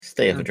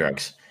stay off the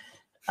drugs.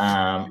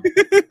 Because,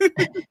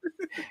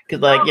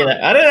 like,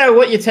 I don't know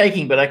what you're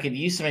taking, but I could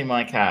use some in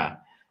my car.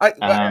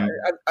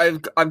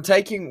 I'm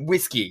taking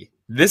whiskey.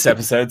 This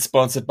episode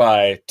sponsored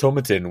by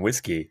Tomatin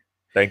Whiskey.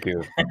 Thank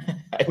you.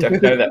 I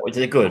don't know that. Which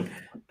is good.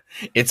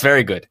 It's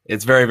very good.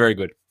 It's very, very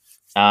good.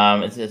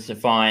 It's a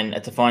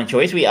fine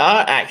choice. We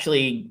are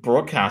actually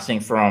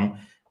broadcasting from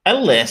a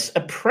less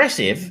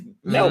oppressive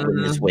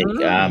Melbourne this week.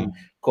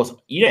 Of course,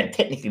 you don't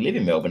technically live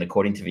in Melbourne,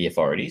 according to the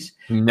authorities.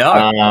 No,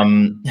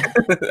 I'm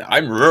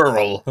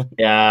rural.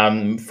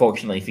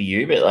 Fortunately for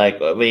you, but like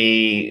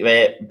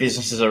the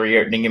businesses are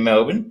reopening in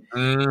Melbourne.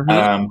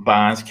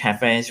 Bars,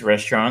 cafes,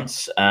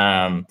 restaurants.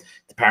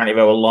 Apparently,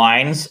 there were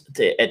lines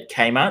at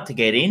Kmart to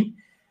get in.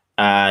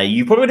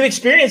 You probably would have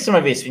experienced some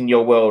of this in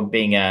your world,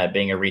 being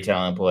a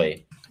retail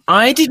employee.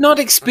 I did not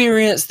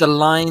experience the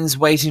lines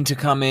waiting to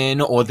come in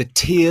or the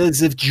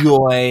tears of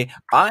joy.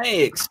 I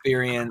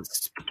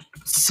experienced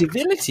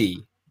civility,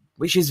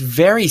 which is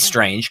very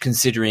strange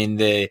considering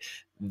the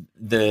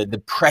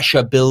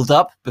pressure build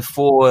up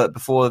before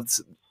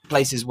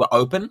places were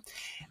open,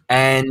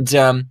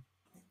 and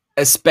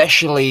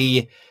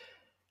especially,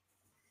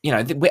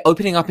 we're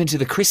opening up into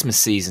the Christmas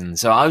season,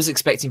 so I was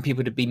expecting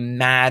people to be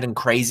mad and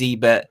crazy,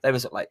 but they were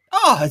sort of like,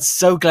 "Oh, I'm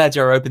so glad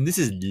you're open. This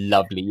is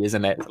lovely,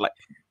 isn't it?" Like,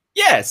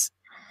 yes.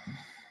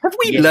 Have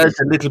we learned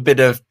a little bit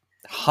of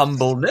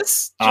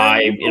humbleness?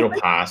 It'll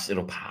pass.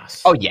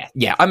 Oh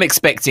yeah. I'm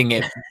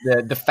expecting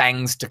the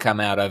fangs to come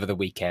out over the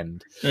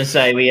weekend. I'm going to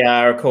say we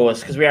are, of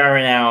course, because we are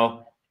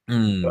now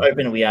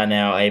open. We are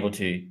now able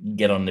to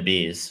get on the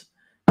beers.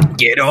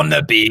 Get on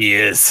the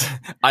beers.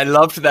 I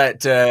loved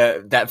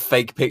that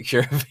fake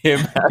picture of him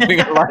having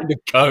a line of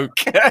Coke.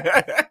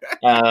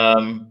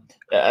 I'm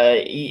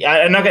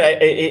not going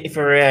to,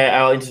 for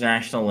our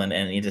international and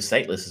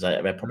interstate listeners,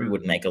 that probably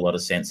wouldn't make a lot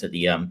of sense at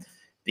the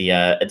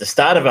at the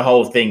start of the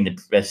whole thing.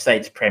 The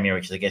state's premier,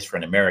 which is, I guess, for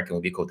an American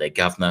would be called their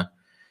governor,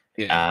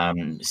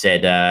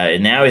 said,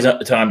 "Now is not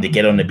the time to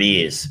get on the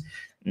beers."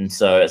 And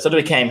so it sort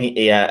of became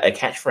a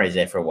catchphrase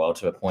there for a while,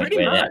 to a point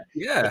where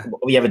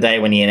the other day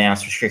when he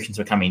announced restrictions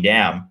were coming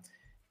down,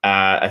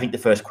 I think the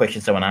first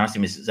question someone asked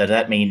him is, "Does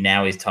that mean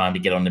now is time to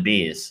get on the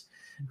beers?"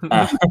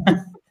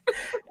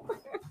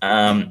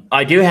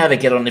 I do have a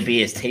 "Get on the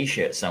Beers"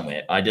 T-shirt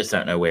somewhere. I just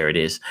don't know where it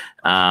is.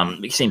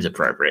 It seems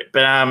appropriate,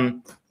 but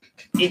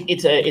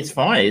it's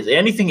fine. The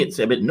only thing it's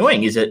a bit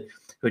annoying is that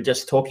we're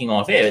just talking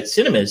off air. That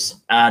cinemas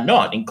are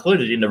not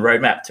included in the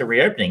roadmap to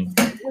reopening,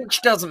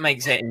 which doesn't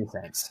make any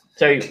sense.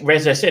 So,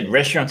 as I said,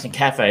 restaurants and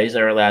cafes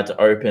are allowed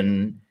to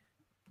open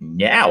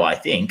now, I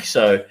think.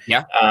 So,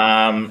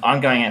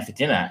 I'm going out for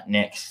dinner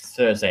next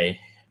Thursday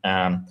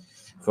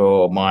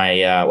for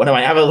my one of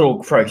my other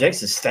little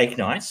projects, is steak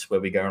nights, where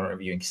we go on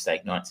reviewing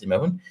steak nights in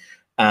Melbourne.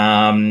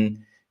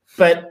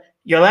 But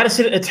you're allowed to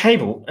sit at a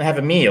table and have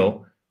a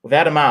meal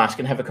without a mask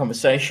and have a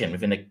conversation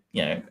within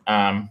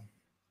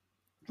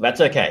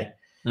that's okay.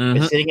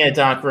 But sitting in a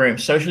dark room,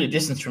 socially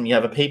distanced from the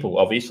other people,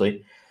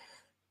 obviously,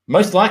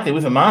 most likely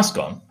with a mask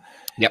on.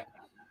 Yep.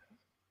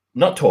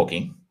 Not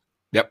talking.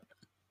 Yep.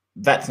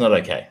 That's not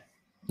okay.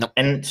 Nope.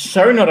 And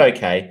so not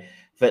okay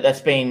that that's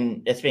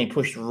been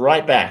pushed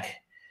right back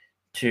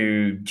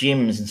to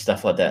gyms and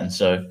stuff like that. And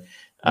so,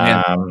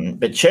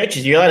 but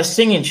churches, you're allowed to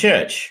sing in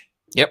church.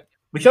 Yep.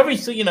 Which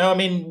obviously,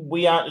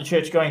 we aren't the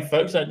church-going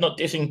folks. I'm not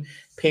dissing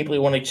people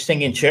who want to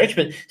sing in church,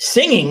 but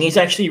singing is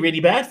actually really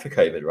bad for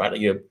COVID, right?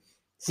 You're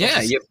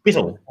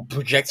spittle.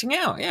 Projecting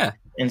out, yeah.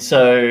 And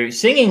so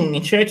singing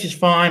in church is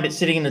fine, but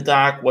sitting in the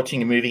dark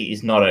watching a movie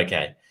is not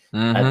okay.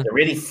 It's a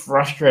really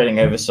frustrating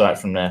oversight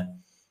from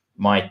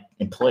my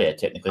employer,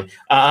 technically.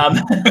 But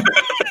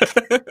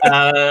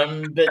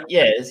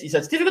yeah,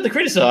 it's difficult to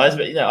criticize,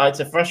 but it's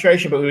a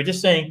frustration. But we were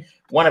just saying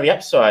one of the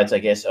upsides, I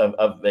guess,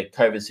 of the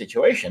COVID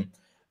situation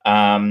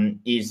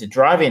is the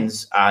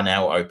drive-ins are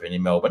now open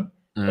in Melbourne.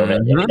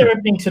 They're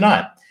opening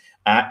tonight.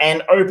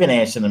 And open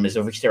air cinemas,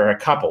 of which there are a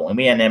couple, and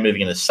we are now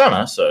moving into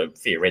summer, so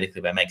theoretically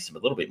that makes them a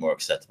little bit more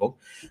acceptable.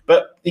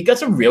 But you've got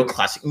some real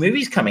classic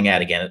movies coming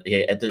out again at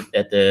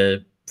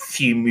the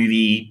few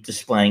movie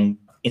displaying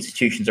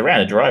institutions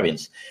around the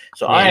drive-ins.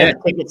 So I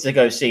have tickets to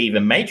go see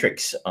The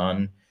Matrix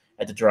at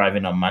the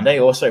drive-in on Monday.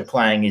 Also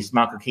playing is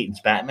Michael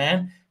Keaton's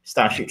Batman,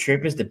 Starship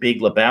Troopers, The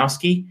Big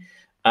Lebowski.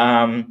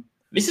 I'm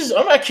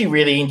actually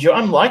really enjoying.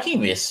 I'm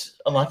liking this.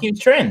 I'm liking the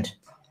trend.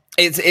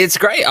 It's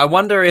great. I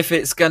wonder if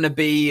it's going to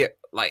be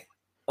like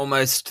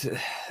almost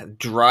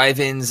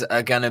drive-ins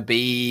are going to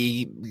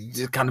be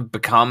kind of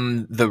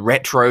become the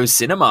retro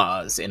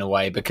cinemas in a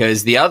way,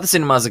 because the other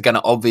cinemas are going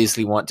to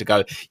obviously want to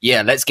go,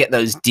 let's get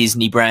those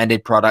Disney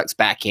branded products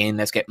back in.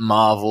 Let's get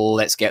Marvel.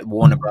 Let's get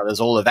Warner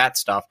Brothers, all of that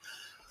stuff.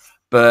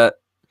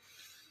 But,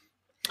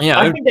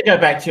 I think they go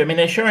back to,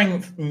 they're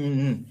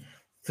showing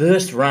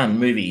first run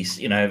movies,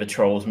 the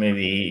Trolls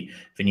movie,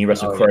 the new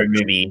Russell Crowe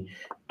movie.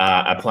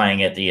 Are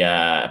playing at the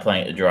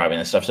drive-in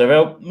and stuff.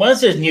 So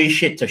once there's new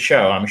shit to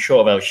show, I'm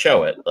sure they'll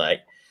show it. I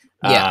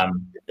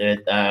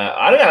don't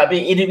know.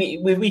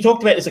 We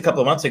talked about this a couple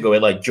of months ago, where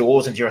like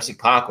Jaws and Jurassic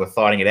Park were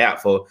fighting it out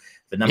for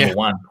the number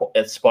one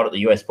spot at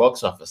the US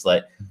box office.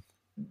 Like,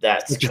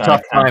 that's It's a kind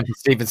tough time for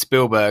Steven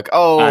Spielberg.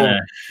 Oh, I know.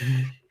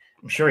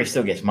 I'm sure he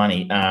still gets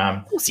money.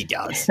 of course he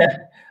does.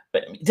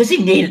 But does he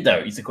need it though?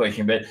 Is the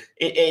question. But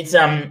it's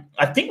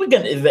I think we're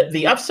gonna.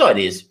 The upside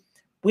is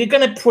we're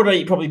gonna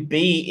probably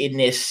be in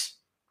this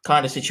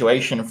kind of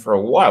situation for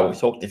a while. We've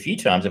talked a few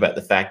times about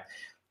the fact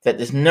that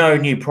there's no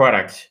new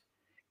product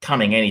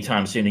coming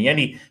anytime soon.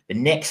 The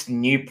next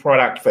new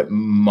product that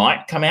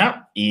might come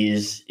out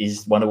is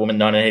Wonder Woman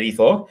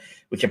 1984,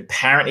 which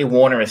apparently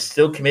Warner is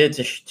still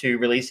committed to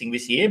releasing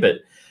this year, but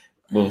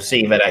we'll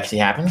see if that actually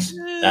happens.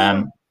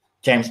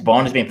 James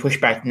Bond has been pushed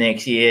back to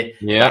next year.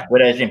 Yeah. Black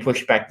Widow has been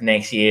pushed back to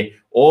next year.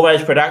 All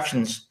those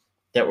productions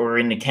that were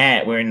in the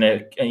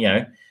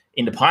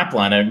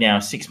pipeline are now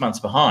 6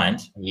 months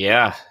behind.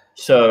 Yeah.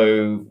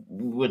 So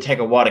we'll take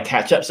a while to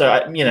catch up.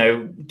 So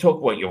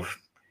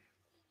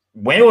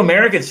when do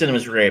American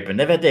cinemas reopen?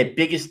 They've had their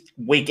biggest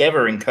week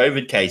ever in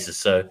COVID cases.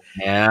 So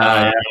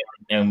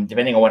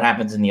depending on what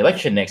happens in the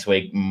election next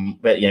week,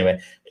 but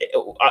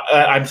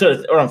I'm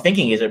what I'm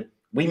thinking is that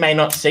we may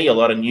not see a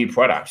lot of new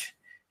product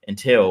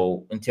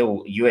until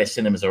US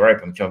cinemas are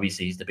open, which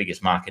obviously is the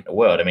biggest market in the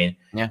world. I mean,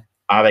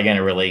 are they going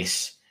to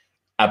release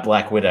a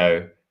Black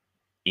Widow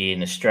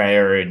in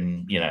Australia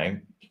and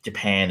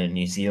Japan and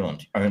New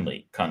Zealand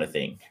only kind of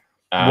thing?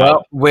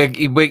 Well,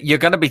 you're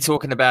going to be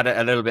talking about it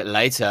a little bit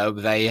later.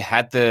 They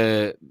had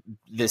the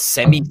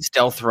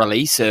semi-stealth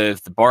release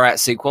of the Borat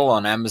sequel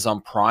on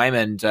Amazon Prime,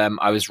 and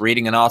I was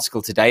reading an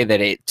article today that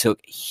it took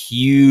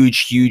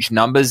huge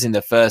numbers in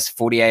the first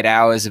 48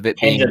 hours of it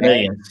being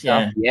millions.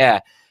 Yeah.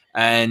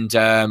 And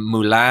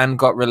Mulan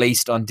got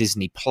released on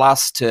Disney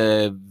Plus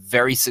to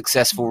very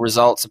successful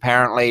results,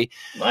 apparently.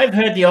 I've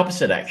heard the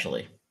opposite,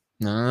 actually.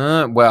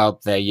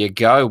 Well, there you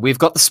go. We've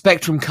got the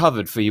spectrum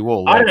covered for you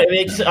all. I don't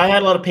know. I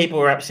had a lot of people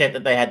who were upset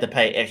that they had to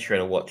pay extra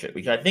to watch it,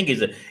 which I think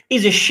is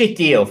a shit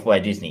deal by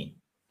Disney.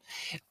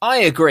 I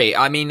agree.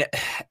 I mean,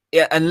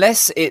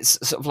 unless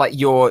it's sort of like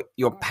you're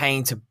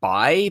paying to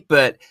buy,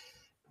 but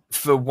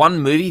for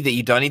one movie that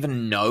you don't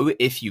even know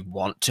if you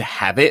want to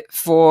have it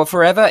for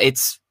forever,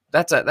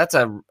 that's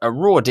a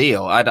raw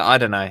deal. I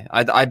don't know.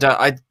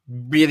 I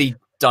really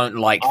don't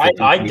like.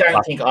 I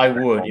don't think I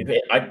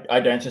would. I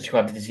don't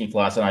subscribe to Disney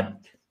Plus, and I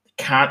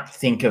can't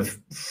think of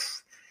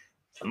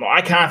a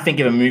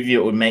movie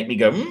that would make me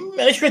go an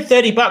extra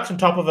 $30 on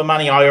top of the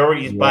money I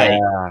already paid.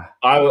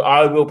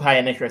 I will pay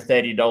an extra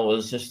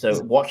 $30 just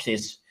to watch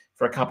this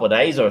for a couple of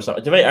days or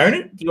something. Do they own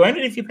it? Do you own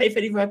it if you pay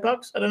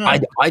 $35? I don't know.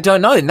 I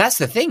don't know, and that's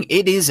the thing.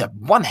 It is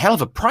one hell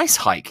of a price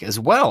hike as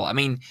well. I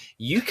mean,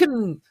 you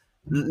can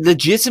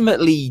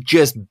legitimately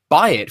just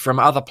buy it from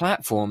other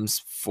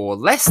platforms for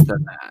less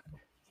than that.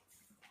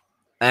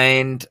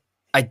 And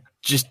I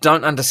just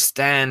don't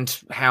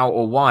understand how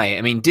or why.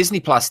 I mean,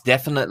 Disney Plus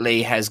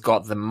definitely has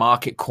got the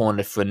market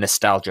cornered for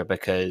nostalgia,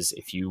 because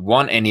if you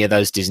want any of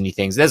those Disney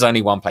things, there's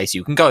only one place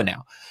you can go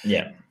now.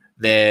 Yeah.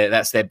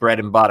 That's their bread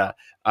and butter.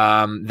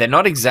 They're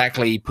not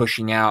exactly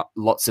pushing out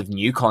lots of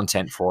new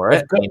content for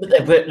it.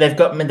 They've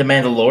got The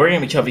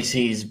Mandalorian, which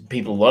obviously is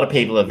a lot of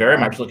people are very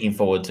much looking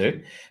forward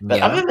to.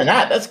 But other than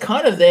that, that's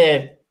kind of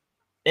their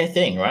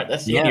thing, right?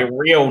 That's the only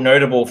real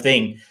notable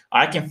thing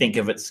I can think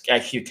of. It's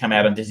actually come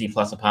out on Disney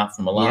Plus apart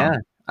from Mulan. Yeah.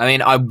 I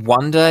mean, I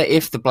wonder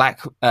if the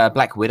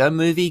Black Widow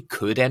movie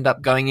could end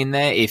up going in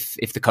there if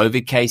the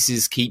COVID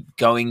cases keep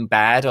going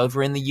bad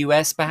over in the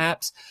US,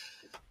 perhaps.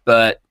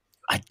 But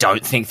I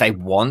don't think they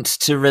want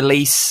to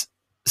release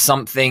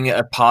something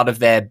a part of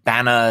their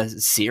banner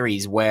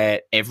series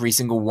where every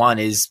single one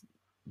is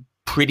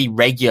pretty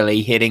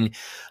regularly hitting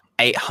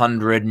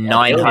 $800,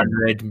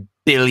 $900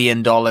 billion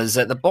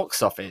at the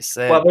box office.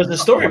 Well, there's a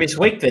story this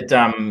week that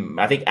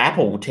I think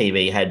Apple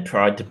TV had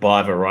tried to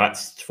buy the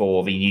rights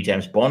for the new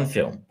James Bond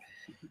film.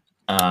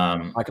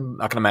 I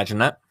can imagine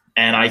that.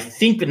 And I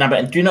think the number,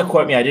 and do not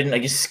quote me, I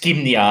just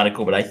skimmed the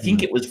article, but I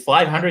think it was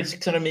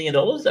 $500-600 million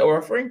that we're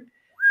offering.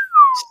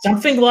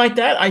 Something like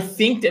that. I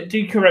think that.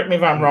 Do correct me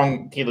if I'm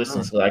wrong, dear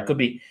listeners. I could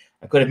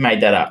have made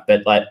that up,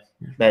 but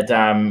they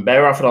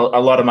were offered a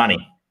lot of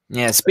money.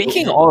 Yeah.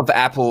 Speaking of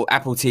Apple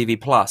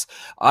TV Plus,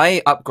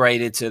 I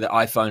upgraded to the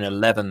iPhone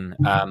 11.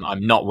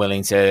 I'm not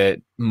willing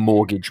to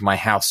mortgage my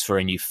house for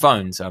a new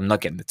phone, so I'm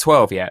not getting the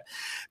 12 yet.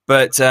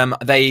 But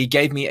they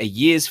gave me a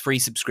year's free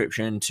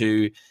subscription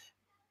to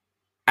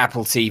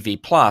Apple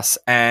TV Plus,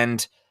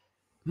 and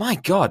my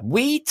God,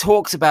 we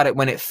talked about it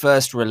when it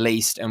first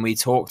released, and we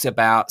talked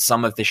about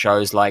some of the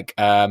shows like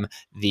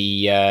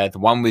the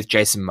one with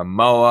Jason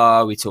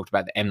Momoa. We talked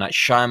about the M. Night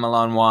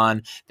Shyamalan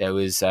one. There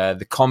was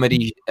the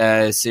comedy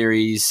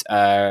series,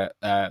 Return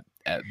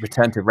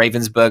to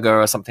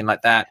Ravensburger or something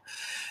like that.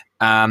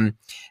 And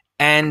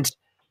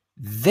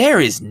there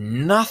is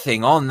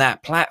nothing on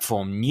that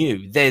platform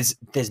new. There's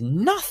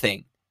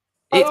nothing.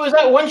 It was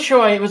that one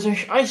show. I've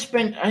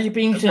been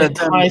to the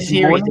entire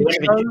series.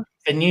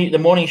 The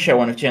morning show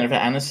one of Jennifer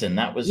Aniston.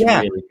 That was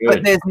really good.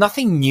 But there's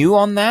nothing new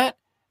on that,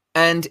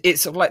 and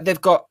it's like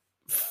they've got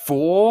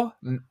 4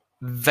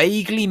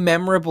 vaguely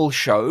memorable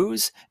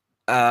shows,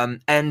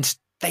 and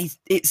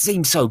it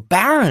seems so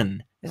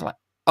barren. It's like,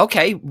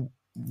 okay,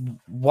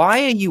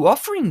 why are you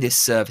offering this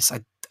service?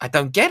 I I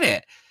don't get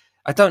it.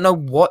 I don't know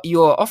what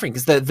you're offering,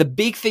 because the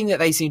big thing that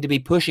they seem to be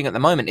pushing at the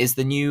moment is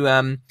the new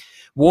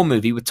war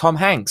movie with Tom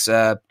Hanks.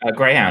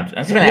 Greyhound.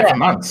 That's been out for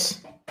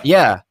months.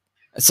 Yeah.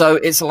 So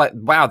it's like,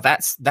 wow,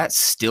 that's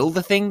still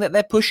the thing that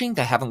they're pushing.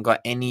 They haven't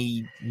got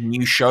any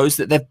new shows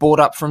that they've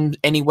bought up from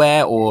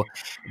anywhere, or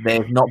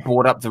they've not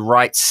bought up the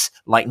rights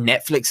like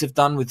Netflix have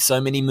done with so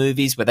many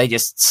movies, where they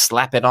just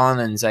slap it on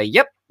and say,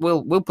 "Yep,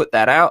 we'll put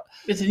that out."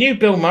 There's a new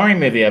Bill Murray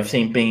movie I've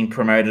seen being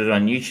promoted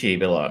on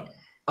YouTube a lot.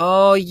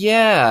 Oh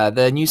yeah,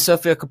 the new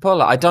Sofia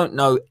Coppola. I don't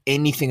know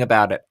anything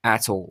about it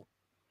at all,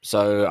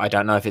 so I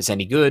don't know if it's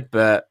any good,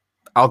 but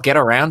I'll get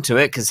around to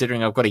it,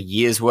 considering I've got a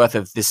year's worth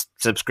of this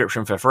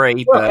subscription for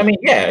free. Well, but I mean,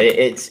 yeah,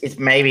 it's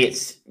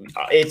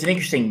an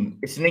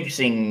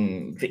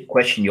interesting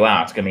question you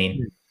ask. I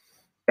mean,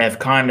 they've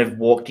kind of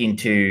walked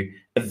into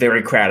a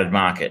very crowded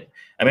market.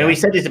 I mean, we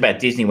said this about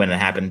Disney when it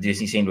happened.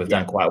 Disney seemed to have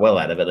done quite well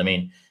out of it. I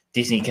mean,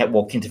 Disney kept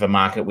walked into the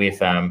market with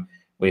Prime,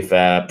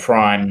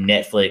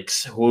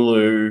 Netflix,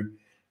 Hulu,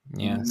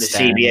 the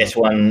CBS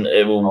one,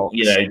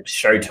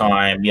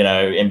 Showtime,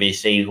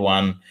 NBC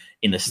one.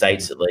 In the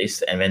States, at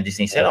least. And then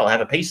Disney said, I'll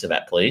have a piece of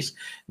that, please.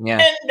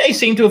 Yeah. And they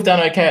seem to have done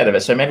okay out of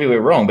it. So maybe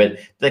we're wrong. But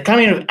the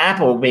coming of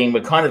Apple being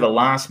kind of the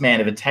last man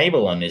of the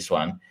table on this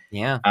one.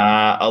 Yeah.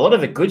 A lot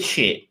of the good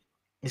shit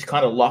is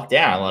kind of locked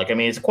out. Like, I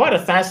mean, it's quite a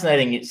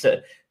fascinating, this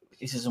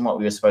isn't what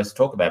we were supposed to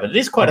talk about, but it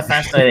is quite a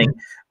fascinating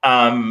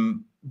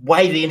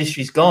way the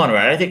industry's gone,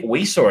 right? I think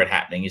we saw it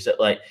happening, is that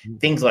like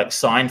things like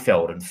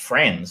Seinfeld and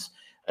Friends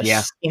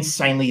are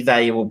insanely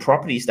valuable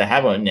properties to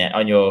have on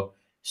your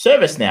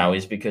service now,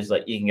 is because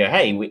like you can go,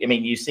 hey,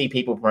 you see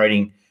people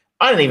promoting.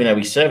 I don't even know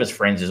which service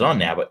Friends is on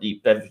now, but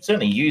they've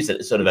certainly used it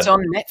as sort of. It's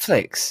on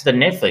Netflix. The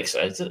Netflix,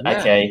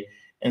 okay,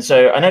 and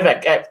so I know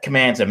that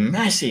commands a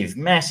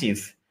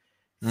massive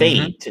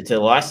fee to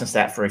license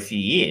that for a few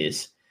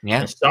years.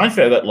 Yeah, and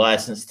Seinfeld got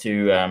licensed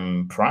to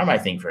Prime, I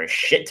think, for a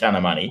shit ton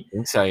of money. I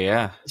think so,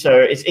 yeah.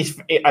 So it's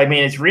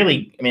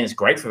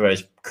great for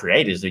those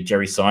creators, like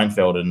Jerry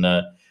Seinfeld and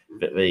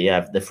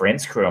the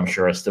Friends crew. I'm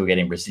sure are still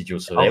getting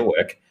residuals for their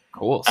work. Of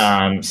course.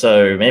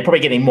 So they're probably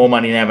getting more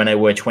money now than they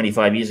were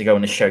 25 years ago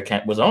when the show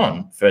was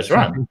on first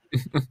run.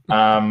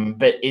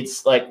 But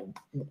it's like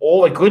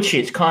all the good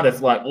shit's kind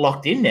of like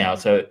locked in now.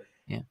 So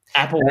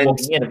Apple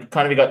walking in have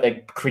kind of got to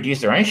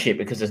produce their own shit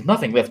because there's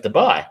nothing left to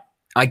buy.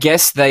 I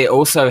guess they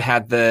also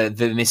had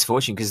the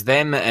misfortune, because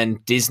them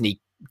and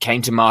Disney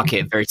came to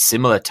market at very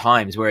similar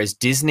times, whereas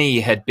Disney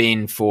had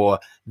been for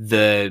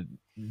the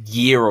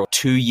year or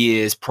 2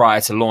 years prior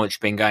to launch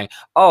been going,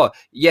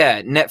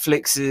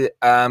 Netflix's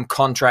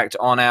contract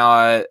on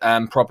our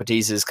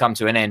properties has come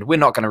to an end. We're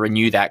not going to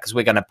renew that because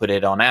we're going to put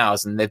it on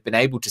ours. And they've been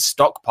able to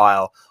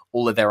stockpile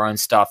all of their own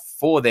stuff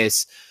for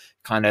this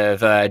kind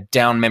of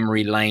down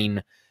memory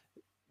lane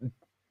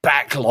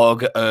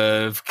backlog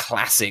of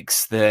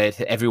classics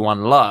that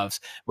everyone loves.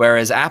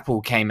 Whereas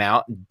Apple came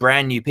out,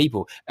 brand new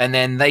people, and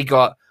then they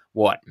got,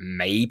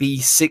 maybe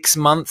 6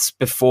 months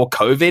before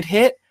COVID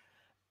hit,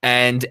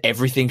 and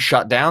everything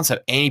shut down. So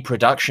any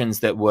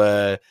productions that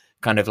were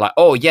kind of like,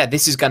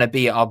 this is going to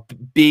be our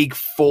big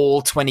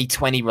fall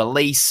 2020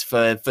 release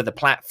for the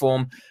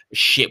platform.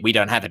 Shit, we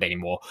don't have it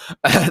anymore.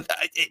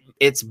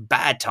 It's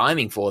bad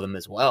timing for them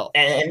as well.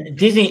 And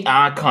Disney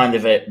are kind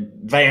of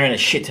they own a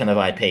shit ton of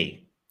IP.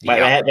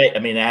 Like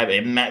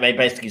they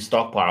basically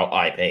stockpile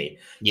IP.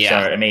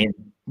 Yeah. So,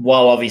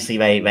 while obviously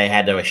they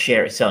had to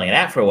share it, selling it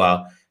out for a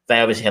while, they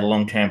obviously had a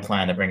long-term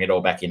plan to bring it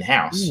all back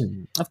in-house.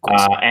 Of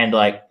course. And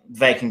like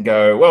they can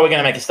go, we're going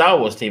to make a Star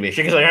Wars TV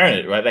show because they own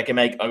it, right? I'm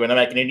going to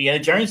make an Indiana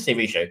Jones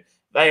TV show.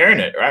 They own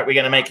it, right? We're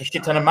going to make a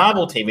shit ton of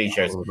Marvel TV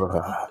shows.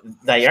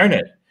 They own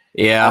it.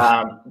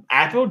 Yeah.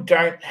 Apple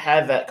don't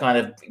have that kind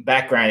of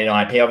background in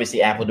IP.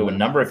 Obviously, Apple do a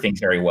number of things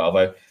very well,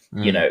 though.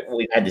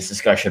 We've had this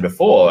discussion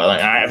before. I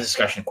have a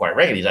discussion quite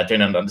regularly. I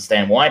don't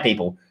understand why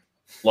people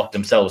lock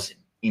themselves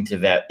into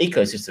that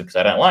ecosystem because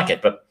I don't like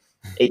it, but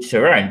each to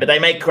their own. But they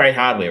make great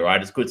hardware,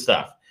 right? It's good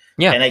stuff.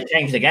 Yeah. And they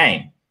change the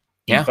game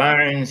in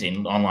phones,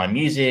 in online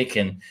music,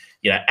 and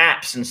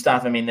apps and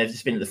stuff. They've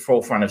just been at the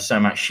forefront of so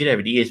much shit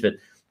over the years. But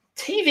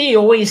TV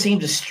always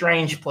seems a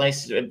strange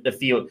place to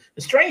feel,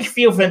 a strange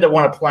feel for them to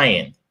want to play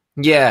in.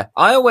 Yeah,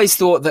 I always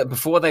thought that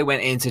before they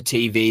went into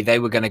TV, they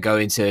were going to go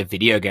into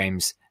video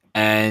games.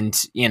 And,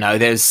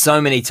 there's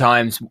so many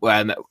times,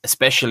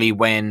 especially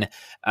when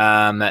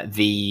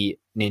the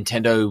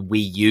Nintendo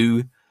Wii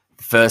U,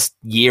 first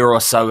year or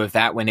so of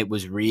that, when it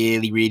was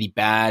really, really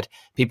bad,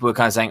 people were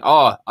kind of saying,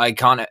 I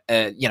can't,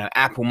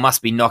 Apple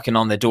must be knocking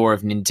on the door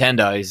of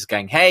Nintendo's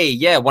going, hey,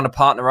 want to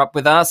partner up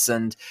with us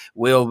and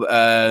we'll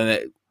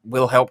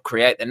help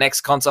create the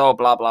next console,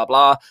 blah, blah,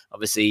 blah.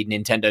 Obviously,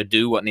 Nintendo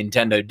do what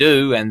Nintendo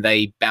do, and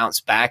they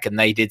bounced back and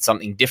they did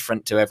something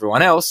different to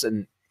everyone else,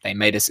 and they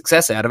made a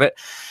success out of it.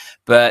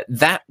 But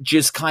that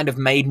just kind of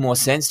made more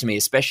sense to me,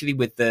 especially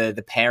with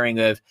the pairing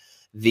of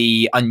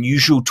the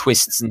unusual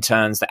twists and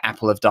turns that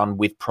Apple have done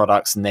with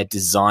products and their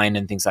design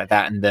and things like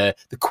that, and the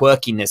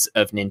quirkiness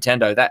of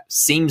Nintendo. That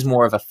seems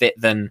more of a fit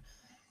than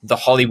the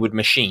Hollywood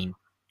machine.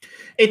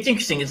 It's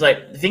interesting. It's like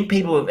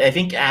I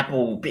think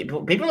Apple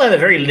people have a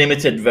very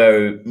limited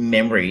though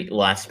memory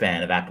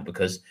lifespan of Apple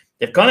because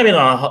they've kind of been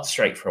on a hot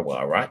streak for a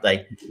while, right?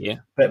 They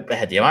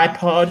had the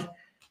iPod,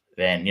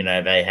 then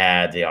they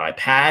had the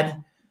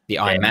iPad, the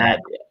iMac,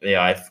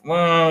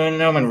 well,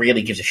 no one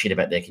really gives a shit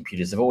about their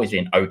computers. They've always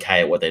been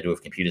okay at what they do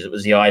with computers. It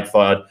was the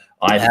iPod,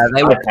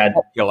 they were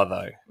popular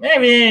though.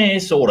 Maybe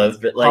sort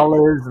of, but like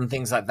colors and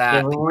things like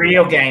that. The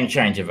real game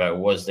changer though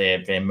was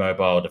their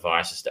mobile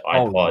devices, the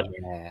iPod,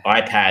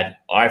 iPad,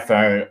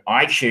 iPhone,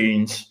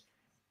 iTunes,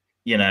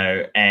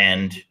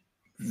 and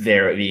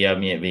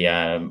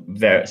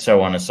the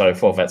so on and so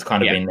forth. That's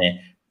kind of been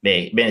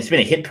it's been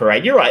a hit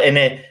parade. You're right, and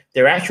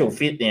their actual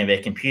fit,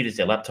 their computers,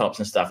 their laptops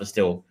and stuff are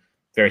still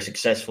very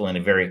successful and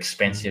are very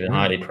expensive and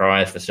highly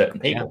prized for certain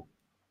people.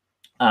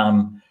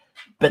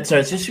 But so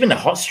it's just been a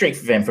hot streak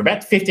for them for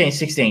about 15,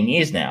 16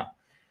 years now.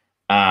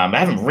 They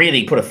haven't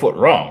really put a foot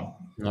wrong.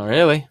 Not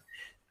really.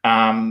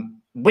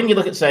 When you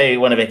look at, say,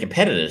 one of their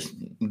competitors,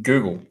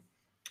 Google,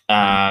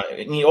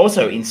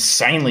 also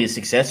insanely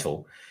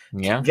successful.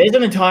 Yeah. There's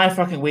an entire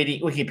fucking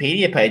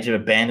Wikipedia page of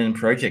abandoned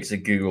projects that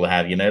Google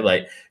have,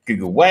 like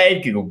Google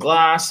Wave, Google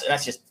Glass. And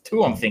that's just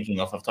two I'm thinking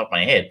off the top of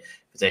my head.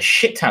 There's a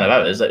shit ton of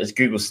others. Like this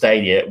Google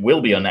Stadia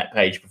will be on that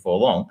page before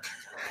long.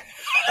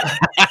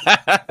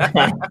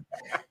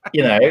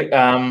 Is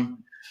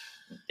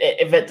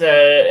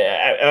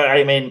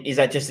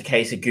that just a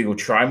case of Google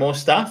try more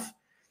stuff?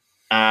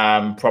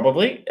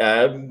 Probably.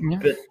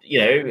 But,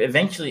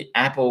 eventually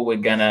Apple were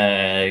going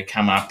to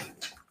come up,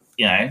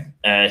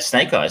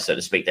 snake eyes, so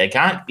to speak. They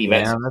can't be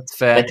that's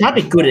fair. They can't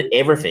be good at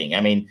everything.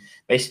 I mean,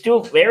 they're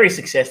still very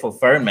successful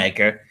phone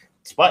maker,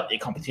 despite the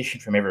competition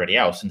from everybody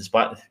else, and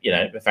despite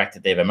the fact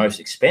that they're the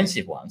most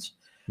expensive ones.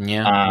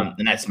 Yeah.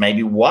 And that's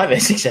maybe why they're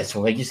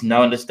successful. They just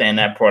understand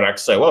that product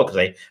so well because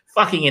they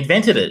fucking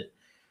invented it.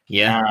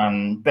 Yeah.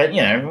 But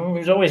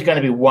there's always going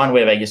to be one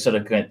where they just sort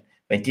of they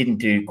didn't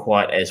do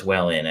quite as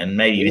well in, and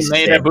maybe this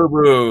made a boo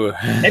boo.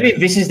 Maybe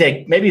this is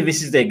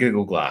their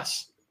Google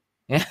Glass.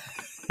 Yeah.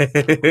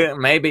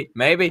 maybe.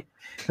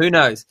 Who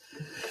knows?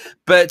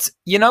 But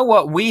you know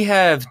what? We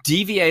have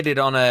deviated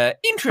on a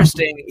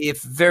interesting,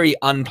 if very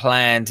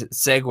unplanned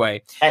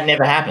segue. That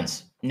never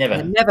happens. Never.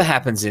 It never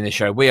happens in the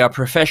show. We are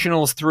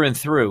professionals through and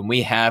through, and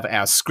we have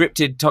our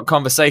scripted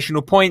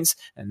conversational points,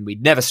 and we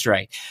never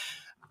stray.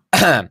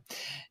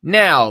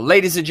 Now,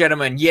 ladies and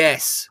gentlemen,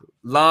 yes,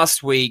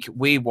 last week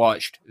we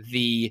watched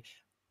the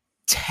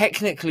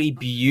technically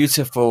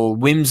beautiful,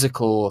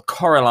 whimsical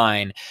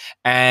Coraline,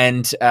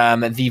 and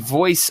the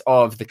voice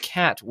of the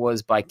cat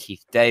was by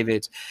Keith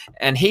David,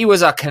 and he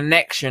was our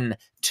connection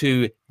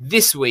to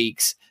this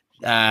week's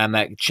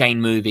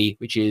chain movie,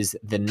 which is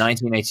the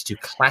 1982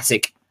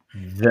 classic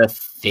The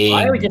Thing.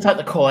 I would just like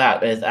to call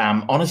out there's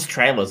Honest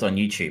Trailers on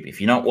YouTube.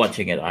 If you're not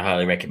watching it, I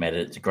highly recommend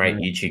it. It's a great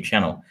YouTube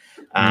channel.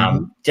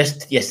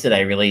 Just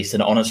yesterday released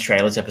an Honest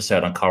Trailers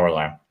episode on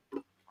Coraline.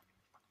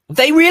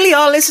 They really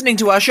are listening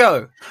to our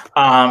show.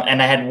 And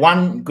they had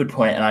one good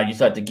point, and I'd just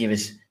like to give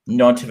us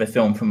nod to the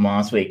film from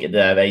last week.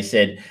 They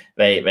said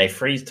they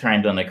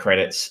freeze-framed on the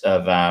credits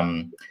of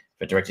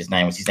the director's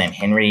name. What's his name?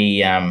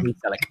 Henry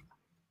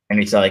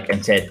Selick,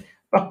 and said,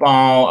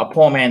 a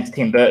poor man's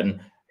Tim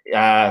Burton.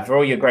 For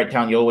all your great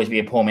talent, you'll always be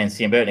a poor man's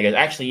Tim Burton. He goes,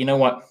 actually, you know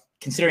what?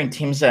 Considering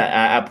Tim's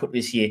output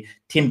this year,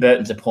 Tim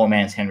Burton's a poor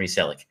man's Henry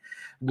Selick.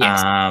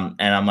 Yes.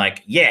 And I'm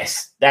like,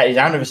 yes, that is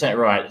 100%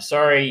 right.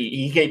 Sorry,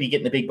 he could be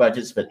getting the big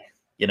budgets, but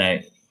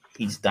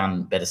he's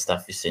done better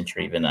stuff this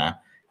century than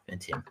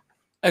Tim.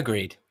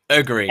 Agreed.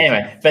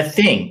 Anyway, The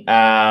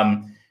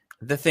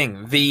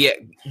Thing.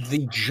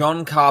 The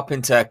John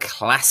Carpenter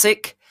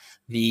classic,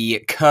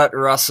 the Kurt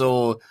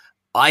Russell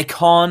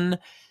icon,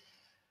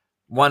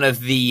 one of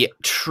the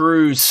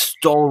true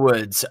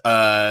stalwarts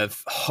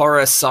of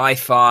horror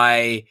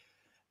sci-fi.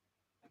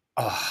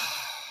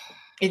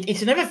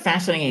 It's another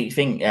fascinating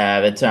thing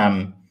that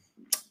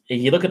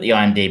if you look at the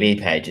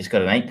IMDb page, it's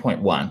got an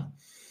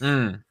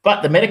 8.1,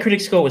 but the Metacritic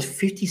score was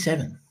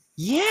 57.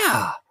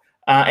 Yeah,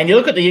 and you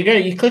look at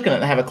you click on it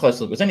and have a close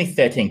look. There's only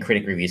 13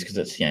 critic reviews because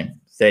it's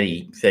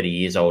 30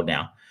 years old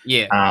now.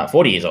 Yeah,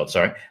 40 years old.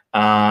 Sorry.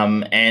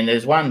 And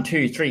there's 1,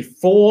 2, 3,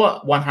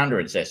 4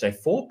 100s there, so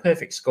 4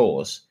 perfect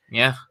scores.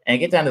 Yeah, and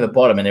get down to the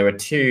bottom, and there were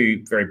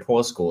 2 very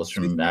poor scores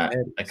from a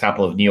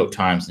couple of New York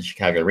Times and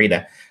Chicago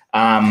Reader.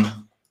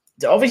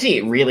 Obviously,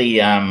 it really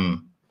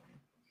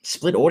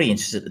split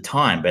audiences at the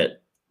time,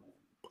 but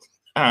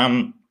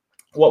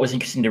what was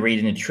interesting to read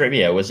in the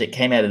trivia was it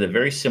came out at a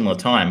very similar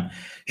time,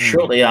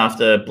 shortly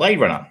after Blade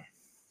Runner.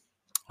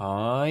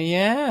 Oh,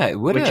 yeah, it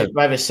would have. Which,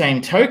 by the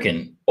same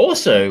token,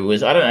 also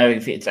was, I don't know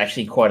if it's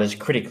actually quite as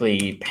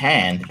critically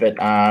panned, but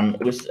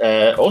it was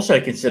also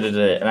considered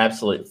an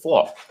absolute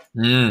flop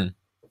when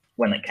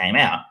it came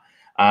out.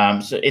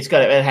 So it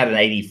had an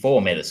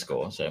 84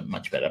 Metascore, so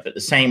much better, but the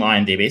same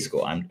IMDb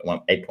score,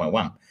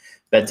 8.1.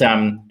 But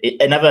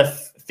another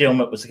film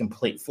that was a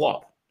complete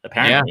flop,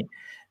 apparently,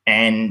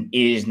 and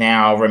is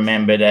now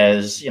remembered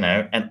as,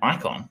 an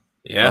icon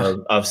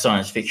of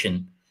science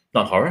fiction,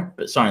 not horror,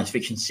 but science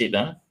fiction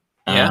cinema.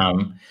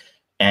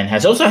 and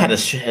has also had a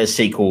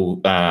sequel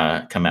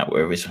come out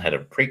where this one had a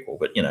prequel.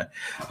 But I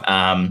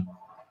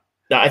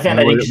found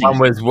that interesting. One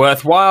was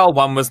worthwhile,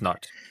 one was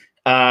not.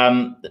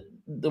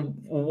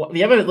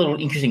 The other little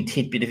interesting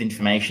tidbit of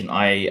information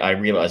I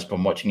realized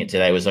from watching it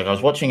today was, like, I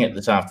was watching it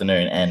this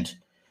afternoon, and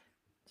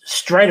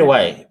straight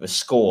away the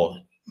score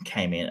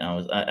came in.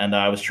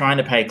 I was trying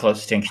to pay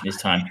close attention this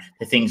time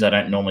to things I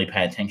don't normally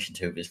pay attention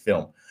to with this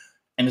film,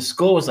 and the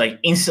score was like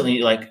instantly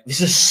like,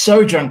 this is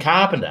so John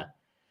Carpenter.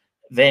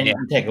 Then you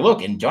take a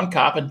look, and John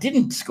Carpenter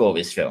didn't score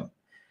this film.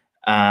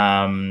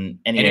 Ennio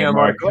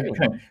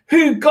Morricone,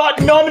 who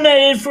got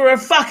nominated for a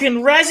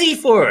fucking Razzie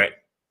for it.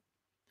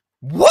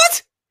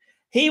 What?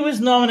 He was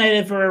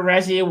nominated for a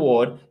Razzie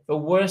Award for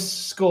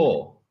worst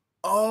score.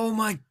 Oh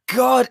my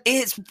God,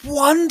 it's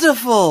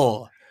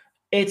wonderful.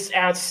 It's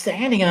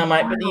outstanding. And I'm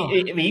like, but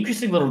the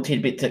interesting little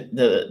tidbit,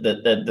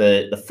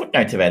 the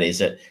footnote to that is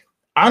that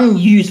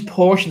unused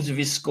portions of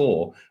his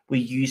score were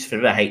used for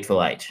the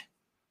Hateful Eight.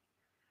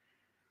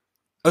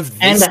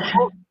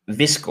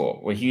 This score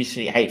was used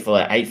for the Hateful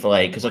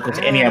Eight because, of course,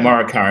 Ennio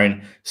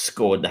Morricone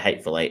scored the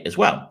Hateful Eight as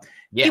well.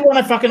 Yeah. He won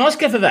a fucking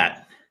Oscar for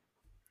that.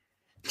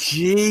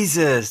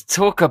 Jesus,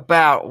 talk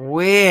about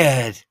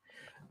weird.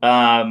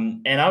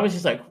 And I was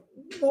just like,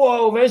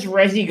 whoa, those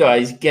Razzie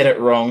guys get it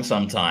wrong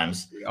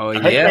sometimes. Oh,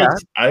 I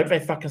hope they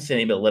fucking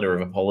send him a letter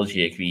of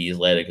apology a few years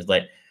later, because,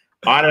 like,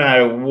 I don't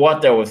know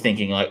what they were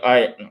thinking. Like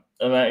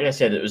I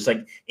said, it was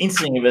like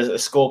instantly as a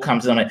score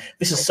comes in, I'm like,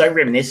 this is so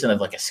reminiscent of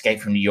like Escape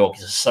from New York.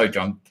 This is so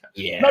John,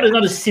 not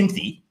as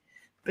synthy,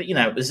 but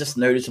it was just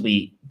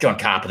noticeably John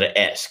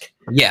Carpenter-esque.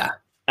 Yeah.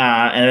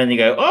 And then you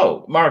go,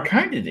 oh,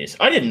 Morricone did this.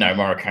 I didn't know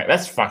Morricone.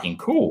 That's fucking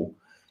cool.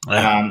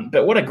 Yeah.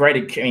 But what a great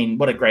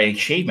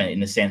achievement in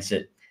the sense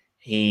that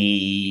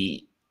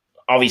he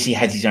obviously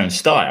has his own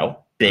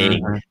style,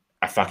 being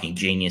a fucking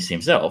genius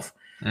himself.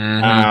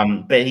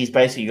 Mm-hmm. But he's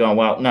basically going,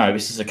 well, no,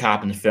 this is a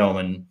Carpenter film,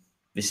 and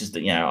this is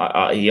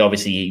he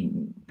obviously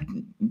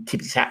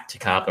tipped his hat to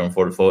Carpenter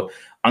and thought,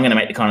 I'm going to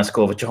make the kind of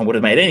score that John would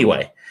have made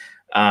anyway.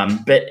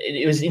 But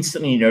it was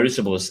instantly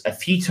noticeable. A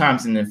few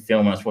times in the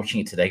film, I was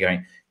watching it today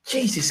going,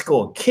 geez, this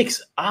score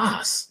kicks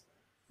ass.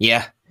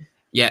 Yeah.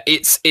 Yeah,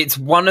 it's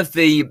one of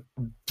the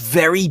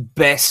very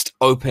best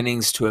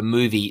openings to a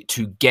movie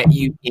to get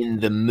you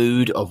in the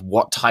mood of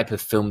what type of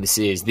film this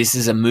is. This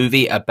is a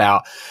movie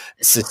about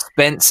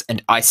suspense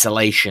and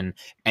isolation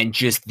and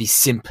just the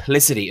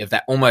simplicity of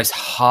that almost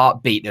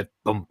heartbeat of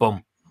boom,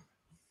 boom,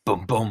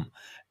 boom, boom.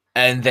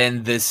 And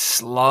then the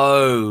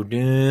slow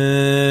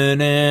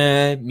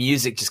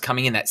music just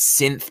coming in, that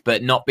synth,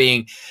 but not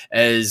being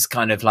as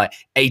kind of like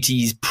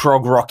 80s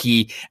prog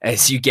rocky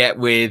as you get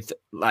with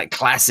like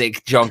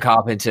classic John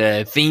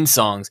Carpenter theme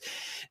songs.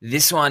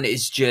 This one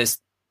is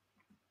just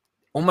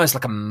almost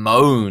like a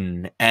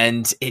moan,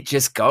 and it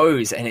just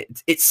goes, and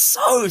it's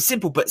so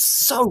simple but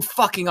so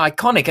fucking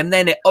iconic. And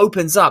then it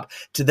opens up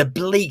to the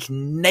bleak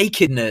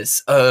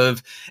nakedness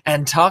of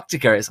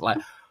Antarctica. It's like,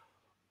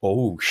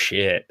 oh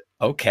shit.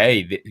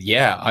 Okay,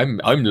 yeah,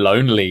 I'm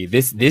lonely.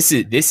 This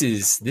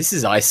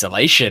is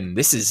isolation.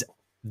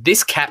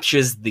 This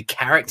captures the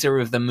character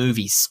of the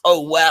movie so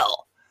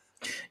well.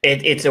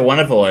 It's a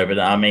wonderful open.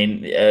 I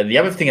mean, the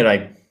other thing that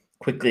I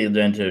quickly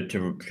learned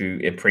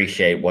to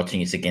appreciate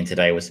watching this again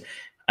today was,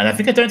 and I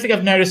don't think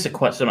I've noticed it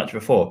quite so much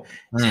before,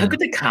 is how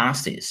good the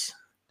cast is.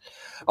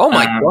 Oh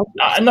my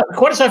God! Not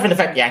quite aside from the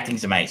fact the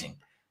acting's amazing,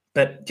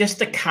 but just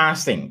the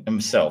casting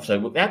themselves. So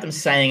without them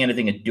saying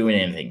anything or doing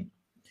anything,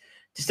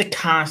 just the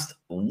cast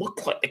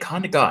look like the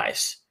kind of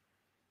guys,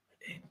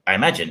 I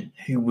imagine,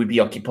 who would be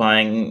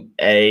occupying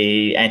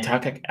a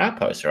Antarctic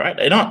outpost, right?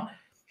 They're not.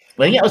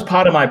 Well, yeah, that was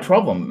part of my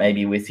problem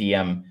maybe with the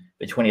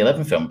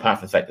 2011 film, apart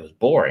from the fact that it was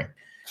boring.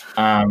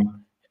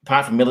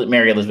 Apart from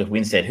Mary Elizabeth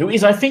Winstead, who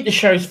is, I think, the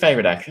show's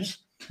favorite actress.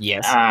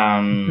 Yes.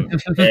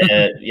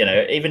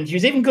 Even she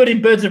was even good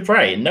in Birds of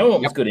Prey. No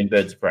one was good in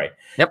Birds of Prey.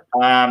 Yep.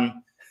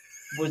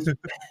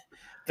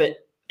 But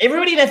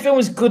everybody in that film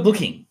was good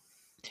looking.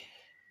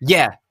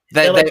 Yeah.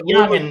 They're like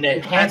young and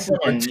handsome,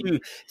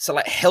 so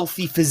like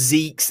healthy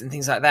physiques and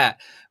things like that.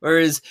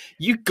 Whereas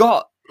you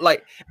got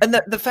like, and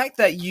the fact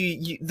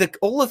that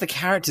all of the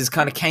characters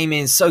kind of came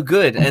in so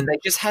good, and they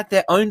just had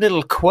their own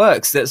little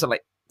quirks that's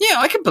like, yeah,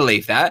 I can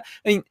believe that.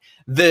 I mean,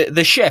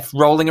 the chef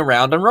rolling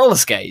around on roller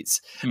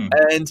skates,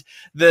 and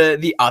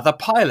the other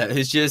pilot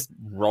who's just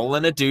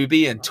rolling a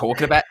doobie and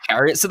talking about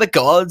chariots of the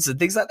gods and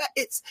things like that.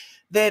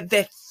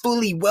 They're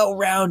fully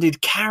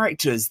well-rounded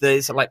characters. They're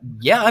like,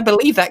 yeah, I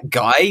believe that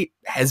guy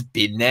has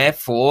been there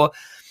for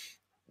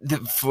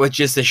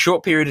just a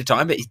short period of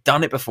time, but he's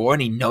done it before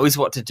and he knows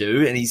what to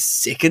do, and he's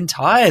sick and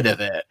tired of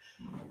it.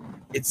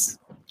 It's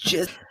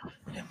just,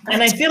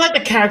 and I feel like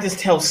the characters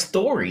tell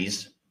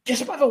stories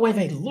just by the way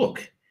they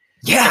look.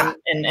 Yeah,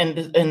 and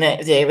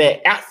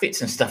their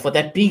outfits and stuff, like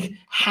that big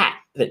hat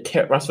that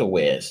Kurt Russell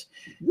wears.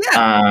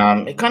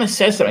 Yeah, it kind of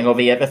says something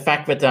over the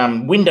fact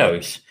that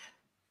Windows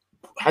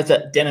has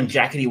that denim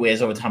jacket he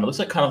wears all the time. It looks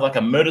like kind of like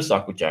a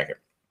motorcycle jacket.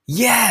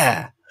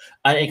 Yeah,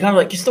 and it kind of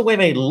like just the way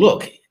they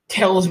look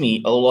tells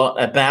me a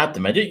lot about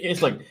them.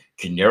 It's like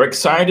generic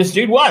scientist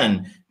dude 1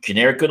 and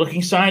generic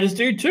good-looking scientist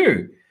dude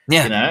too.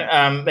 Yeah. You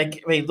know,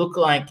 they look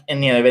like,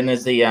 and you know, then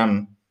there's the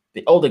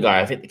older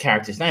guy. I forget the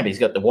character's name, but he's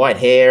got the white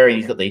hair and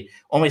he's got the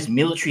almost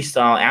military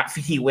style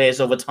outfit he wears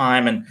all the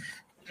time, and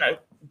you know,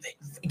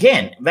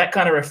 again, that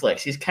kind of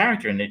reflects his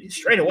character, and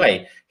straight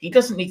away he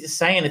doesn't need to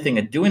say anything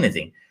or do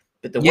anything,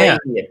 but the way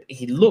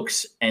he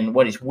looks and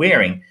what he's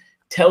wearing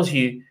tells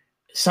you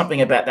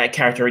something about that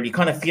character, and you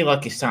kind of feel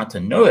like you start to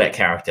know that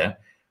character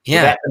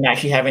without them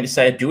actually having to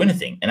say or do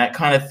anything. And I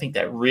kind of think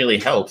that really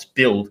helps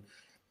build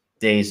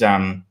these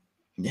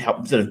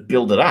help sort of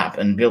build it up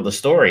and build the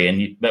story.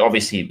 And but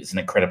obviously it's an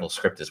incredible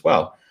script as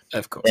well,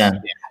 of course.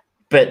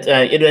 But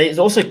it's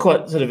also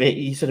quite sort of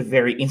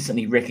very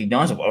instantly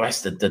recognizable. Oh,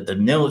 that's the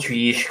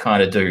military-ish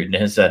kind of dude.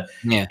 There's the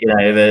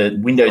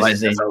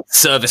Windows is a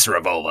service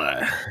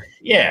revolver.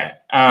 Yeah,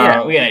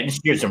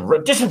 just do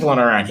some discipline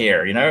around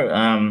here, you know.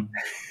 And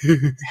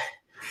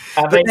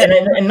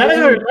none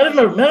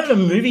of the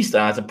movie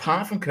stars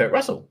apart from Kurt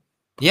Russell.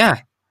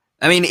 Yeah,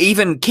 I mean,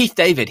 even Keith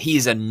David, he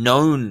is a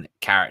known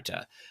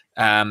character,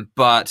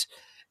 but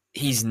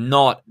he's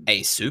not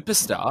a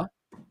superstar.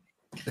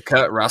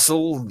 Kurt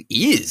Russell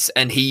is,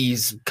 and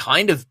he's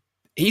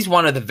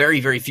one of the very,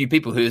 very few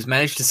people who has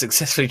managed to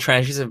successfully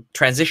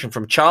transition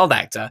from child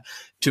actor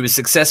to a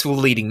successful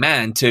leading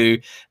man to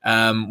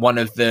one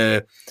of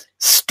the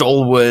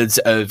stalwarts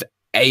of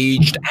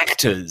aged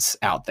actors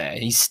out there.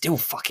 He's still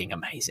fucking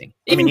amazing.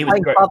 Even he was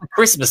playing Father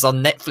Christmas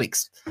on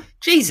Netflix.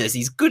 Jesus,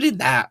 he's good in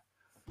that.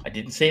 I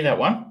didn't see that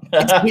one.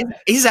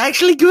 He's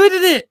actually good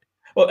at it.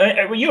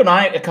 Well, you and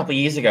I a couple of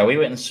years ago, we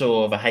went and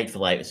saw The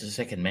Hateful Eight. It's the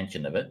second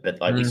mention of it, but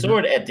we saw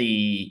it at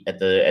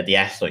the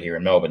Astor here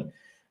in Melbourne.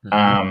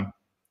 And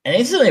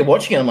instantly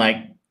watching it, I'm like,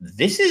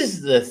 this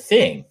is the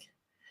thing.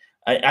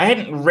 I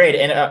hadn't read,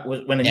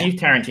 and when I knew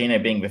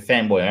Tarantino, being the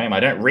fanboy I am,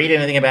 I don't read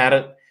anything about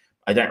it.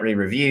 I don't read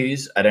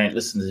reviews. I don't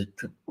listen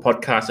to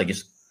podcasts. I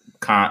just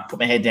can't put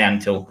my head down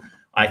until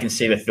I can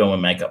see the film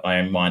and make up my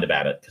own mind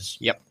about it, because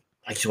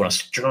I just want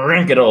to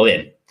drink it all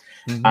in.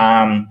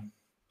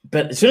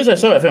 But as soon as I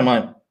saw it, I'm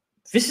like,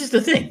 this is the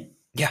thing.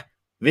 Yeah.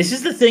 This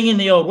is the thing in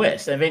the Old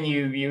West. And then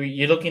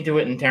you look into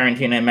it, and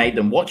Tarantino made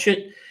them watch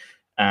it.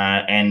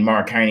 And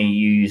Morricone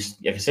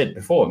used, like I said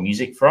before,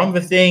 music from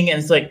the thing. And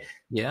it's like,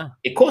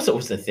 of course it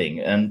was the thing.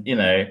 And, you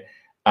know,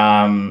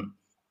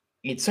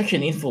 it's such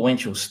an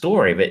influential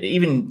story. But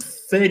even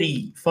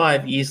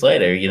 35 years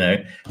later, you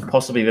know,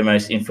 possibly the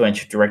most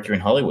influential director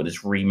in Hollywood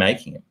is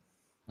remaking it.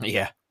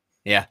 Yeah.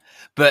 Yeah,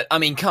 but I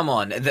mean, come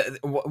on.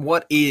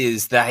 What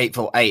is The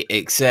Hateful Eight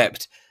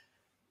except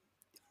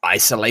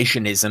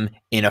isolationism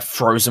in a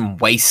frozen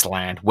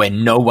wasteland where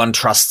no one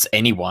trusts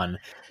anyone?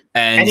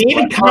 And he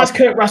even cast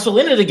Kurt Russell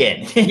in it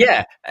again.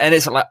 Yeah, and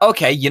it's like,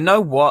 okay, you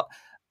know what?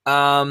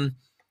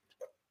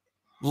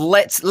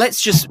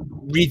 Let's just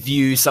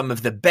review some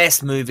of the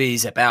best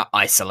movies about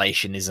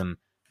isolationism.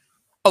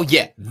 Oh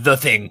yeah, The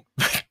Thing.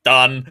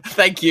 Done.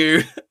 Thank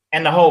you.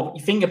 And the whole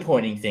finger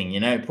pointing thing, you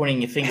know,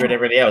 pointing your finger at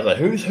everybody else, like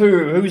who's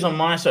who, who's on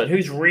my side,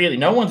 who's really,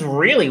 no one's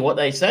really what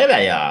they say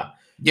they are.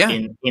 Yeah.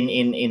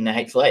 In The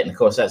Hateful Eight, and of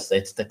course that's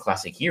the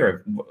classic hero.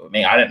 I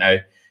mean, I don't know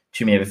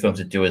too many other films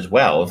that do as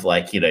well. Of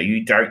like, you know,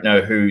 you don't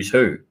know who's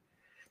who,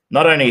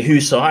 not only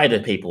whose side are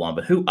people on,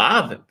 but who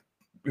are the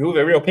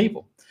real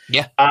people.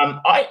 Yeah.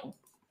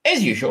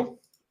 As usual,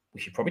 we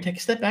should probably take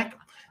a step back.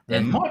 There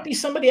might be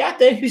somebody out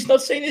there who's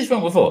not seen this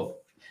film before.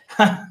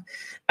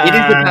 It is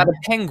about a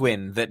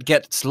penguin that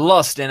gets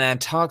lost in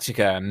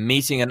Antarctica,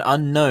 meeting an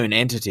unknown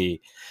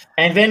entity.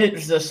 And then it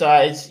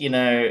decides, you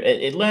know,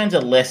 it learns a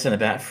lesson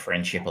about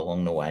friendship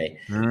along the way.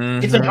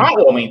 It's a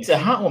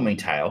heartwarming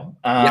tale.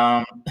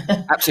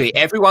 Absolutely.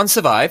 Everyone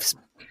survives.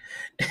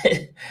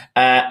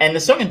 And the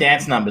song and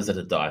dance numbers that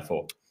it die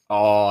for.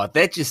 Oh,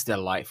 they're just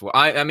delightful.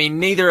 I mean,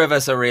 neither of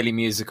us are really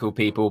musical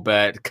people,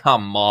 but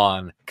come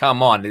on.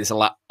 It's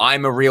like,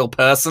 I'm a Real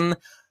Person.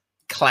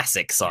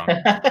 Classic song.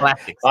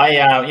 Classic song.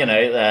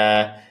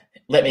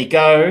 Let Me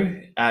Go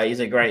is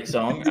a great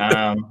song.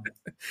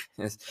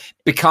 Yes.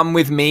 Become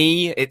With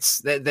Me.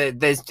 It's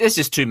there's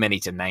just too many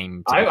to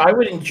name. I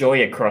would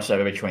enjoy a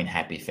crossover between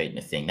Happy Feet and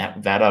The Thing.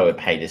 That I would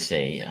pay to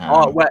see.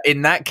 Well,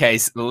 in that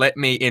case, let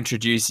me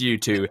introduce you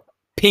to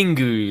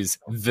Pingu's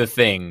The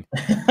Thing.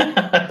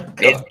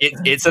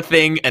 It's a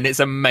thing, and it's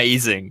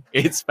amazing.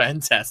 It's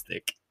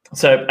fantastic.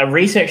 So a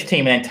research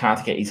team in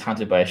Antarctica is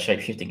hunted by a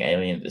shape-shifting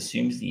alien that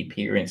assumes the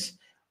appearance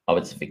of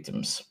its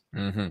victims.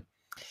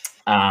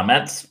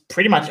 That's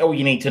pretty much all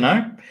you need to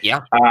know.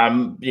 Yeah.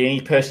 The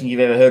only person you've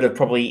ever heard of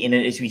probably in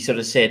it, as we sort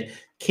of said,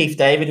 Keith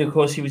David, who, of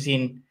course, he was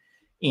in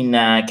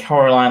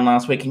Coraline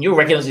last week, and you'll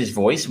recognize his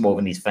voice more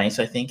than his face,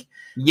 I think.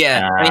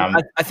 Yeah.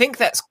 I think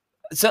that's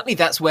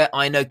where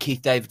I know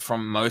Keith David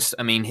from most.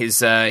 I mean,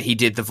 he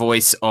did the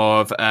voice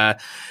of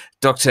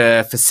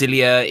Dr.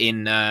 Facilia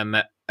in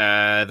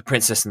The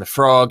Princess and the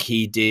Frog.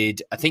 He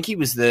did, I think he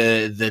was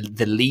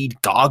the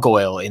lead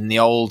gargoyle in the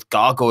old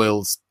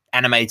Gargoyles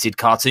animated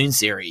cartoon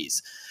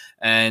series.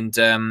 And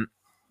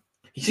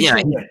he's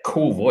just a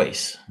cool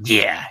voice.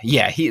 Yeah.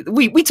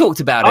 We talked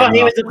about it. Oh,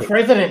 he was the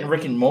president in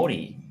Rick and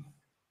Morty.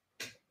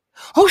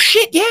 Oh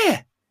shit,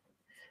 yeah.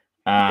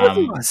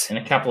 in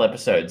a couple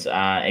episodes.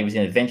 He was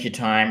in Adventure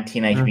Time,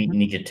 Teenage Mutant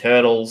Ninja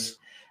Turtles.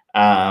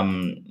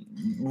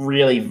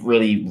 Really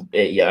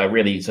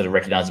sort of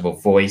recognizable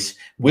voice.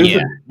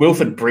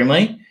 Wilford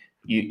Brimley.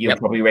 You'll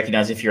probably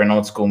recognize if you're an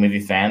old school movie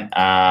fan.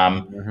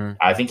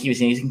 I think he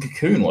was in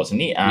Cocoon,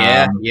 wasn't he?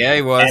 Yeah,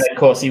 he was. And of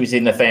course, he was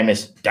in the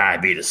famous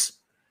Diabetes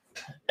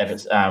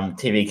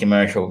TV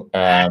commercial.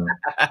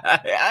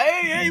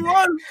 He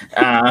was.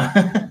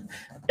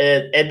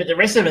 But the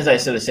rest of them, as I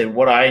sort of said,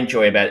 what I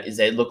enjoy about it is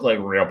they look like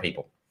real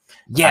people.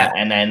 Yeah,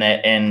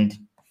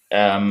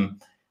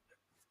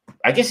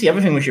 I guess the other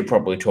thing we should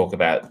probably talk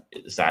about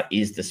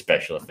is the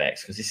special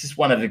effects, because this is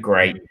one of the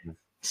great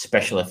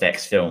special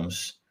effects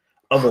films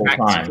of all time.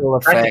 Practical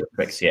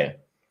effects, yeah.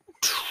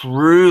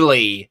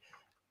 Truly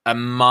a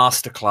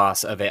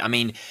masterclass of it. I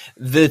mean,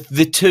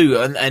 the two,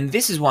 and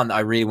this is one that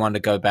I really want to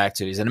go back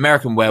to, is An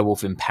American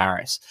Werewolf in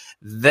Paris.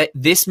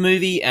 This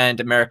movie and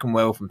American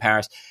Werewolf in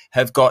Paris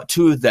have got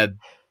two of the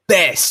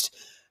best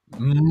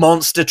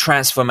monster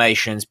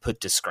transformations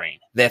put to screen.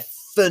 They're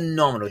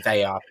phenomenal.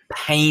 They are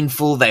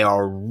painful. They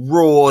are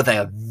raw. They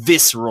are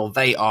visceral.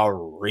 They are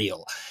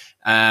real.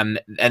 And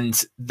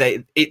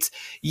it's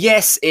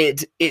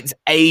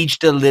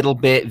aged a little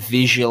bit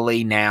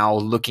visually now.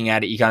 Looking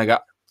at it, you kind of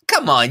go,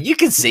 come on, you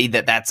can see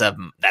that's a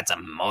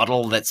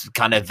model that's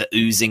kind of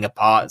oozing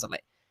apart. It's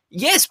like,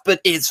 yes, but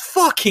it's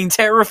fucking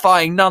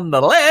terrifying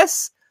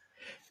nonetheless.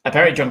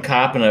 Apparently, John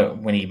Carpenter,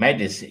 when he made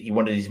this, he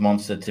wanted his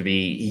monster to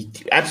be. He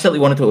absolutely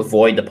wanted to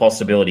avoid the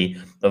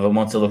possibility of a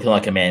monster looking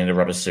like a man in a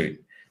rubber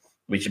suit,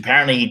 which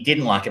apparently he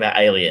didn't like about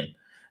Alien,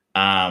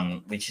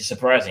 which is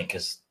surprising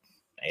because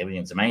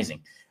Alien's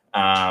amazing.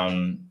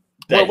 Well,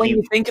 when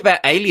you think about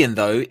Alien,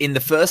 though, in the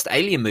first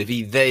Alien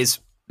movie,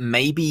 there's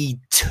maybe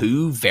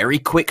two very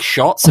quick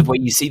shots of where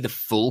you see the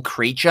full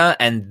creature,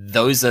 and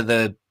those are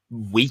the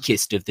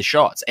weakest of the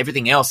shots.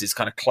 Everything else is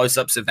kind of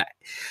close-ups of that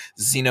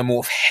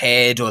xenomorph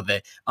head or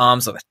the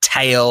arms or the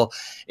tail.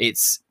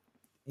 It's,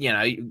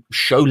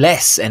 show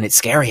less and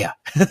it's scarier.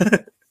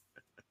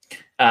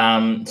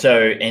 And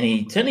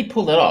he certainly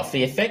pulled that off.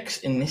 The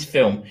effects in this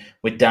film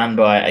were done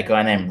by a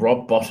guy named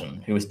Rob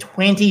Bottin, who was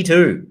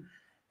 22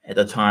 at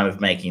the time of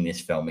making this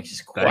film, which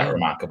is quite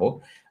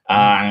remarkable.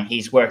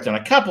 He's worked on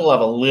a couple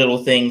of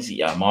little things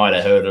you might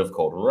have heard of,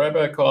 called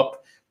RoboCop,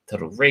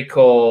 Total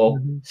Recall,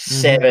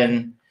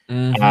 Seven.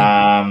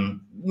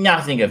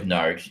 Nothing of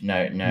note.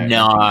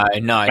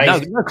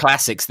 No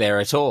classics there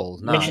at all.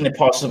 No. Mission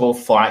Impossible,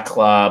 Fight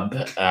Club,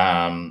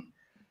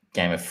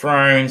 Game of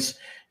Thrones.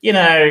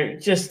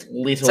 Just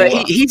little. So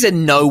he's a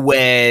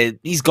nowhere.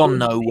 He's gone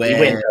nowhere. He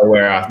went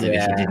nowhere after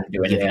this. He didn't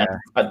do anything.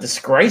 But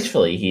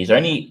disgracefully, he's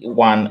only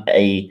won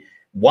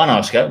one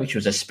Oscar, which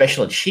was a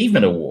Special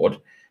Achievement Award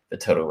for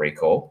Total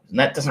Recall, and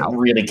that doesn't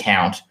really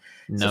count.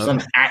 No. So it's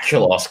not an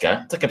actual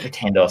Oscar. It's like a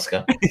pretend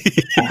Oscar.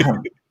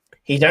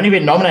 He's only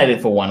been nominated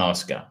for one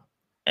Oscar,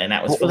 and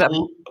that was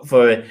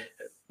for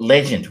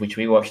Legend, which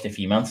we watched a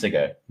few months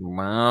ago.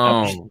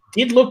 Wow. Which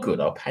did look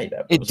good. I'll pay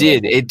that.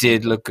 It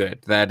did look good.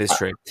 That is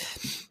true.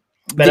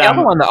 But the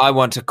other one that I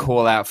want to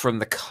call out from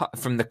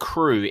the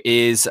crew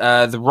is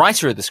the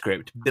writer of the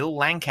script, Bill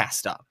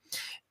Lancaster.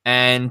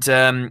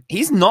 And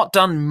he's not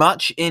done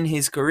much in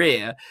his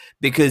career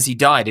because he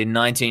died in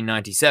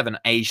 1997,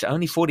 aged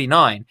only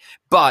 49.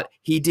 But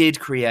he did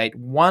create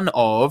one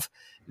of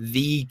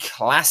the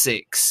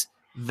classics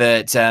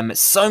that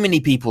so many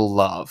people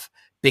love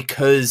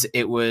because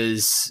it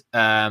was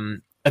a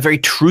very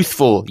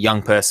truthful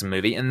young person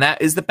movie, and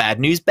that is The Bad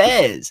News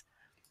Bears.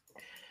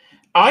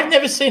 I've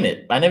never seen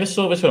it. I never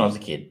saw this when I was a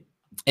kid.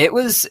 It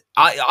was,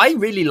 I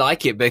really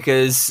like it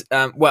because,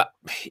 I'm not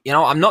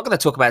going to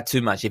talk about it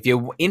too much. If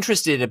you're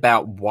interested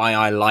about why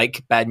I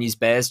like Bad News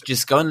Bears,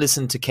 just go and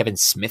listen to Kevin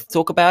Smith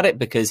talk about it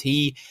because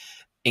he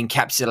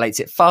encapsulates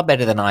it far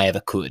better than I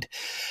ever could.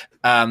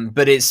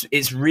 But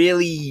it's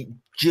really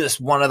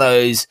just one of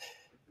those,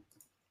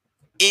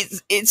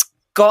 it's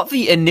got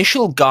the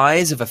initial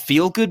guise of a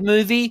feel-good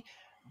movie,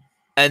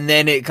 and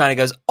then it kind of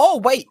goes, oh,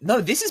 wait,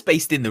 no, this is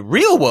based in the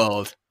real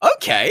world.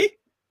 Okay,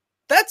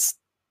 that's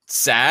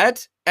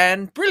sad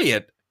and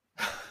brilliant.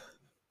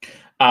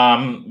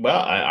 I'm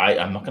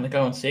not going to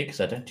go and see it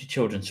because I don't do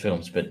children's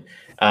films, but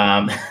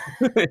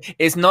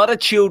it's not a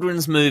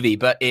children's movie,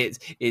 but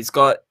it's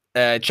got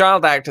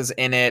child actors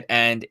in it,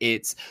 and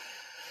it's,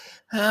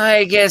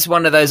 I guess,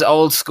 one of those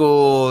old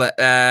school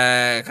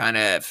kind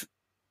of,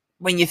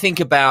 when you think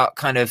about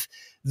kind of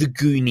the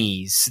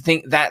Goonies,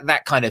 think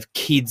that kind of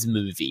kids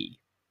movie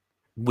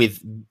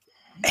with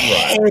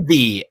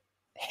heavy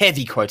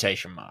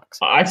quotation marks.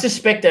 I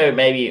suspect, though,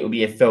 maybe it would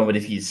be a film, but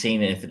if you'd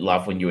seen it, if it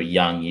loved when you were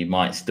young, you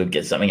might still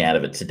get something out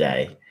of it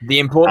today. The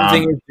important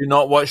thing is do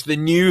not watch the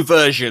new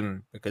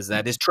version because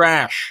that is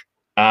trash.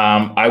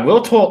 I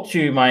will talk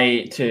to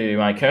my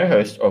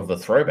co-host of The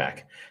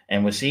Throwback,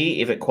 and we'll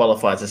see if it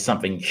qualifies as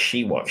something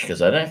she watched,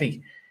 because I don't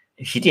think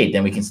if she did,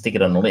 then we can stick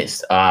it on the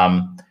list.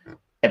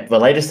 The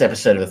latest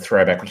episode of The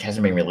Throwback, which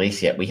hasn't been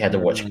released yet, we had to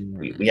watch.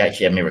 We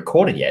actually haven't been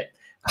recorded yet.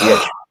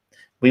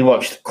 We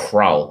watched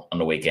Krull on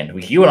the weekend.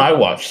 You and I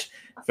watched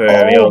for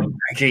the old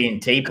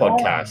G&T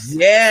podcast.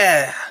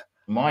 Yeah.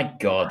 My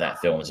God, that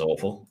film is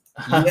awful.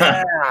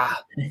 Yeah.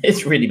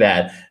 It's really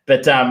bad.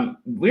 But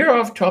we're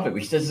off topic,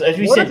 which, as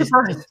we said, just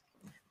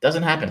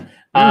doesn't happen.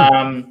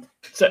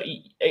 So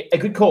a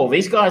good call.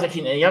 These guys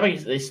actually.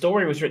 The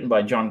story was written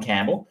by John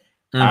Campbell,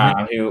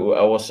 who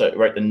also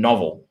wrote the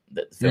novel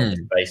that the film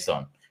is based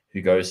on.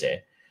 Who Goes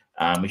There,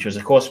 which was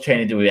of course turned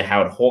into a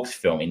Howard Hawks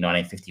film in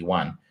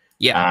 1951.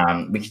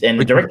 Yeah. Which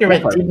the director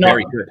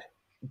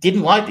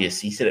didn't like this.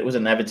 He said it was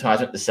an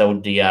advertisement to sell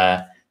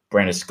the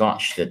brand of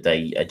scotch that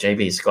they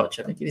JB Scotch,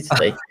 I think it is.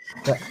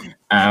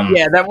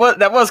 Yeah,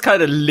 that was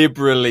kind of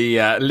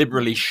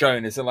liberally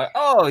shown. It's like,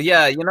 oh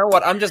yeah, you know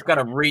what? I'm just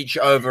gonna reach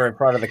over in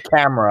front of the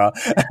camera.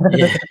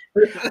 Yeah.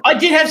 I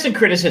did have some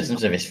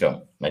criticisms of this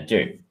film. I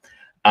do.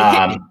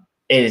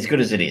 It is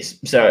good as it is.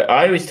 So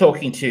I was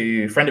talking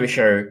to a friend of the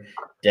show,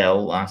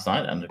 Dell, last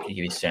night. I'm not going to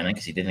give his surname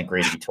because he didn't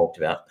agree to be talked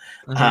about.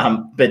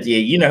 But yeah,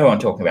 you know who I'm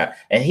talking about.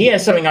 And he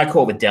has something I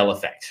call the Dell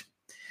effect.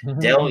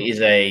 Dell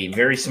is a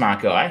very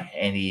smart guy,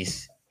 and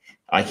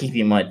I keep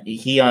him when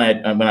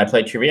I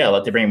play trivia, I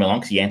like to bring him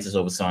along because he answers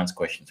all the science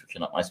questions, which are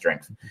not my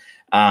strength.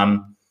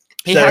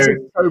 He has a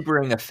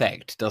sobering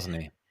effect, doesn't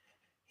he?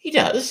 He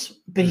does,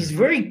 but he's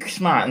very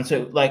smart. And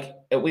so, like,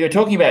 we were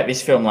talking about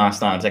this film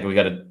last night. I was like, we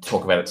got to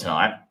talk about it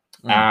tonight.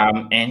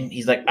 And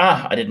he's like,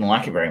 I didn't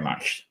like it very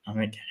much. I'm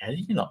like, how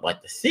did you not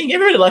like the Thing?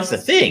 Everybody likes the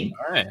Thing.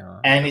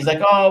 And he's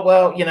like, oh,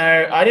 well,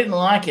 I didn't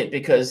like it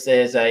because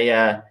there's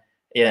a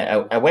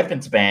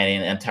weapons ban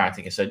in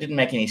Antarctica, so it didn't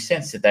make any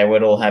sense that they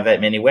would all have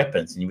that many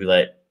weapons. And you'd be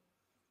like,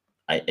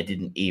 I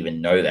didn't even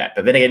know that.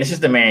 But then again, this is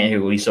the man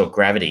who we saw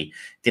Gravity,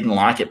 didn't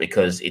like it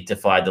because it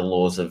defied the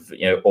laws of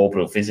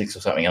orbital physics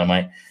or something. And I'm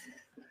like,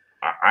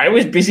 I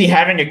was busy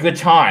having a good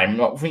time,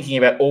 not thinking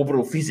about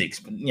orbital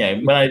physics. But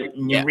when I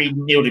read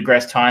Neil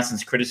deGrasse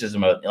Tyson's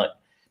criticism of it, you're like,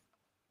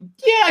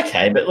 yeah,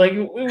 okay, but like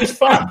it was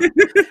fun.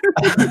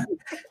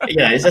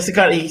 That's the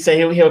kind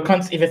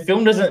of if a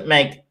film doesn't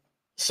make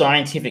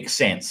scientific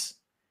sense,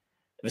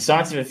 if a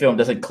scientific film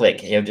doesn't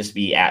click, he'll just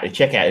be out to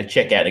check out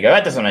and go,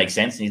 that doesn't make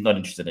sense, and he's not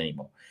interested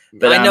anymore.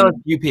 But I know a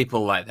few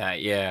people like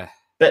that, yeah.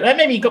 But that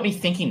maybe got me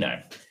thinking though.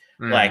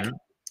 Like,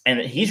 and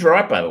he's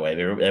right, by the way.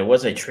 There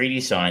was a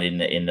treaty signed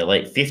in the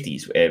late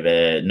 50s where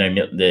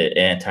the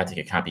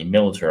Antarctica can't be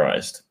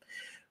militarized.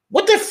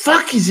 What the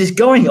fuck is this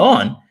going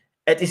on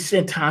at this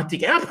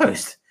Antarctic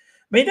outpost?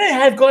 I mean, they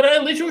have got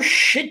a little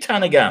shit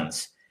ton of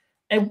guns.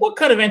 And what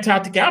kind of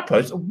Antarctic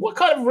outpost? What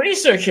kind of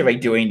research are they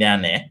doing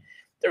down there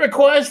that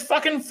requires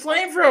fucking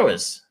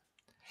flamethrowers?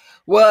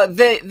 Well,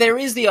 there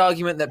is the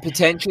argument that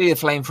potentially the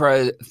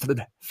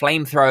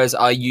flamethrowers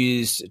are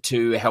used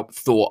to help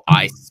thaw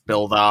ice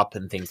build up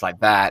and things like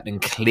that,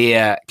 and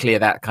clear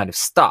that kind of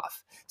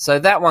stuff. So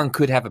that one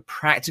could have a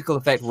practical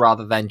effect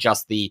rather than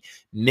just the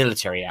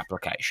military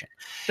application.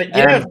 But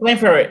a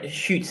flamethrower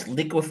shoots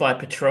liquefied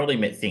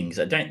petroleum at things.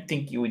 I don't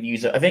think you would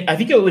use it. I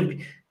think it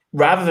would,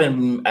 rather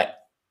than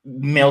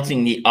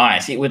melting the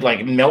ice, it would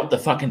like melt the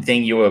fucking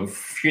thing you were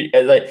shooting,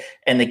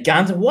 and the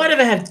guns. Why do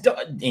they have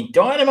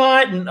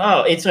dynamite? And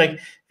it's like,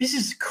 this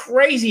is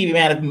crazy the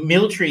amount of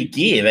military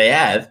gear they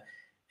have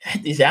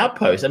at this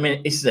outpost. I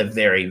mean, this is a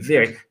very,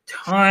 very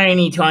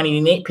tiny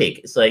nitpick.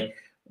 It's like,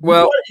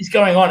 what is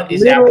going on at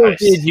this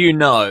outpost? Did you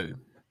know?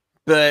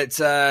 But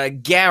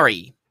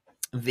Gary,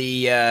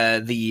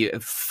 the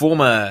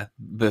former,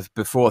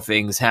 before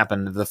things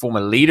happened, the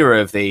former leader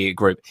of the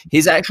group,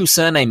 his actual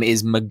surname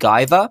is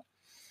MacGyver.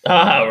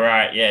 Oh,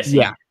 right, yes.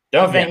 Yeah.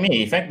 Don't thank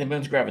me. Thank the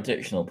moon's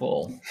gravitational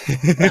pull.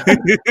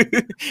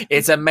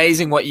 It's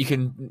amazing what you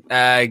can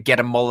get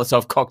a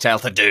Molotov cocktail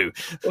to do.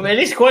 Well, it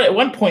is quite. At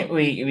one point,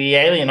 the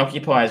alien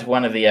occupies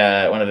one of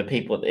the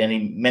people, and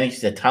he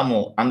manages to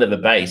tunnel under the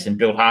base and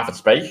build half a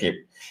spaceship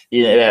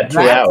in about 2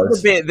 hours. That's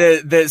a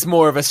bit that's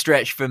more of a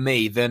stretch for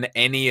me than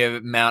any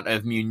amount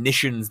of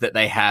munitions that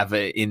they have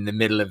in the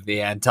middle of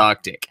the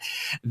Antarctic.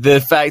 The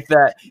fact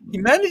that he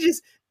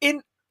manages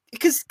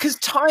because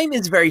time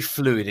is very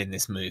fluid in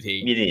this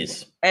movie. It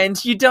is.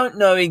 And you don't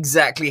know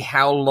exactly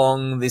how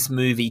long this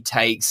movie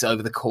takes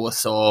over the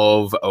course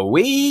of a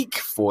week,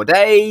 4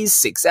 days,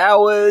 6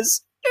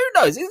 hours. Who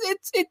knows?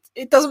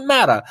 It doesn't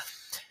matter.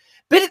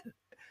 But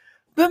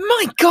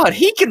my God,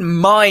 he can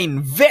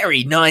mine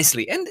very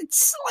nicely. And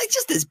it's like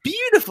just this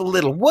beautiful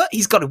little work.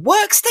 He's got a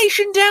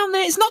workstation down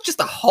there. It's not just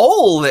a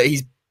hole that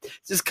he's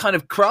just kind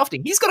of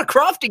crafting. He's got a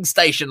crafting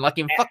station like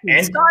in fucking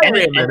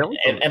Skyrim.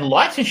 And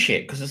lights and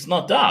shit because it's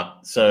not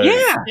dark. So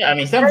yeah, I mean,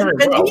 he's done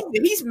very well.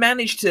 He's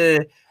managed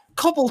to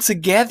cobble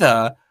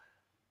together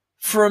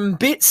from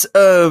bits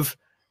of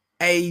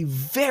a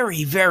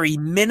very, very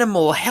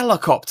minimal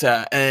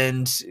helicopter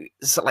and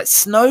like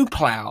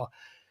snowplow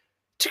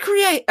to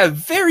create a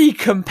very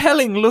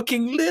compelling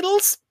looking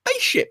little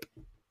spaceship.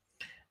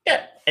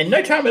 Yeah, and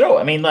no time at all.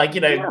 I mean, like,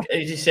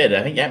 as you said,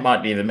 I think that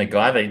might be the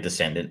MacGyver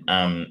descendant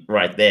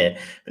right there.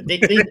 But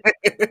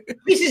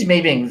this is me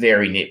being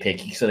very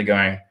nitpicky, sort of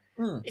going,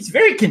 it's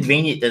very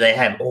convenient that they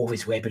have all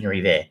this weaponry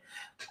there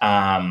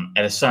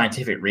at a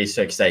scientific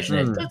research station.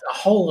 A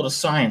whole lot of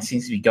science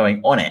seems to be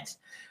going on it.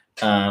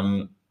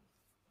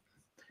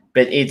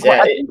 But it's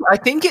Well, I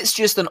think it's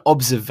just an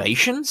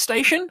observation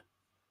station.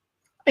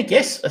 I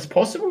guess that's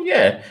possible.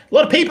 Yeah, a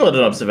lot of people at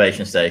an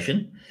observation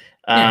station.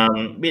 Yeah.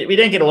 We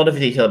don't get a lot of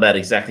detail about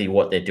exactly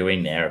what they're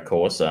doing there, of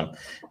course.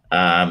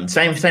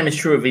 Same is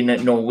true of in the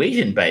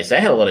Norwegian base.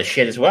 They had a lot of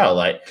shit as well.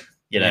 Like,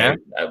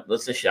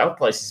 let's just our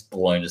place is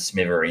blown to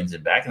smithereens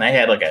and back, and they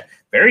had like a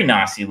very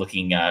nasty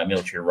looking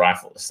military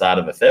rifle at the start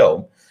of the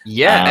film.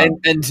 Yeah,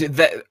 and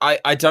that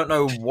I don't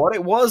know what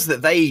it was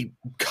that they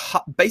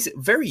cut,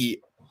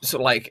 very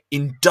sort of like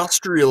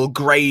industrial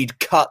grade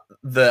cut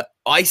the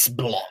ice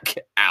block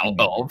out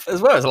of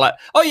as well. It's like,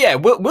 oh yeah,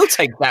 we'll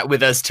take that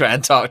with us to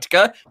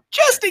Antarctica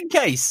just in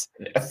case.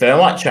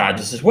 Thermite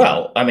charges as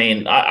well. I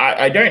mean,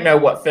 I don't know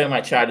what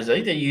thermite charges. I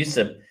think they used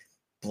to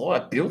blow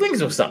up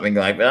buildings or something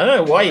like that. I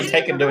don't know why you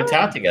take them to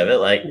Antarctica. But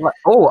like,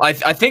 oh, I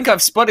think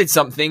I've spotted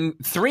something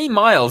 3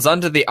 miles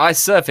under the ice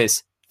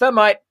surface.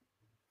 Thermite.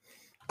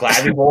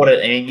 Glad we bought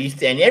it,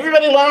 and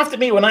everybody laughed at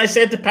me when I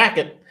said to pack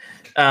it.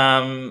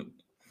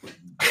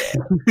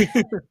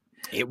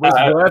 It was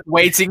worth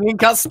waiting in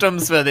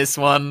customs for this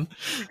one.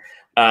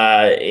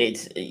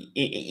 It's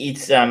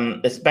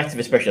back to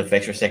the special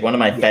effects for a second. One of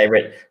my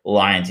favorite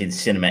lines in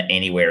cinema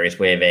anywhere is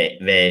where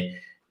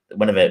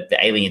one of the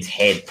alien's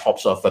head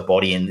pops off the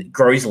body and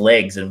grows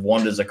legs and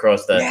wanders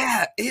across the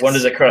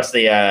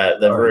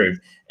roof,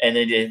 and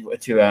then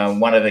to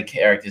one of the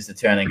characters to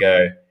turn and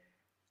go,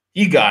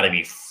 "You got to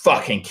be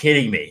fucking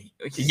kidding me!"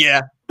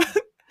 Yeah,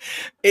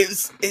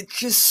 it's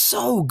just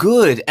so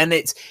good, and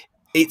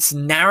it's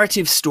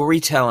narrative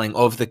storytelling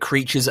of the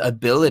creature's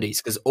abilities,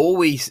 because all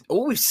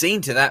we've seen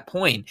to that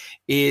point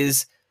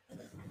is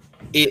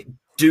it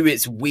do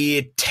its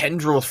weird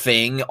tendril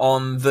thing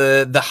on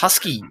the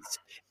huskies,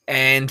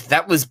 and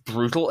that was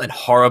brutal and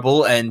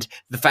horrible, and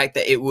the fact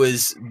that it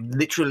was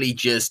literally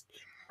just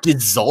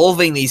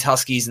dissolving these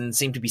huskies and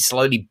seemed to be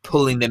slowly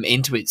pulling them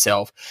into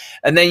itself.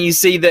 And then you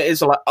see that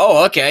it's like,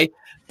 oh, okay,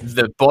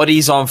 the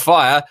body's on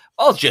fire,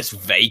 I'll just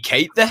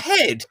vacate the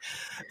head.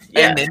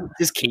 Yeah. And then it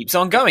just keeps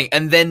on going.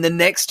 And then the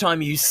next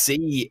time you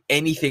see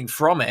anything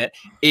from it,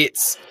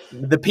 it's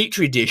the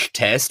Petri dish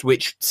test,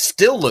 which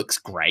still looks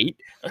great.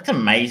 That's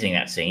amazing,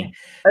 that scene.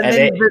 And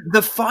then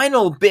the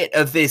final bit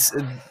of this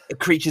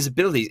creature's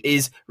abilities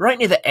is right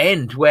near the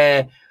end,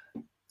 where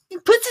he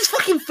puts his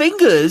fucking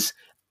fingers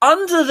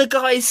under the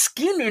guy's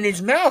skin in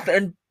his mouth,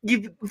 and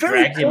you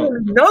very clearly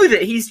know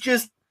that he's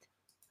just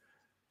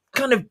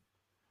kind of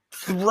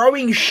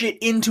throwing shit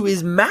into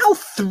his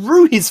mouth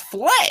through his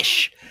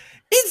flesh.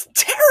 It's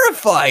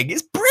terrifying.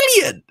 It's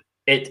brilliant.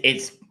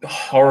 It's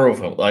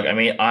horrible. Like, I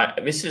mean, I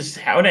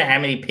don't know how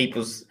many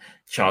people's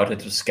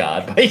childhoods were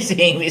scarred by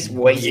seeing this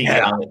waiting.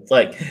 Yeah. It's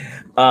like,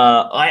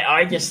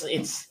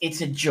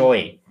 it's a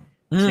joy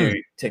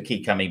to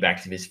keep coming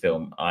back to this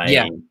film.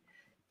 I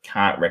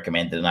can't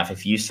recommend it enough.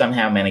 If you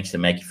somehow manage to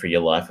make it through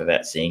your life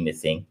without seeing the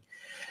thing,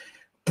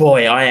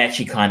 boy, I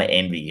actually kind of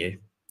envy you.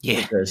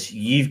 Yeah, because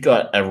you've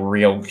got a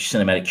real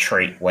cinematic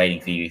treat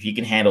waiting for you. If you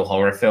can handle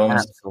horror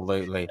films,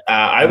 absolutely.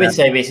 I would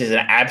say this is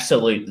an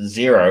absolute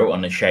 0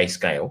 on the Shea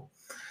scale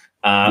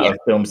of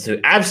films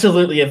to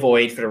absolutely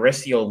avoid for the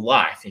rest of your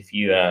life if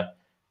you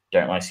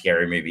don't like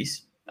scary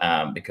movies,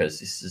 because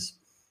this is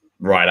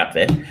right up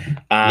there.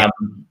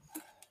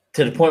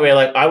 To the point where,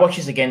 like, I watched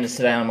this again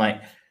today, and I'm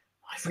like,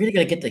 I've really got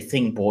to get the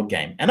Thing board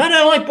game, and I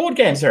don't like board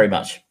games very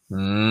much.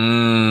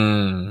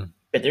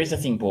 But there is a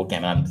Thing board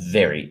game, and I'm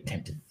very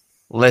tempted.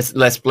 Let's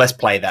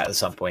play that at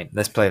some point.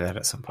 Let's play that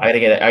at some point. I gotta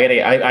get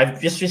it.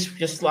 I've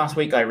just last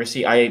week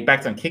I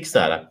backed on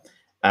Kickstarter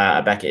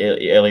back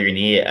earlier in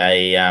the year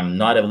a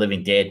Night of the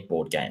Living Dead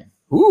board game.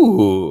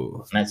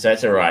 Ooh, and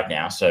that's arrived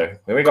now. So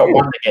we got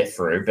one to get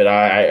through, but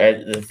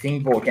the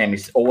Thing board game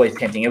is always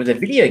tempting. It was a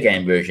video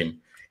game version,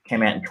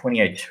 came out in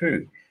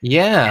 2002.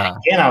 Yeah. And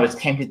again, I was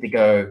tempted to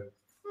go,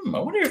 I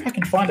wonder if I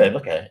can find an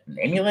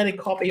emulated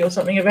copy or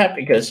something of that,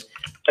 because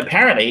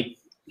apparently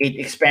it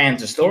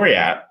expands the story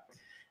out.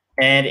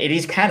 And it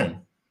is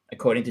canon,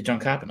 according to John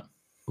Carpenter.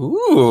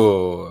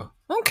 Ooh,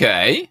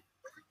 okay.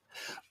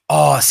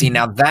 Oh, see,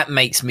 now that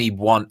makes me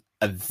want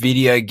a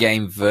video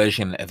game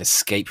version of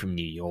Escape from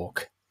New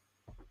York.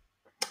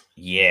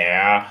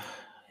 Yeah.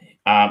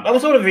 That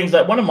was sort of things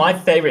like one of my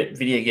favorite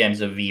video games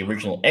of the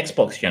original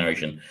Xbox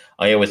generation.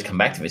 I always come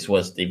back to this,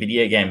 was the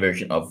video game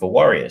version of The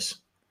Warriors.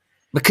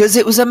 Because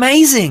it was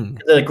amazing.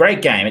 It's a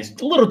great game. It's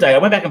a little dated. I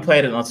went back and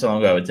played it not so long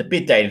ago. It's a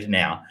bit dated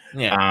now.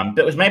 Yeah.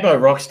 But it was made by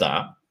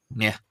Rockstar.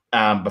 Yeah.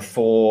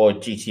 Before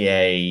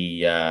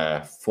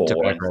GTA 4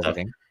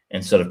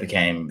 and sort of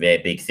became their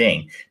big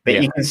thing.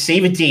 But you can see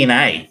the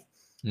DNA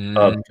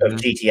of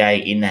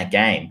GTA in that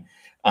game.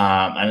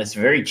 And it's a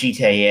very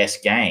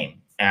GTA-esque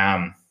game.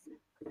 And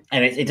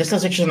it just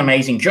does such an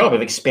amazing job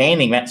of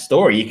expanding that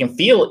story. You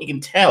can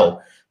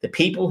tell the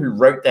people who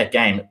wrote that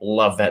game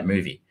love that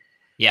movie.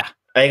 Yeah.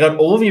 They got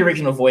all the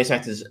original voice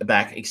actors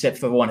back except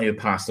for the one who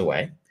passed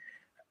away.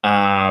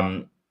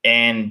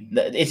 And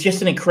it's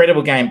just an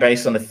incredible game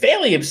based on a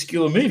fairly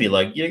obscure movie.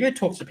 Like, you go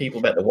talk to people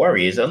about the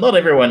Warriors, and not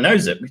everyone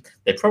knows it.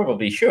 They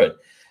probably should.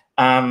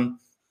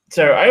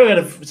 So I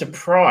got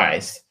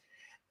surprised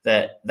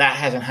that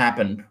hasn't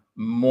happened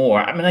more.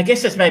 I mean, I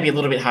guess that's maybe a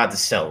little bit hard to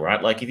sell,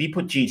 right? Like if you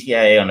put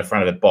GTA on the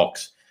front of a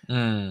box,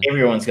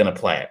 everyone's going to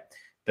play it.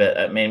 But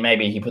I mean,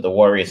 maybe if you put the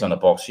Warriors on the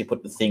box, you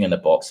put the Thing in the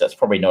box, that's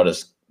probably not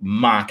as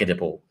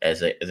marketable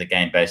as a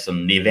game based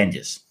on the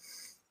Avengers.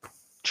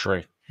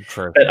 True.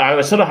 But I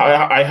was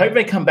I hope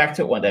they come back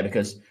to it one day,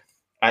 because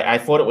I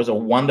thought it was a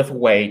wonderful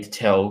way to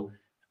tell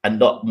a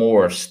lot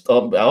more of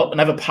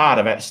another part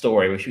of that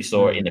story, which we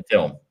saw in the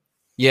film.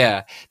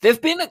 Yeah,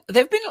 there've been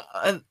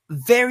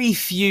very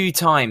few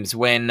times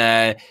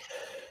when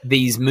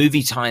these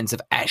movie times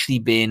have actually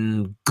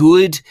been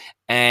good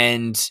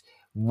and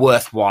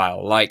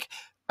worthwhile. Like,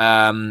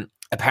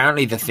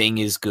 apparently The Thing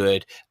is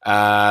good.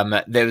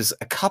 There was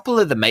a couple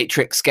of the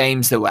Matrix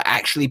games that were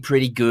actually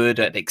pretty good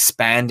at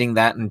expanding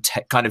that and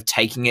kind of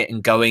taking it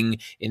and going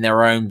in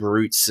their own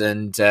routes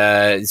and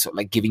sort of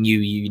like giving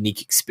you a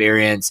unique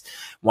experience.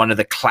 One of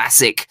the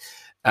classic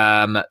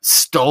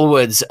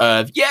stalwarts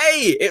of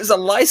yay, it was a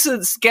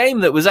licensed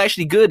game that was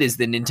actually good is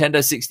the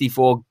Nintendo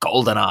 64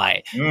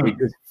 GoldenEye, which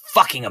was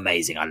fucking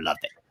amazing. I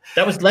loved it.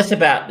 That was less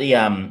about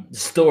the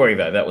story,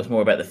 though. That was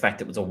more about the fact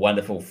that it was a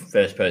wonderful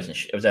first-person.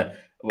 It was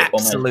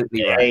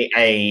absolutely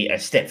a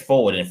step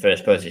forward in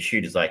first-person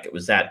shooters. Like it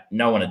was that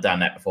no one had done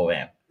that before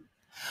now.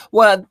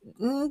 Well,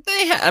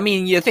 I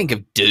mean, you think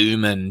of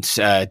Doom and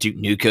Duke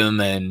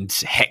Nukem and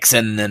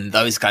Hexen and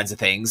those kinds of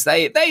things.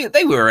 They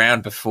were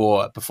around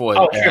before. Oh,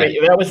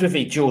 true. That was with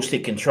the dual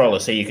stick controller,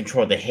 so you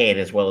controlled the head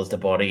as well as the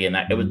body, and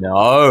that it was.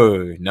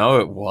 No,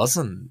 it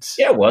wasn't.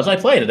 Yeah, it was. I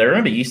played it. I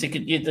remember you used to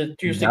the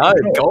dual stick. No,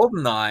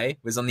 GoldenEye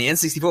was on the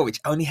N64, which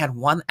only had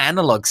one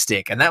analog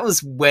stick, and that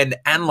was when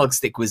analog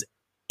stick was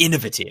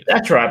innovative.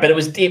 That's right, but it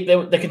was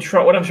the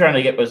control. What I'm trying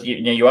to get was,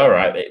 you are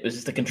right. It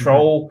was the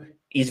control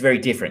is very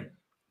different.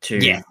 To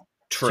a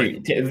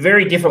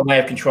very different way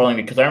of controlling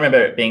it, because I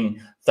remember it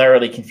being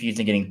thoroughly confused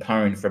and getting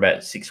pwned for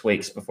about 6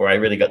 weeks before I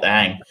really got the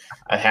hang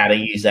of how to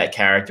use that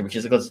character, which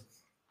is because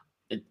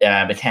it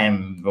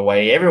became the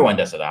way everyone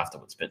does it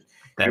afterwards. But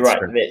you're right,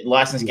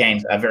 licensed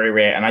games are very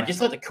rare, and I just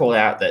like to call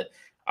out that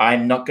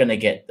I'm not going to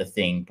get the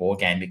Thing board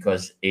game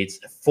because it's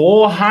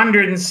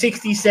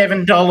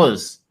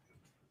 $467.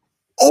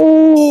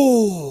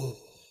 Oh!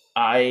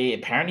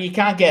 Apparently you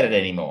can't get it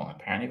anymore.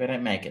 Apparently they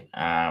don't make it.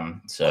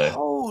 So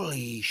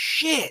holy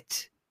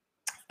shit.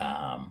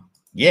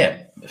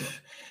 Yeah.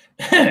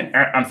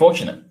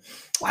 Unfortunate.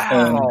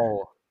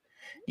 Wow.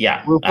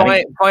 Yeah. We'll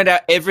find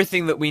out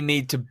everything that we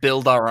need to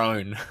build our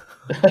own.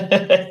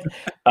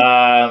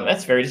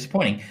 That's very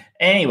disappointing.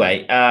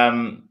 Anyway,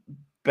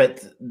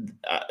 but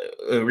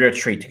a real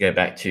treat to go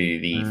back to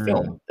the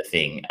film, The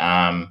Thing.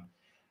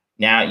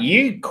 Now,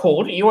 you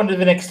wanted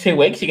the next 2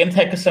 weeks. You're going to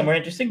take us somewhere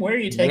interesting. Where are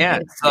you taking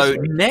us? So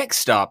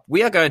next up,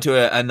 we are going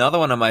to another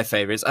one of my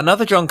favorites,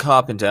 another John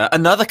Carpenter,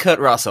 another Kurt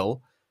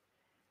Russell.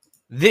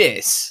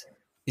 This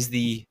is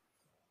the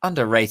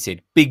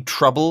underrated Big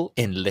Trouble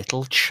in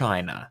Little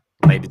China,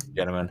 ladies and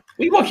gentlemen.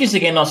 We watched this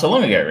again not so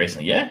long ago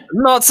recently, yeah?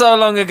 Not so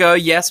long ago,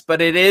 yes,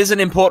 but it is an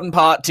important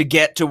part to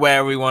get to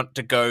where we want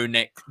to go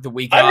the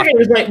week after. I think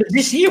it was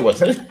this year,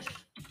 wasn't it?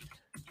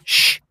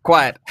 Shh,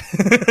 quiet.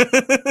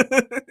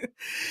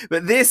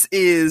 But this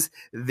is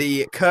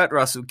the Kurt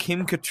Russell,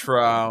 Kim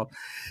Cattrall,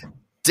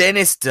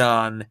 Dennis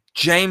Dunn,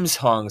 James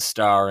Hong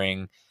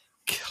starring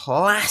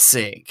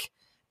classic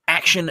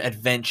action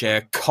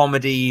adventure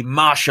comedy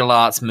martial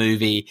arts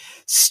movie,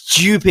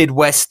 stupid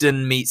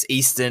Western meets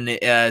Eastern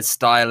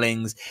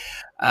stylings,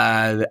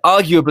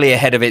 arguably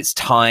ahead of its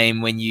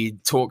time when you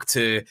talk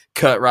to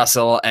Kurt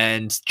Russell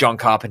and John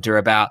Carpenter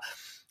about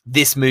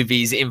this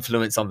movie's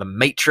influence on The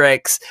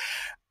Matrix.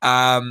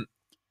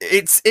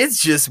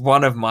 It's just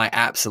one of my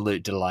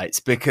absolute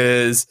delights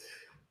because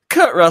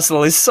Kurt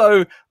Russell is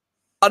so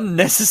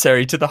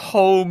unnecessary to the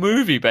whole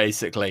movie,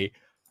 basically,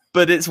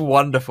 but it's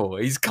wonderful.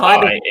 He's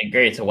I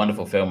agree. It's a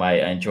wonderful film. I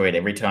enjoy it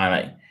every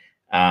time.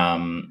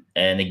 And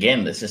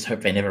again, let's just hope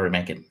they never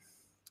remake it.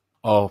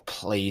 Oh,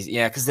 please.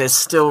 Yeah, because there's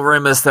still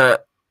rumors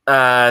that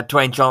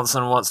Dwayne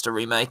Johnson wants to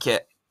remake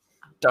it.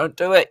 Don't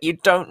do it. You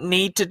don't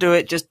need to do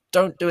it. Just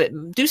don't do it.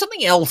 Do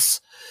something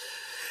else.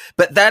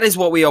 But that is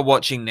what we are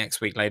watching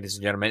next week, ladies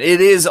and gentlemen. It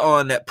is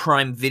on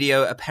Prime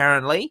Video,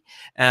 apparently.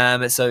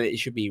 So it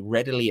should be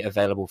readily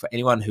available for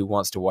anyone who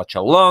wants to watch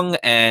along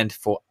and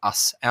for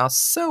us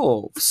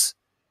ourselves.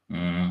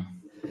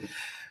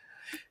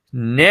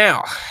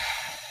 Now,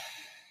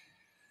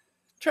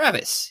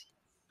 Travis,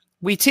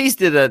 we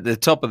teased it at the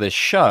top of the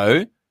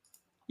show.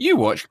 You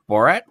watched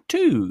Borat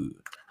 2.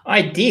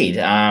 I did.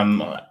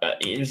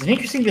 It was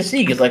interesting to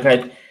see because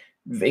it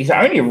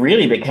only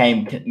really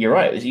became, you're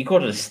right, you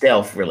called it a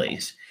stealth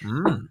release.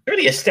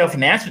 Really a stealth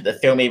announcement that the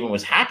film even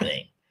was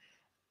happening.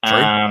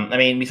 I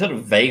mean, we sort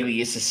of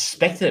vaguely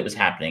suspected it was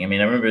happening. I mean,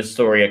 I remember a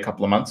story a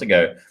couple of months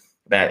ago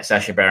about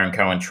Sacha Baron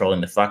Cohen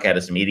trolling the fuck out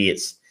of some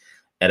idiots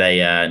at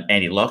a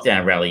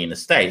anti-lockdown rally in the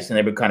States, and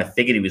they were kind of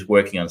figured he was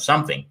working on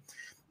something.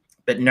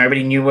 But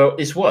nobody knew what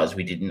this was.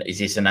 Is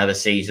this another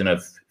season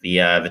of the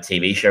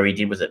TV show he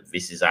did? Was it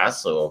This Is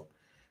Us or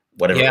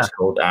whatever it's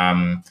called?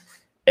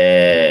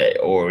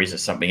 or is it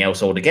something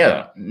else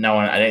altogether? No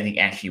one, I don't think,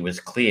 actually was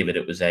clear that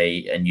it was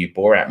a new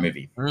Borat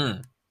movie.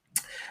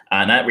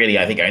 And that really,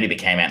 I think, only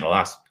became out in the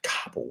last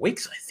couple of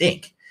weeks, I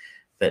think,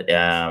 that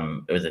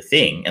it was a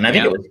thing. And I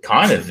think it was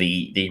kind of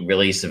the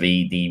release of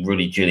the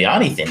Rudy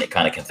Giuliani thing that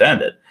kind of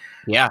confirmed it.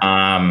 Yeah.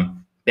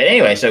 But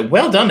anyway, so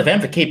well done to them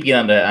for keeping it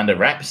under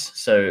wraps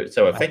so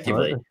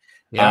effectively.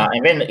 Yeah.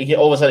 And then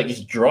all of a sudden it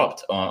gets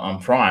dropped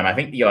on Prime. I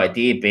think the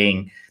idea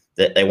being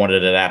that they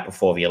wanted it out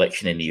before the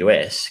election in the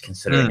US,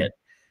 considering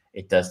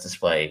it does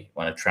display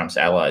one of Trump's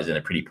allies in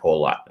a pretty poor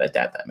light. But I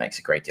doubt that makes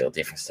a great deal of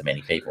difference to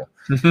many people.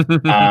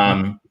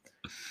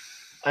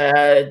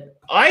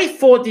 I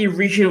thought the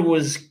original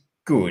was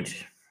good.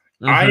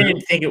 I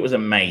didn't think it was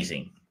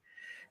amazing.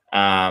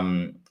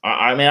 I'm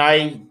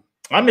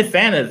a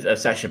fan of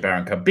Sacha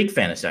Baron Cohen, big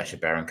fan of Sacha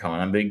Baron Cohen.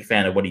 I'm a big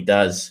fan of what he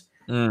does.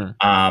 I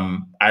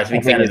was a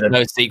big fan of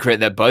no secret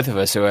that both of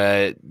us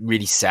were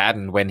really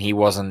saddened when he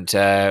wasn't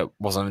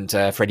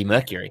Freddie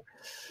Mercury.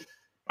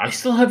 I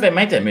still hope they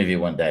make that movie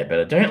one day, but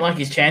I don't like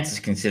his chances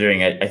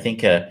considering I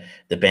think the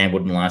band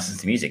wouldn't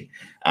license the music.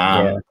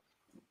 But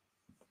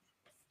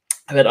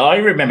I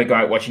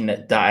remember watching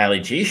that Ali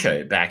G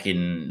show back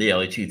in the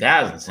early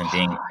 2000s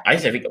and I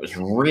used to think it was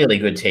really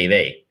good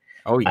TV.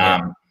 Oh,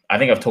 yeah. I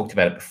think I've talked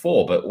about it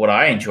before, but what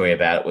I enjoy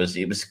about it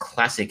was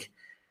classic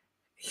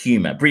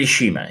humor, British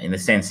humor, in the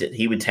sense that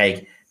he would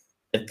take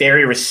a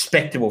very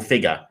respectable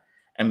figure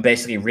and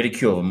basically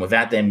ridicule them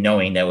without them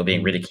knowing they were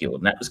being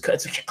ridiculed. And it's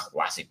such a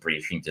classic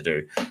British thing to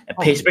do. And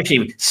especially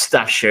with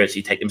stuffed shirts,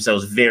 who take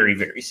themselves very,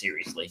 very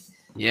seriously.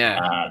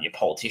 Yeah. Your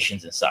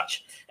politicians and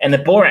such. And the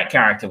Borat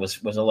character was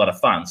a lot of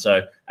fun.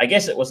 So I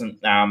guess it wasn't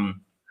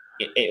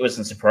it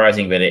wasn't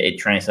surprising that it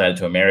translated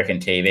to American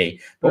TV.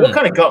 But what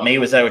kind of got me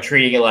was they were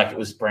treating it like it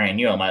was brand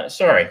new. I'm like,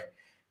 sorry.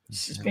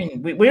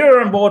 We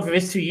were on board for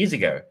this 2 years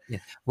ago. Yeah.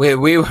 We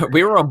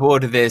were on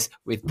board with this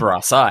with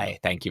brass eye.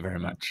 Thank you very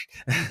much.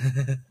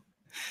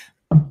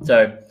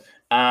 So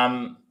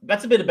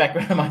that's a bit of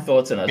background of my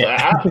thoughts on it.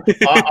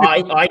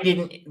 I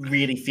didn't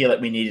really feel that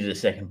we needed a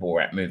second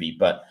Borat movie,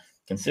 but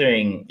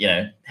considering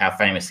how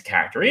famous the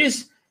character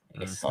is, I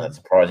guess it's not that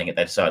surprising that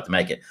they decided to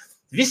make it.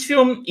 This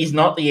film is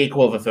not the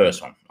equal of the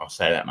first one. I'll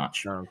say that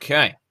much.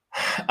 Okay.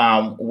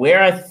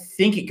 Where I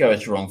think it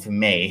goes wrong for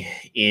me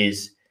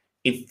is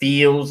it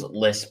feels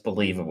less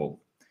believable.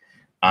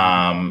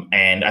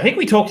 And I think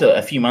we talked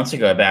a few months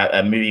ago about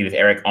a movie with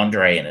Eric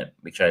Andre in it,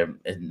 which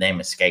his name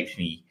escapes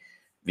me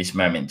this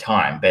moment in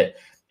time, but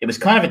it was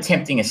kind of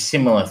attempting a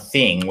similar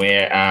thing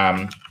where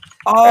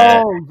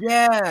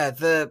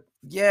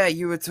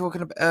you were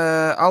talking about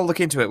I'll look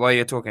into it while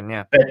you're talking.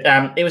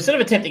 But it was sort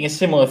of attempting a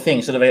similar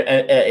thing, sort of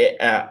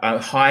a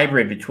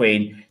hybrid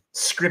between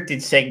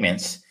scripted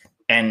segments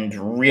and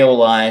real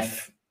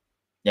life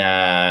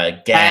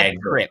gag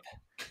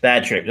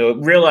bad trip. So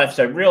real life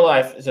sort of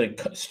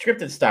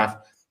scripted stuff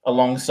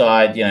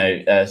alongside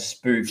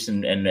spoofs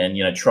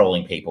and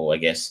trolling people, I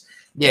guess.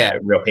 Yeah,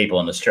 real people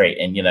on the street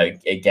and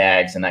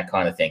gags and that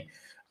kind of thing.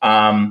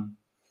 And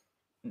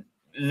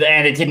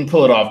it didn't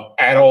pull it off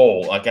at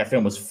all. Like, that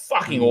film was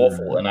fucking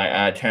awful, and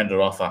I turned it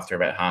off after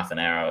about half an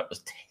hour. It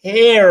was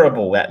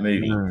terrible, that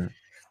movie.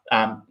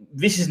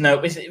 This is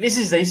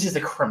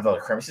the creme de la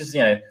creme.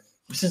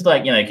 This is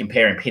like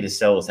comparing Peter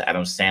Sellers to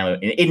Adam Sandler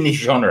in this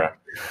genre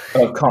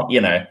of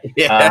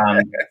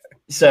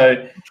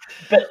So,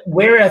 but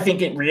where I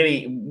think it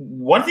really,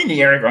 one thing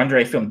the Eric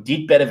Andre film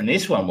did better than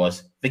this one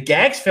was the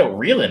gags felt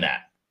real in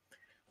that.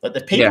 Like,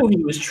 the people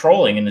he was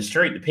trolling in the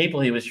street, the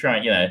people he was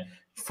trying,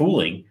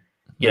 fooling,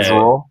 it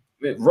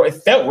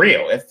felt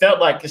real. It felt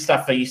like the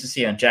stuff I used to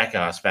see on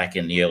Jackass back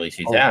in the early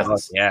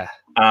 2000s.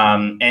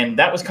 And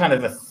that was kind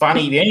of the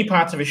only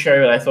parts of a show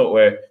that I thought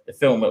were the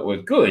film that were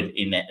good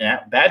in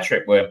that Bad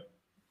Trip were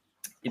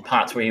in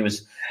parts where he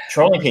was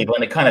trolling people,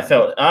 and it kind of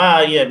felt,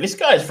 this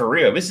guy's for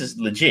real. This is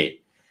legit.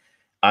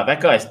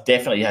 That guy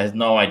definitely has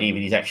no idea that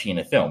he's actually in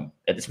a film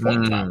at this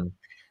point in time.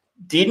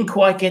 Didn't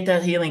quite get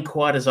that healing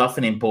quite as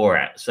often in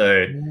Borat.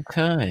 So,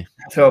 okay.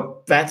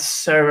 So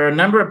a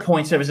number of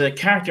points. There was a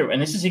character,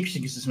 and this is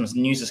interesting because some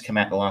news has come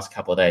out in the last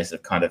couple of days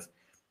that kind of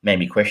made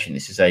me question.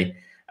 This is to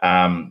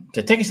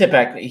take a step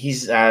back.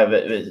 He's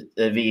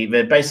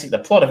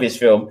the plot of his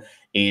film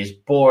is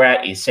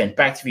Borat is sent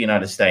back to the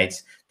United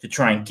States to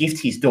try and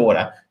gift his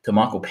daughter to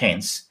Michael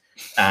Pence.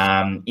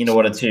 In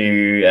order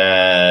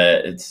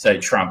to so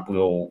Trump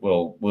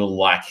will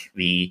like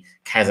the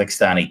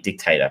Kazakhstani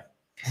dictator,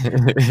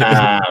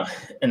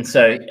 and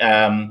so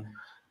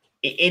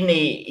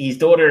his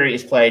daughter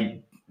is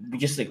played.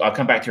 I'll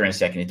come back to her in a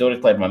second. His daughter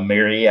is played by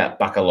Maria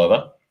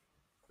Bakalova,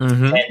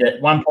 and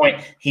at one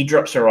point he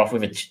drops her off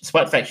with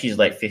despite the fact she's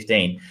like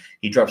 15,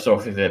 he drops her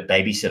off with a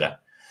babysitter.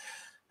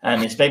 And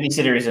this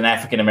babysitter is an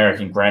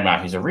African-American grandma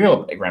who's a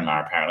real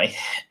grandma, apparently.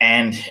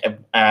 And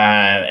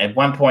at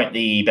one point,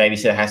 the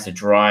babysitter has to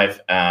drive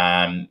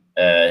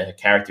her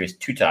character is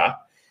Tutar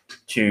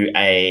to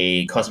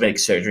a cosmetic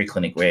surgery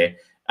clinic where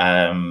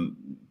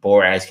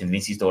Borat has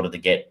convinced his daughter to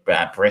get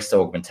breast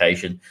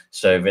augmentation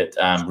so that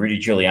Rudy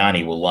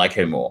Giuliani will like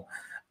her more.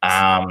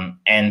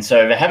 And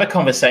so they have a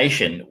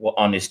conversation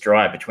on this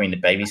drive between the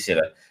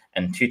babysitter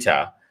and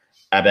Tutar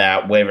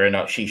about whether or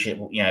not she should,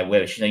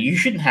 whether she, you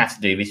shouldn't have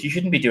to do this. You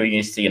shouldn't be doing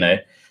this to,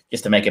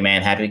 just to make a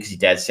man happy because your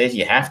dad says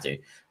you have to.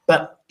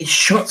 But it's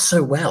shot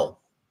so well.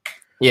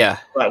 Yeah.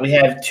 Like we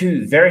have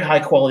two very high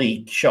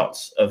quality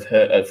shots of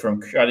her from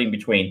cutting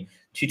between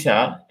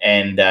Tutar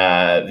and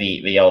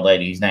the old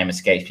lady whose name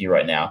escapes me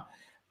right now.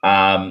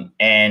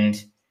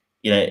 And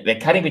they're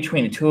cutting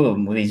between the two of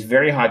them with these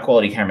very high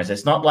quality cameras.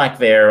 It's not like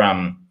they're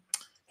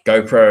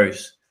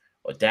GoPros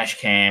or dash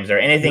cams or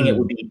anything that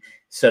would be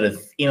sort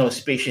of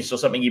inauspicious or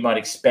something you might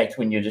expect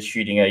when you're just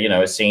shooting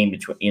a scene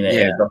in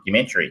a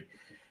documentary.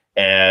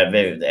 So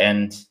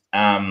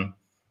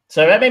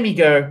that made me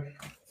go,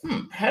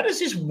 how does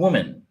this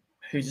woman,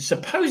 who's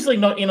supposedly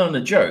not in on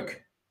the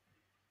joke,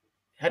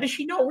 how does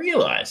she not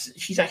realize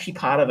she's actually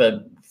part of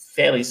a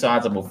fairly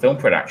sizable film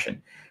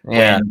production?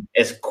 Yeah, and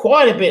there's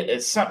quite a bit.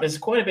 There's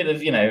quite a bit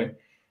of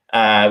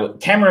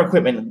camera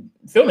equipment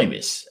filming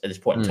this at this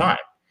point in time.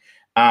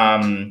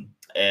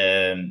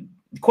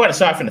 Quite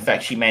aside from the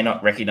fact she may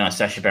not recognize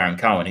Sacha Baron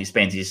Cohen, who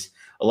spends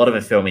a lot of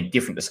her film in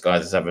different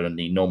disguises other than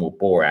the normal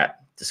Borat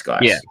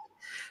disguise. Yeah.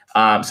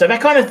 So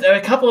that there are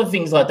a couple of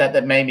things like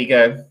that made me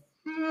go,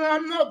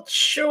 I'm not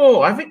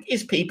sure. I think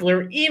his people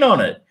are in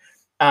on it.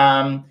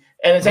 And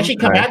it's actually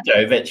come out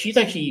though that she's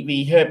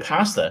actually her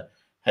pastor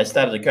has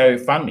started a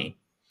GoFundMe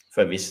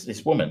for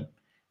this woman,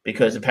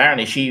 because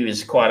apparently she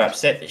was quite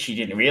upset that she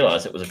didn't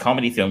realize it was a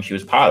comedy film she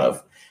was part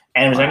of,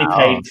 and was only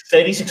paid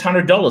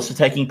 $3,600 for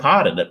taking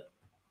part in it.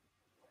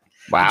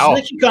 Wow.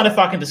 It's actually kind of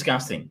fucking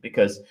disgusting,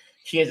 because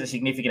she has a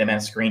significant amount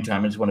of screen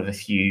time and is one of a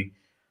few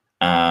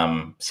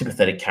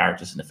sympathetic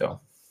characters in the film.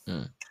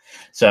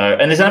 So,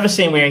 and there's another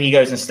scene where he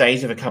goes and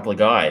stays with a couple of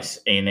guys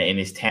in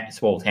his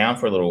small town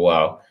for a little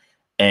while.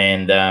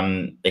 And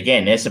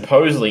again, they're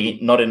supposedly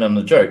not in on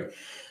the joke,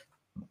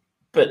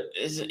 but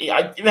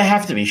they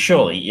have to be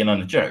surely in on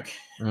the joke.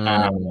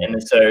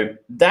 And so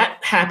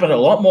that happened a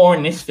lot more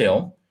in this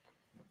film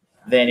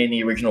than in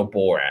the original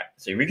Borat.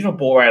 So the original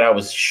Borat, I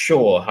was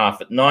sure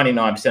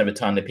 99% of the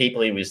time, the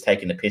people he was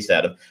taking the piss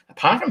out of,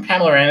 apart from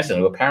Pamela Anderson,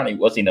 who apparently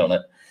was in on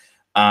it,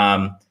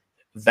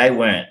 they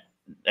weren't.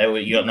 They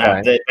were,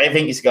 they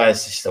think this guy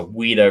is just a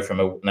weirdo from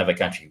another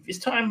country. This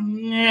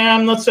time,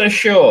 I'm not so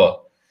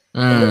sure.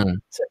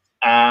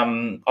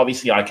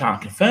 Obviously, I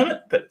can't confirm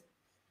it, but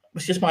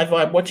it's just my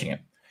vibe watching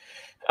it.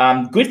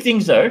 Good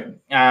things though.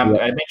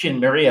 I mentioned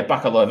Maria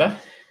Bakalova.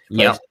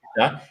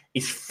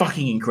 Is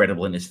fucking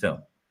incredible in this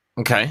film.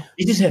 Okay.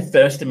 This is her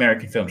first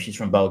American film. She's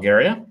from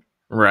Bulgaria.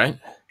 Right.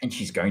 And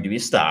she's going to be a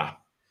star.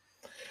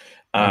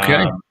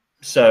 Okay.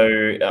 So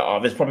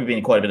there's probably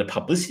been quite a bit of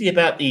publicity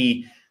about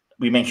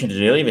we mentioned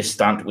it earlier, the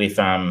stunt with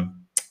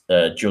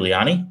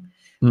Giuliani,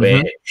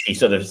 where she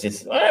sort of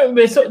says,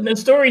 the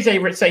stories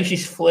they say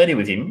she's flirted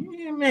with him,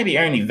 maybe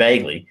only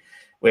vaguely,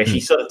 where she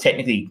sort of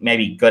technically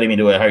maybe got him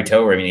into a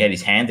hotel room and he had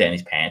his hand down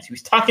his pants. He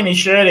was tucking his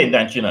shirt in,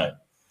 don't you know?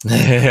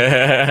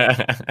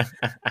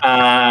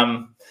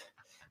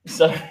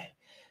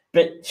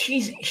 But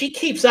she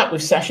keeps up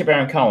with Sacha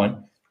Baron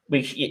Cohen,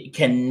 which it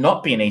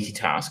cannot be an easy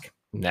task.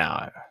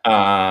 No.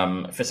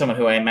 For someone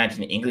who I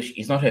imagine English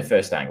is not her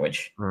first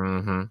language.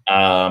 So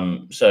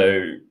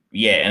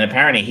yeah, and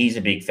apparently he's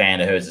a big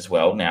fan of hers as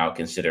well now,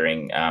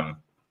 considering her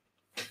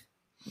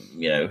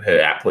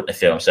output in the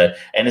film. So,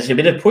 and there's a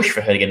bit of push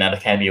for her to get another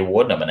Academy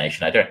Award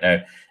nomination. I don't know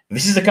if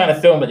this is the kind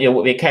of film that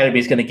the Academy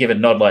is going to give a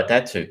nod like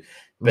that to.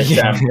 But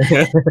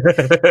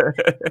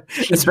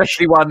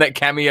especially one that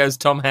cameos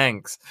Tom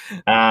Hanks.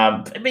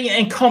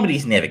 And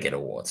comedies never get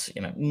awards.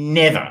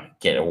 Never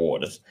get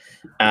awarded.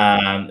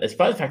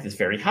 Despite the fact it's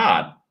very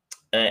hard.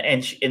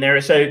 And there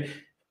are so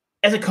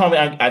as a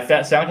comedy, I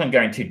sound like I'm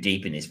going too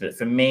deep in this, but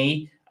for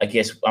me, I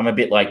guess I'm a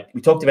bit like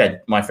we talked about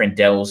my friend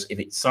Dells. If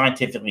it's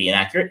scientifically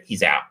inaccurate,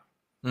 he's out.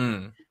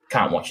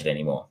 Can't watch it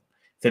anymore.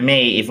 For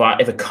me, if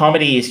a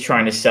comedy is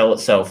trying to sell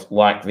itself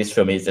like this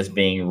film is as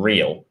being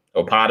real,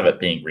 or part of it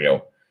being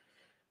real,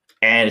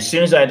 and as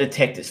soon as I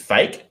detect it's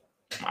fake,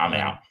 I'm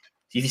out.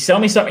 If you sell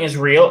me something as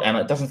real and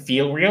it doesn't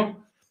feel real,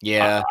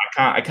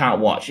 I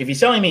can't watch. If you're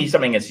selling me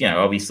something that's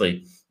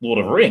obviously Lord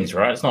of the Rings,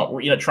 right? It's not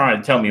trying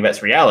to tell me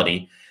that's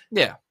reality.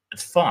 Yeah,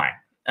 it's fine.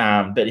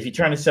 But if you're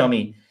trying to sell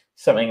me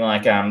something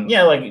like something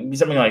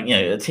like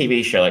a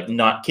TV show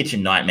like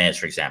Kitchen Nightmares,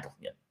 for example.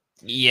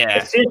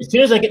 As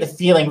soon as I get the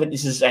feeling that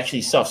this is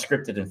actually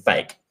self-scripted and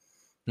fake,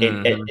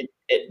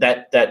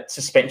 that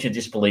suspension of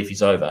disbelief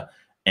is over,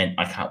 and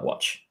I can't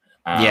watch.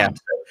 So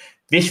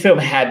this film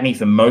had me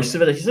for most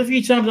of it. There's a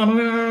few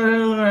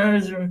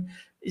times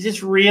is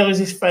this real? Is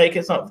this fake?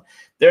 It's not.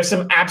 There are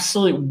some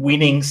absolute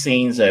winning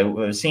scenes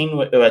though. A scene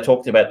I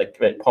talked about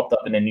that popped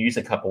up in the news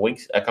a couple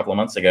of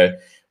months ago,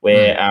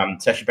 where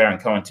Sacha Baron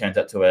Cohen turns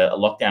up to a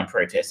lockdown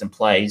protest and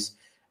plays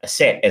a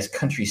set as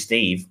Country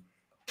Steve,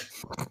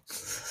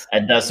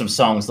 and does some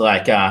songs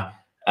like a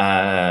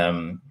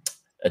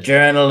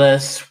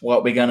journalist,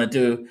 what we're gonna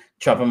do,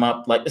 chop them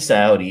up like the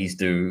Saudis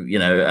do,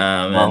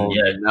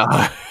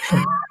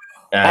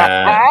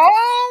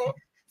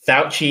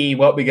 Fauci,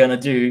 what we're going to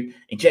do,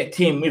 inject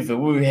him with the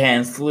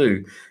Wuhan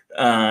flu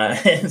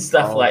and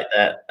stuff like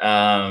that.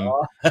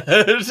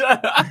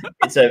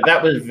 So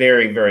that was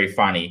very, very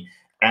funny.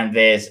 And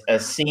there's a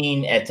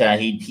scene at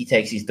he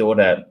takes his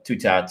daughter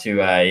Tuta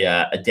to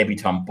a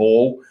debutante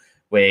ball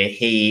where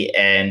he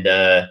and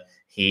the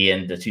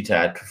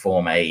Tuta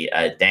perform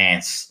a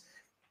dance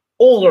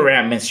all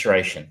around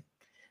menstruation.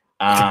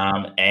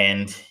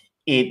 And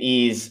it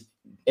is,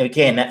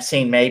 again, that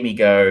scene made me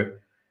go,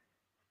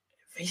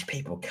 these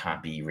people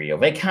can't be real.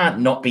 They can't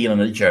not be on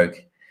a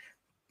joke.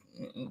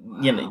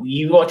 You know,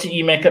 you watch it,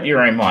 you make up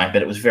your own mind,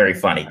 but it was very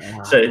funny.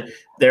 So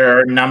there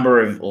are a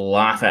number of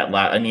laugh out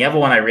loud. And the other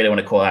one I really want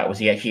to call out was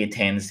he actually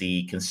attends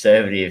the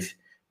Conservative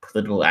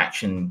Political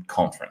Action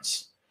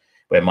Conference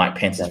where Mike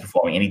Pence is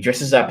performing, and he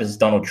dresses up as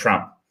Donald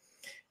Trump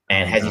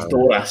and has his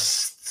daughter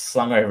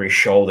slung over his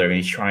shoulder, and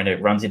he's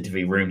runs into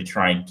the room to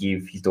try and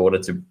give his daughter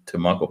to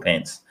Michael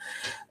Pence.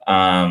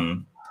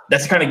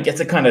 That's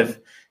a kind of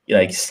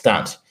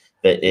stunt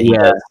that he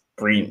does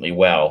brilliantly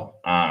well.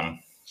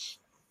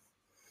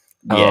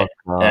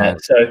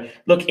 So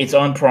look, it's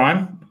on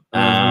Prime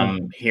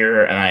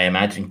here, and I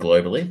imagine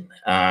globally.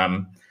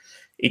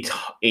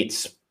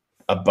 It's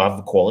above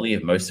the quality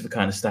of most of the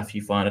kind of stuff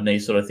you find in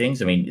these sort of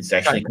things. I mean, it's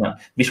actually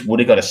this would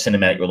have got a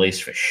cinematic release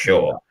for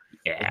sure,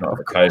 if not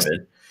for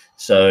COVID.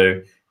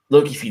 So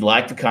look, if you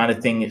like the kind of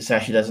thing that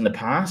Sacha does in the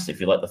past, if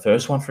you like the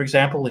first one, for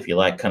example, if you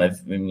like kind of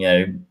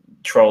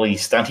trolley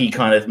stunty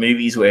kind of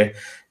movies where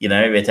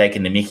they're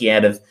taking the mickey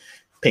out of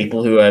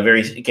people who are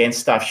very against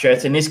stuffed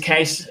shirts. In this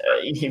case,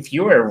 if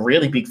you're a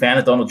really big fan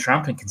of Donald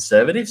Trump and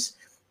conservatives,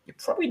 you're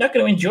probably not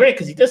going to enjoy it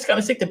because he does kind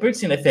of stick the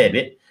boots in a fair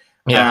bit.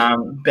 Yeah.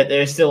 But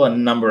there's still a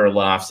number of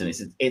laughs in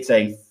this. It's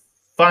a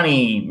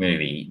funny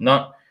movie.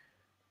 It's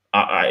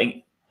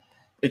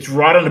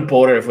right on the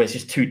border of where it's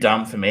just too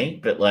dumb for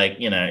me, but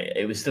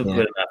it was still good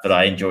enough that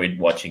I enjoyed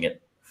watching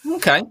it.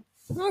 Okay,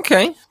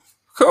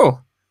 cool.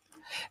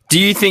 Do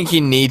you think you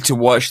need to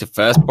watch the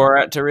first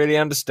Borat to really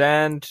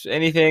understand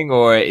anything,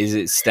 or is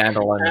it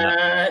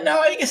standalone?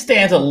 No, I think it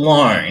stands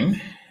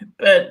alone.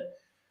 But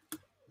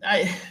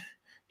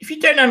if you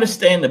don't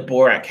understand the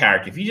Borat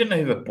character, if you don't know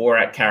who the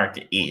Borat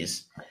character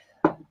is,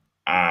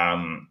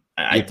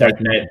 I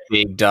don't know.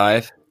 Big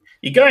dive.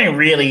 You're going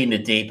really in the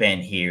deep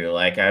end here.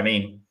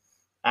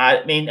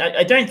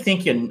 I don't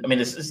think the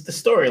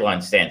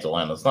storyline stands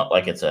alone. It's not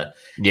like it's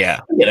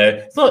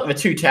it's not like the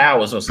Two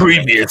Towers or something.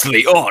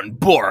 Previously on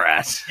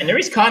Borat. And there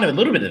is kind of a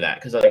little bit of that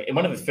because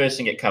one of the first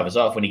things it covers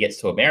off when he gets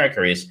to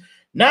America is,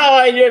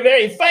 now you're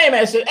very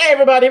famous and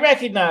everybody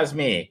recognizes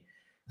me.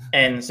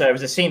 And so it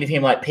was a scene of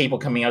him people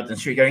coming out the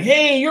street going,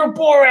 hey, you're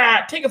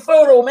Borat, take a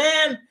photo,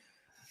 man.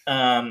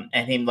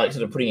 And him sort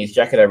of putting his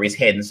jacket over his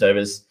head. And so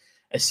there's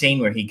a scene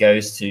where he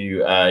goes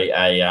to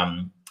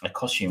a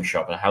costume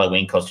shop, a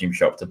Halloween costume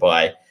shop, to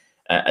buy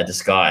a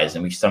disguise,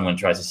 in which someone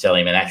tries to sell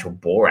him an actual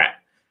Borat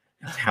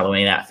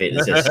Halloween outfit.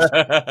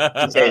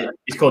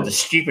 It's called the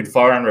Stupid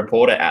Foreign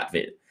Reporter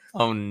outfit.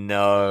 Oh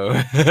no!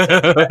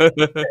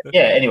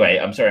 Anyway,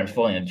 I'm sorry, I'm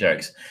spoiling the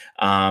jokes.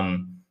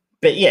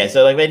 But yeah,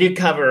 so they do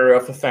cover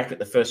off the fact that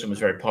the first one was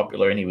very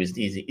popular and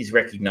he's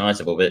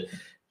recognizable. But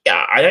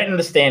yeah, I don't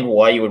understand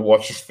why you would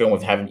watch this film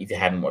if you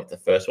hadn't watched the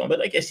first one.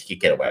 But I guess you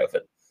could get away with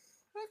it.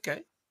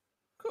 Okay,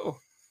 cool.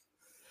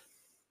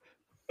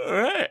 All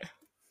right.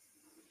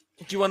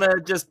 Do you want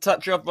to just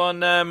touch up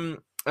on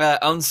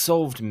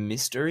Unsolved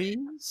Mysteries?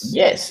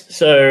 Yes.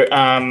 So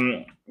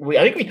I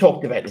think we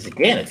talked about this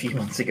again a few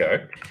months ago,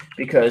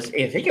 because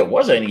I think it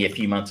was only a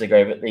few months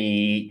ago that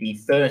the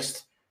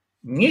first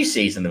new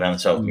season of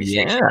Unsolved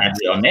Mysteries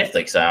on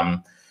Netflix.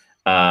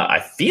 I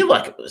feel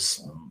like it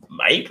was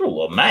April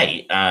or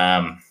May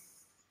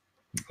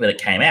when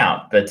it came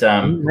out, but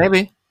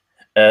maybe.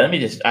 Let me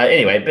just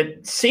anyway.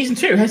 But season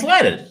 2 has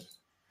landed.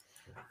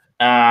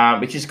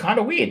 Which is kind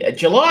of weird.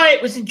 July,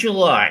 it was in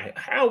July.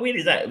 How weird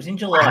is that? It was in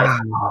July.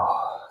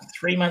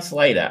 3 months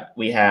later,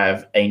 we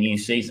have a new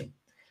season.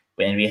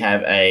 When we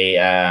have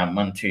a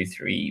 1, 2,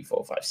 3,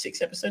 4, 5,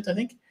 6 episodes, I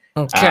think.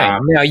 Okay.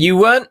 Now, you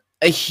weren't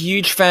a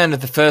huge fan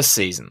of the first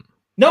season.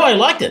 No, I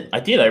liked it. I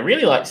did. I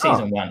really liked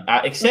season 1,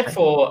 except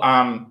for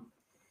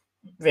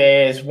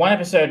there's one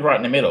episode right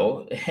in the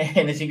middle,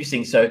 and it's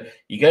interesting. So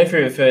you go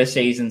through the first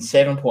season,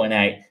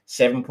 7.8,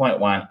 7.1,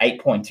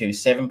 8.2,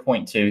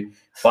 7.2,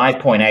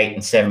 5.8,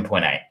 and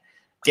 7.8.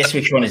 Guess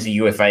which one is the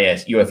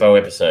UFO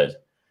episode?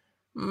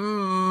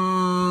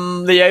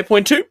 The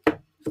 8.2?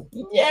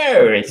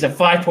 No, it's a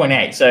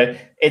 5.8. So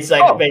it's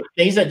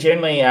these are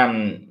generally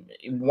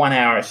 1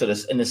 hour, sort of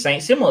in the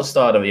same similar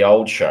style to the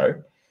old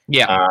show.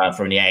 Yeah,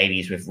 from the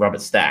 80s with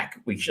Robert Stack,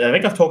 which I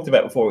think I've talked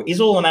about before,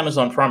 is all on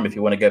Amazon Prime if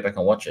you want to go back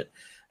and watch it.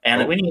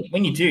 And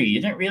when you do,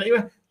 you don't really...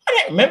 I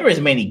don't remember as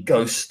many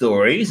ghost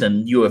stories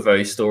and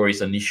UFO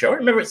stories on this show. I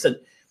remember it's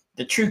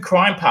the true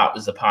crime part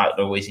was the part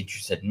that always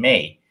interested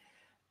me.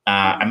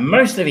 And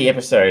most of the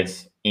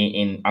episodes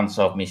in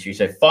Unsolved Mysteries,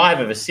 so 5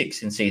 of the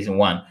 6 in season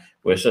 1,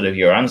 were sort of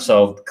your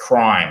unsolved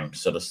crime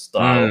sort of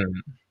style.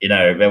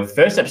 The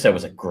first episode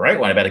was a great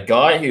one about a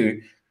guy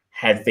who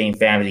had been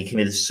found that he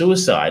committed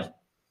suicide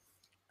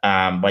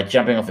by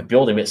jumping off a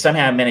building, but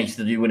somehow managed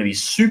to do one of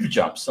his super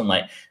jumps and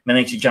like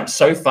managed to jump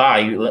so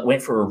far. He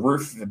went for a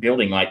roof of a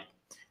building like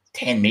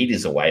 10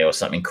 meters away or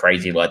something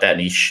crazy like that,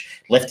 and he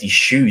left his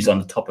shoes on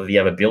the top of the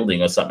other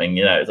building or something.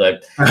 It's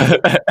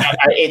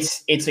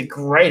a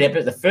great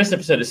episode. The first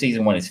episode of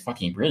season 1 is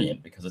fucking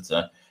brilliant because it's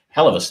a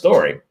hell of a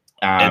story.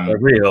 It's a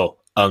real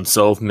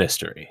unsolved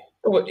mystery.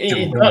 Well,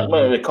 it's not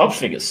one of the cops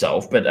figure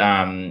solved, but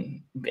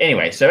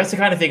anyway, so that's the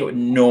kind of thing it would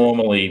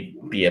normally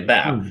be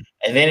about.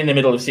 And then in the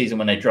middle of season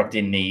 1, they dropped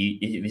in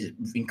it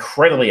was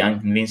incredibly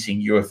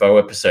unconvincing UFO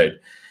episode.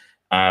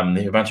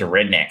 There's a bunch of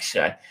rednecks.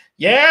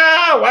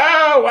 Yeah,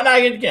 wow. When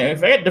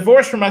if I get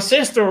divorced from my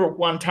sister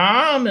one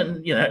time,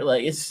 and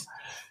it's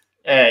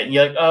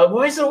you're like,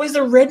 why is it always the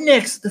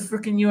rednecks the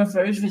freaking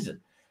UFOs visit?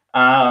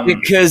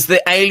 Because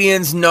the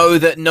aliens know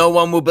that no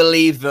one will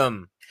believe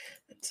them.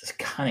 It's a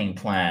cunning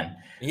plan.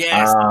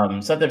 Yes.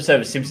 So the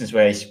episode of Simpsons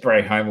where they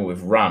spray Homer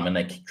with rum and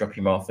they drop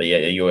him off a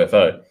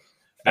UFO.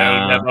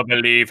 They'll never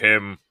believe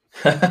him.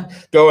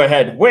 Go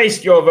ahead,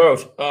 waste your vote.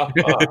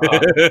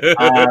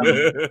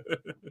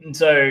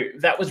 So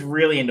that was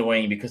really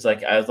annoying because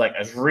I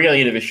was really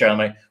into the show. I'm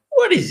like,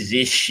 what is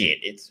this shit?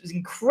 It was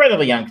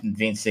incredibly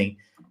unconvincing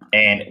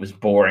and it was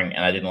boring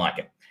and I didn't like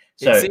it.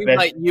 So it seems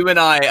like you and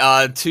I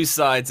are two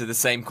sides of the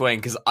same coin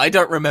because I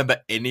don't remember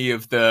any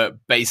of the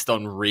based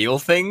on real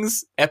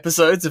things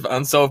episodes of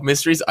Unsolved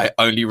Mysteries. I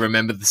only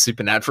remember the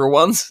supernatural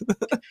ones.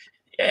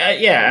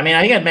 Yeah. I mean,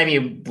 I think I maybe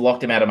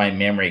blocked them out of my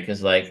memory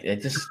because they're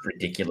just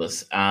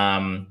ridiculous.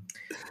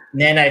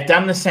 Then I've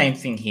done the same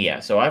thing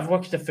here. So I've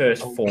watched the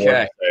first 4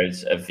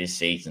 episodes of this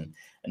season,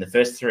 and the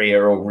first 3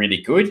 are all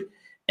really good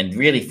and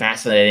really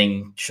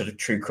fascinating sort of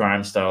true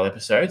crime style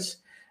episodes.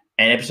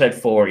 And episode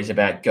 4 is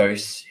about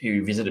ghosts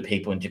who visited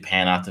people in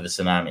Japan after the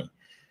tsunami.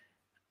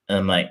 And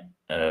I'm like,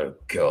 oh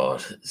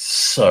God,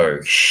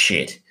 so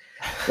shit.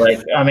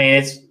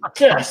 It's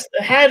just,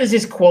 how does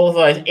this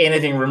qualify as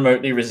anything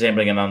remotely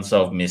resembling an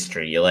unsolved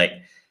mystery? You're like,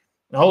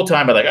 the whole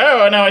time I'm like,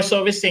 oh, no, I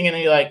saw this thing. And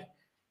you're like,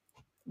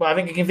 well, I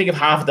think I can think of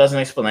half a dozen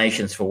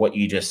explanations for what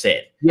you just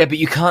said. Yeah, but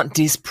you can't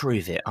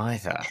disprove it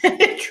either.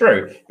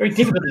 True. Very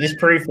difficult to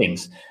disprove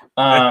things.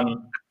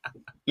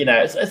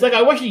 It's like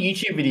I watched a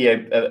YouTube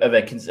video of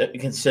a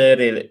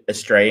conservative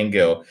Australian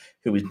girl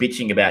who was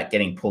bitching about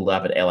getting pulled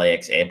up at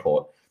LAX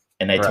airport.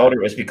 And they told her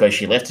it was because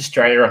she left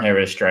Australia on her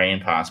Australian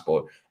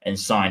passport and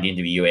signed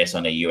into the US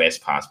on a US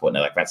passport. And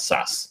they're like, that's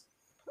sus.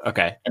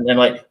 Okay. And then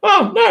like,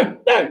 oh, no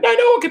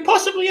one could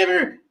possibly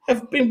ever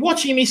have been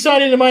watching me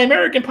sign into my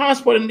American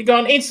passport and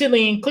gone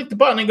instantly and click the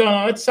button and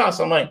gone, oh, it's sus.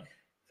 I'm like,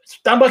 it's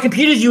done by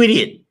computers, you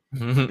idiot.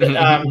 But,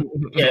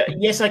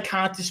 yes, I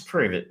can't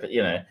disprove it, but,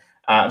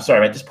 I'm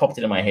sorry, it just popped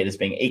into my head as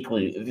being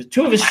equally.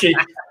 Two of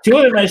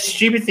the most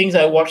stupid things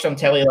I watched on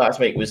telly last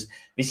week was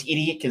this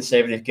idiot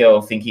conservative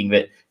girl thinking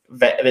that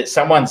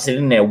someone's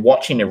sitting there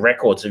watching the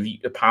records of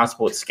a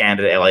passport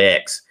scanned at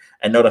LAX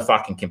and not a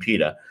fucking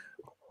computer.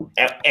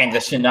 And the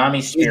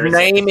tsunami spirits.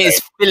 His name is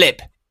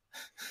Philip.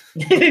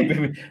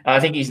 I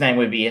think his name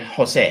would be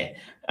Jose.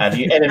 Have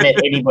you ever met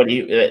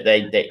anybody?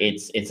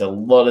 It's a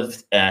lot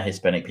of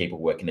Hispanic people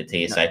working at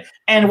TSA,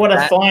 and what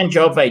a fine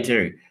job they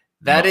do.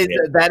 That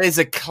is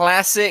a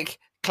classic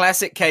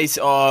case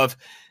of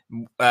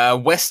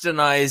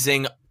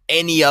westernizing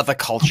any other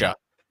culture.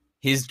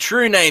 His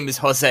true name is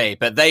Jose,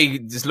 but they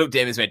just looked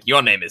at him and went,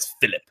 "Your name is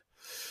Philip."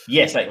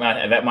 Yes,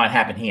 that might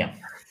happen here.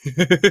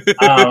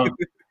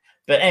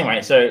 But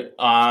anyway, so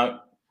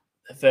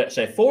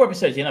 4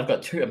 episodes in, I've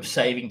got 2. I'm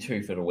saving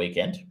 2 for the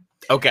weekend.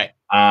 Okay.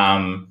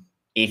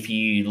 If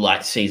you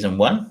like season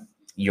 1,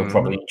 you'll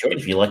probably enjoy it.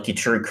 If you like your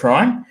true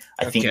crime,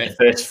 I think the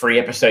first 3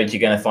 episodes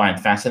you're going to find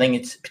fascinating.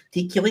 It's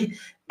particularly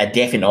A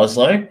Death in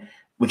Oslo,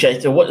 which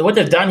what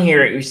they've done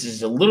here, which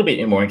is a little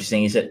bit more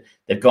interesting, is that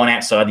they've gone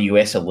outside the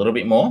US a little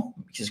bit more,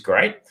 which is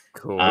great.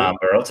 Cool. But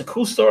lots of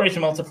cool stories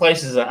from lots of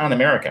places that aren't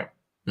America.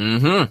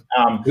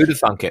 Mm-hmm. Who'd have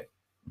thunk it?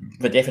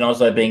 The Death in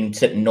Oslo being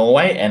set in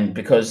Norway, and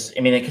because,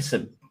 I guess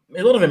a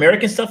lot of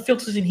American stuff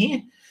filters in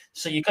here,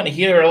 so you kind of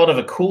hear a lot of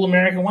the cool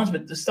American ones,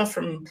 but the stuff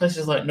from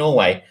places like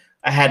Norway,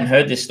 I hadn't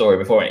heard this story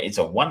before. It's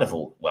a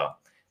wonderful, well,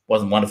 it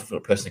wasn't wonderful for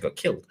the person who got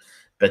killed,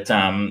 but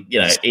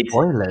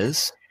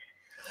spoilers.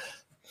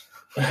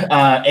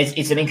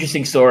 It's an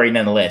interesting story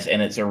nonetheless,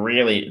 and it's a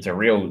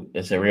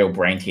real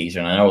brain teaser.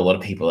 And I know a lot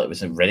of people that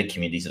was in Reddit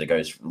communities that it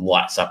goes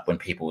lights up when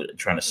people are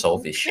trying to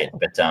solve this shit.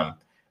 But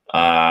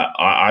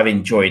I've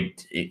enjoyed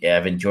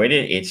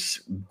it.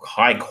 It's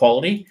high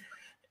quality.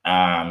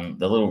 The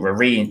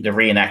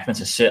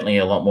reenactments are certainly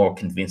a lot more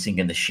convincing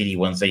than the shitty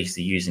ones they used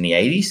to use in the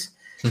 80s.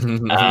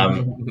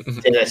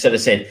 As I sort of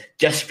said,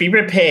 just be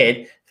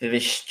prepared for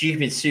this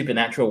stupid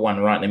supernatural one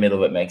right in the middle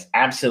that makes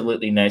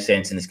absolutely no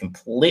sense and is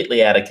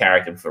completely out of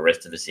character for the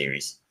rest of the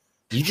series.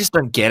 You just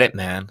don't get it,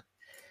 man.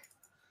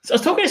 So I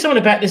was talking to someone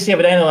about this the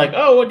other day, and they're like,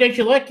 "Oh, well, don't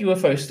you like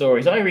UFO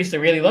stories? I used to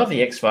really love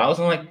the X-Files."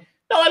 I'm like,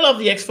 "No, I love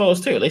the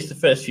X-Files too, at least the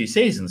first few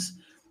seasons."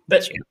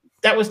 But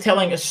that was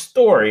telling a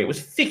story; it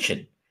was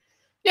fiction.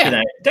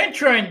 Yeah, don't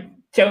try and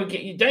don't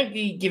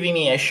be giving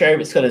me a show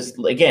that's got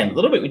again a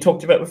little bit we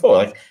talked about before,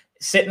 like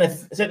set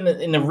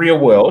in the real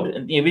world.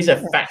 And, these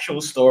are factual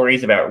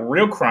stories about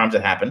real crimes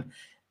that happen,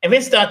 and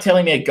then start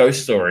telling me a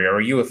ghost story or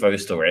a UFO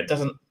story. It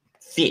doesn't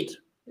fit.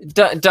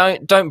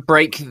 Don't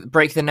break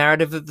the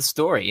narrative of the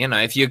story.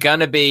 If you're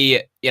gonna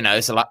be,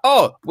 so like,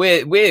 oh,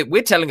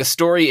 we're telling a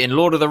story in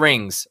Lord of the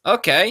Rings.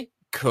 Okay,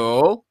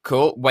 cool.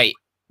 Wait,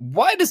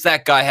 why does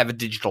that guy have a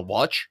digital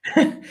watch?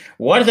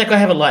 Why does that guy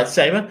have a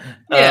lightsaber?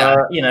 Yeah.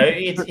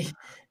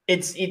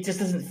 It just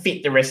doesn't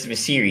fit the rest of the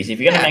series. If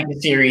you're going to make a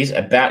series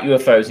about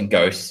UFOs and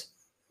ghosts,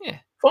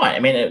 fine. I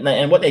mean,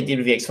 and what they did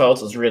with the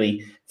X-Files was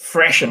really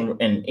fresh and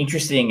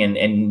interesting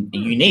and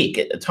unique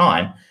at the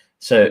time.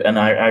 So, and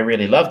I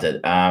really loved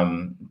it.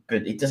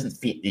 But it doesn't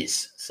fit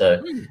this.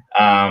 So,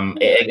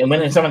 and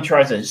when someone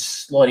tries to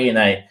slot in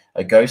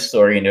a ghost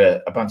story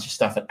into a bunch of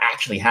stuff that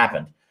actually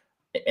happened,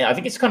 I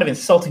think it's kind of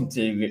insulting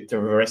to the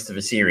rest of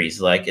the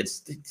series. Like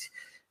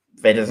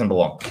that doesn't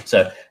belong.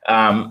 So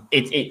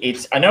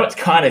it's I know it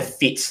kind of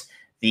fits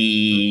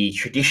the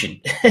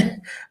tradition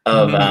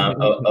of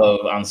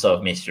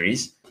unsolved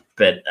mysteries,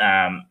 but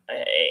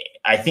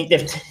I think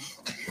they've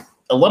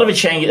a lot of it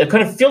changed. They've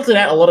kind of filtered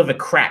out a lot of the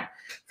crap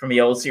from the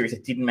old series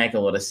that didn't make a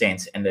lot of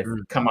sense, and they've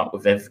come up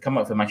with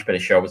a much better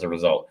show as a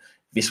result.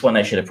 This one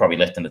they should have probably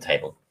left on the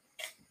table.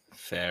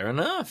 Fair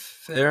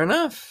enough.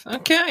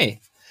 Okay.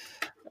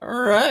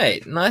 All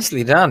right.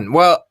 Nicely done.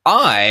 Well,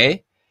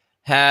 I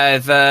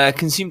have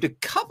consumed a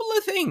couple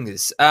of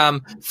things.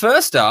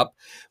 First up,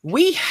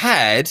 we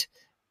had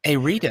a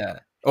reader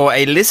or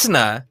a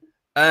listener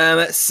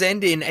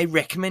send in a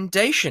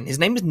recommendation. His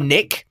name was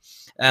Nick.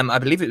 I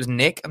believe it was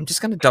Nick. I'm just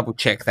going to double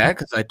check that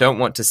because I don't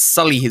want to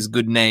sully his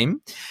good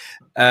name.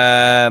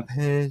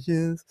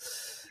 Pages.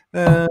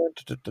 Where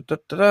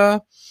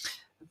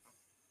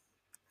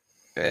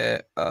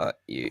are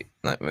you?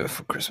 Nightmare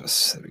Before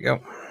Christmas. There we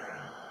go.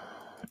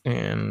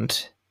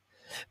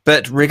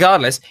 But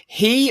regardless,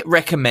 he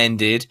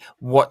recommended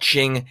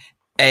watching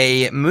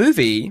a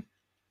movie.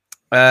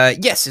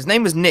 Yes, his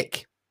name was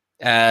Nick.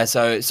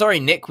 So sorry,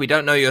 Nick, we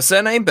don't know your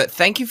surname, but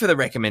thank you for the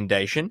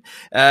recommendation.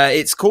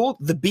 It's called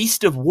The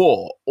Beast of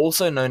War,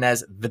 also known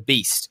as The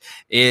Beast.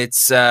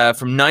 It's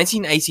from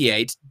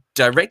 1988,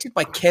 directed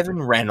by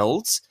Kevin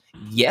Reynolds.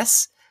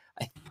 Yes,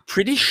 I'm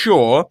pretty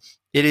sure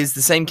it is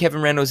the same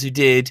Kevin Reynolds who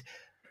did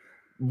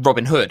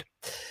Robin Hood.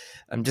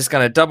 I'm just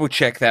going to double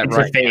check that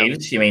Prince of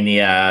Thieves. You mean the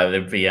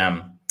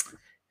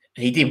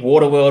he did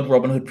Waterworld,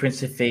 Robin Hood,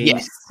 Prince of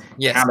Thieves,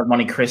 yes. Count of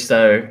Monte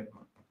Cristo,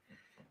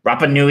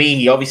 Rapa Nui.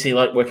 He obviously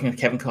liked working with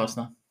Kevin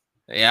Costner.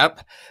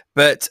 Yep,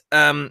 but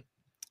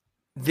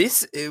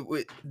this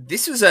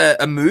was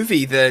a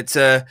movie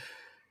that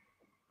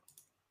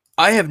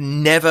I have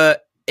never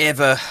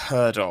ever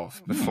heard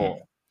of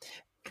before.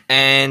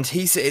 And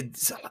he said,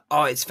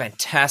 oh, it's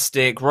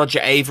fantastic.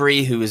 Roger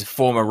Avery, who is a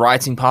former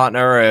writing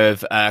partner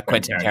of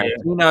Quentin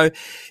Tarantino,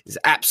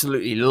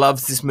 absolutely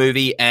loves this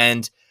movie.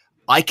 And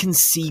I can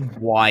see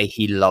why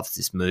he loves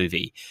this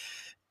movie.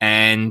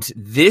 And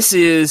this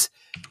is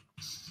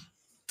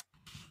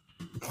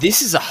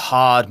a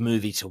hard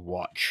movie to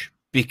watch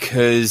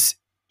because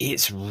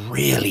it's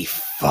really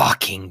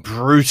fucking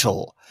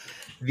brutal.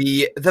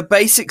 The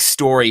basic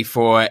story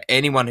for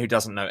anyone who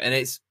doesn't know, and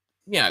it's,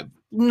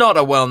 not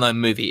a well-known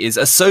movie, is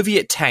a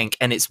Soviet tank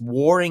and its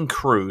warring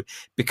crew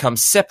become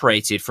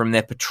separated from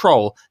their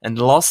patrol and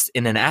lost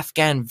in an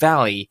Afghan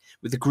valley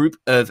with a group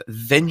of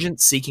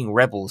vengeance-seeking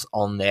rebels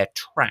on their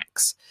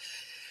tracks.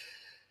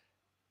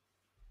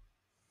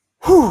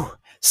 Whew.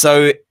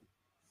 So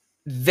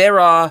there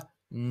are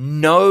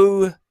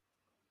no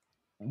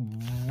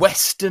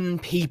Western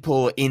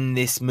people in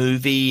this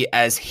movie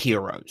as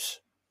heroes.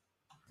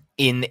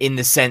 In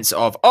the sense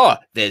of,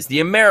 there's the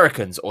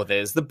Americans or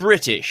there's the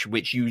British,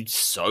 which you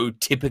so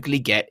typically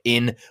get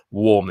in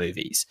war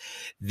movies.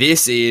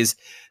 This is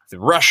the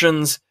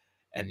Russians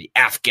and the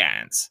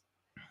Afghans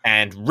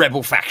and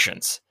rebel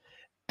factions.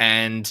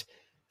 And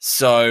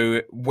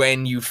so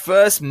when you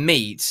first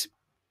meet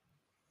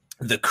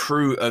the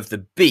crew of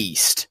the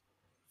Beast,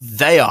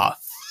 they are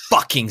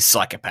fucking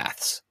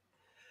psychopaths.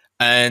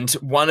 And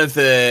one of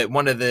the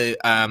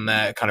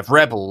kind of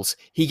rebels,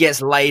 he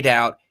gets laid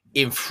out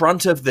in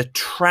front of the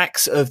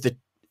tracks of the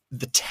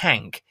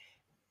tank,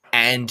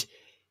 and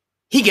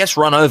he gets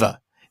run over,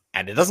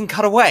 and it doesn't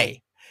cut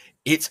away.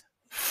 It's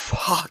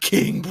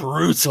fucking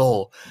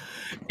brutal.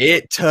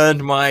 It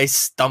turned my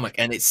stomach,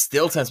 and it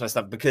still turns my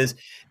stomach, because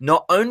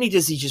not only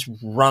does he just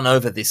run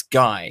over this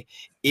guy,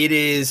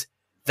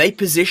 they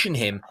position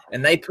him,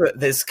 and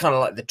there's kind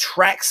of like the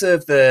tracks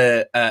of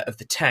the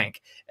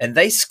tank, and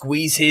they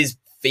squeeze his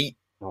feet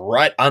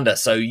right under.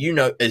 So,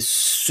 as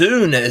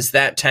soon as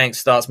that tank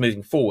starts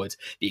moving forward,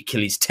 the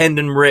Achilles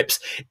tendon rips,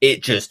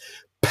 it just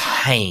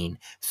pain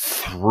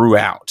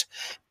throughout.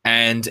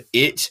 And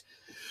it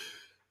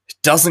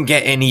doesn't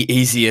get any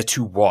easier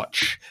to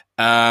watch.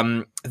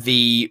 I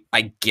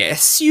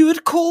guess you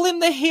would call him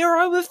the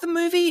hero of the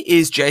movie,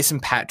 is Jason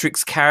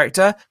Patric's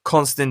character,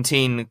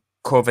 Konstantin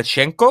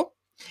Kovachenko.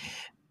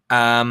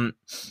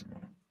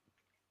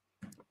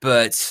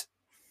 But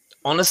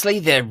honestly,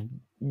 there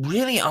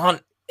really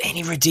aren't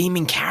any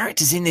redeeming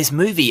characters in this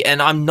movie.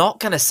 And I'm not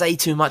going to say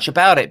too much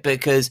about it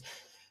because,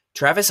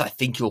 Travis, I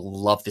think you'll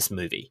love this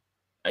movie.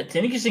 It's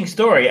an interesting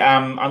story.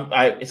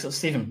 It's got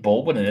Stephen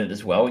Baldwin in it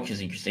as well, which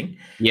is interesting.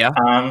 Yeah.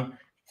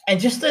 And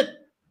just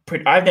that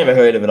I've never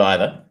heard of it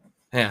either.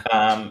 Yeah.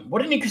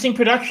 What an interesting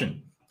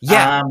production.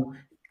 Yeah.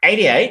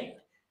 88,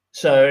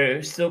 so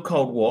still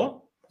Cold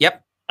War.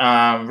 Yep.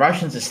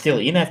 Russians are still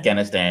in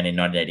Afghanistan in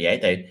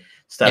 1988. They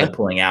started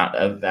pulling out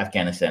of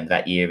Afghanistan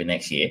that year and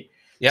next year.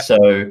 Yep.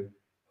 So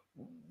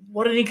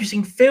what an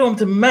interesting film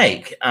to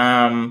make.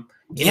 In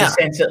the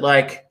sense that,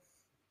 like,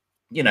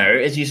 you know,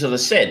 as you sort of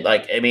said,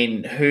 like, I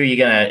mean, who are you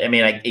going to, I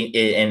mean, like,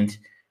 and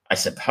I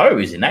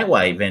suppose in that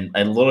way, then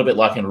a little bit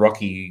like in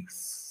Rocky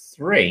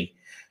 3,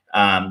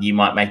 you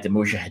might make the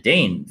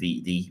Mujahideen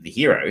the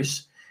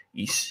heroes.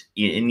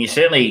 And you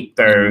certainly,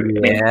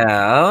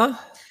 though,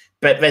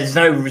 but there's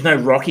no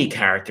Rocky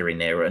character in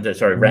there.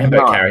 Sorry,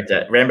 Rambo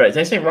character. Rambo, did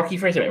I say Rocky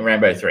 3? I mean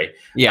Rambo 3.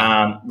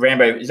 Yeah.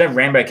 Rambo, there's no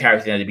Rambo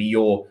character in there to be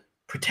your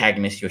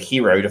protagonist, your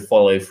hero, to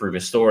follow through the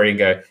story and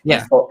go,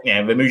 the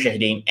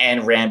Mujahideen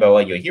and Rambo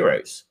are your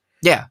heroes.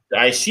 Yeah.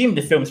 I assume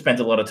the film spent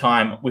a lot of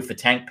time with the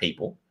tank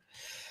people.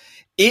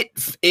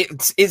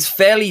 It's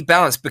fairly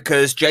balanced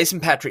because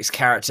Jason Patric's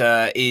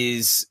character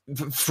is,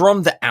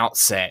 from the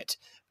outset,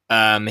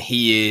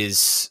 he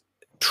is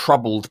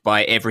troubled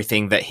by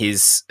everything that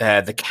his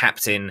the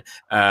captain,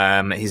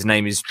 his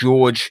name is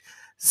George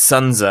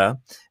Sunza,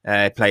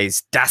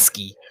 plays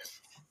Dasky.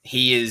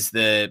 He's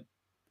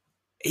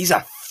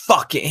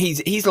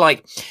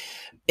like,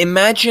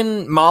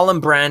 imagine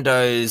Marlon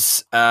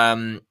Brando's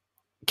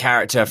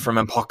character from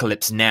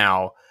Apocalypse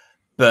Now,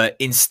 but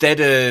instead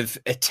of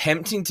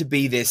attempting to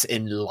be this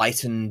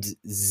enlightened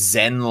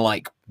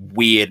Zen-like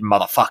weird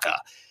motherfucker,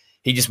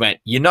 he just went,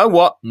 you know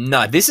what?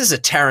 No, this is a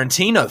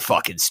Tarantino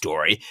fucking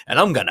story, and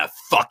I'm gonna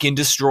fucking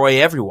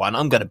destroy everyone.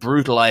 I'm gonna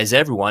brutalize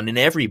everyone in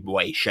every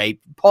way, shape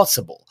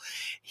possible.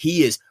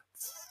 He is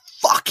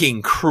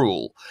fucking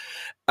cruel.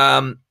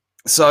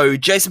 So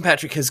Jason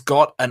Patric has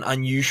got an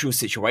unusual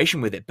situation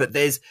with it, but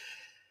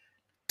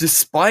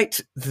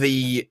despite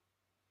the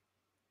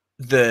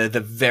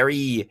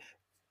very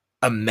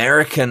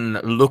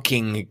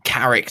American-looking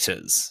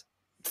characters,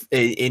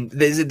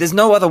 there's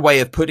no other way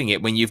of putting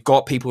it when you've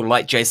got people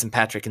like Jason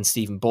Patric and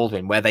Stephen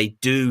Baldwin, where they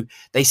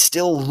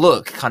still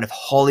look kind of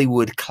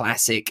Hollywood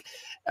classic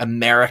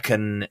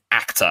American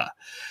actor.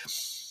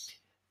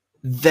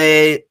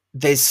 There's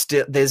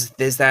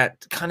that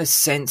kind of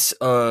sense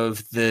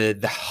of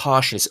the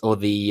harshness or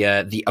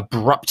the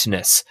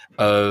abruptness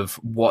of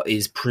what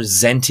is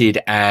presented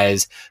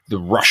as the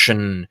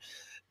Russian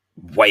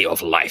way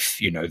of life.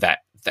 You know, that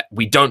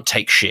we don't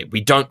take shit, we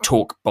don't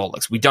talk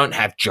bollocks, we don't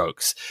have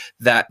jokes.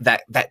 That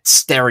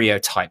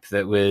stereotype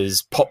that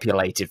was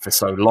populated for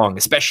so long,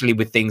 especially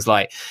with things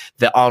like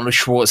the Arnold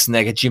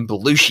Schwarzenegger, Jim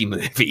Belushi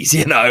movies.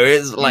 You know,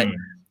 it's like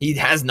he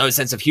has no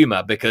sense of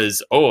humor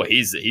because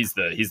he's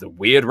the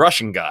weird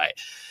Russian guy.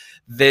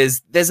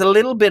 There's a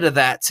little bit of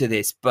that to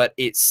this, but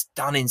it's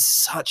done in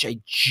such a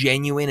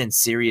genuine and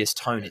serious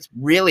tone. It's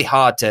really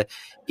hard to,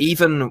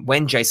 even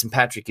when Jason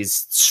Patric is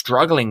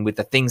struggling with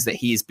the things that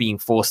he is being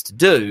forced to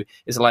do,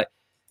 is like,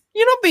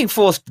 you're not being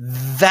forced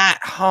that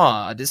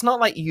hard. It's not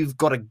like you've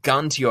got a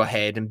gun to your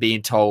head and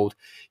being told,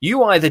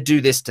 you either do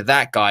this to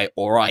that guy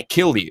or I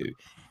kill you.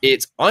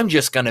 It's, I'm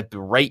just going to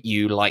berate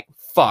you like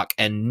fuck,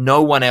 and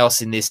no one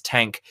else in this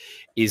tank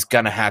is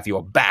going to have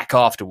your back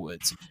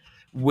afterwards,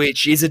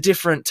 which is a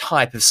different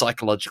type of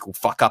psychological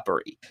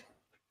fuck-uppery.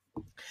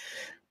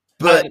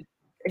 But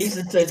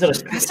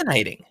it's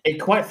fascinating.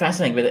 It's quite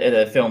fascinating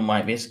that a film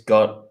like this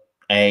got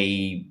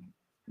a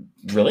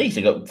release.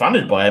 It got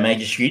funded by a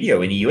major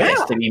studio in the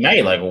US to be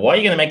made. Like, why are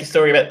you going to make a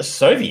story about the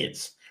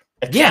Soviets?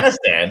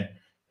 Afghanistan?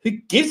 Who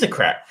gives a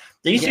crap?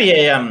 There used to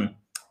be a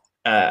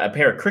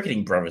pair of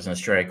cricketing brothers in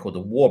Australia called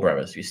the Waugh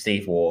Brothers, with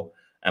Steve Waugh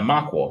and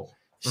Mark Waugh.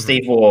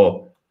 Steve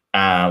Waugh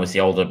was the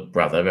older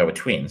brother. They were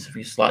twins. He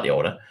was slightly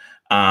older.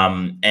 By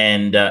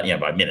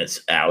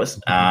minutes, hours.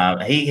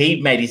 He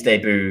made his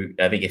debut,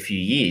 I think, a few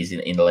years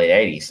in the late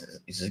 80s.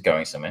 This is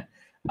going somewhere.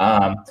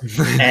 And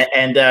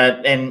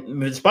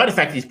despite the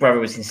fact that his brother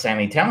was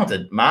insanely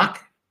talented, Mark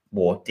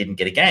Waugh didn't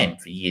get a game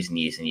for years and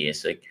years and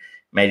years. So he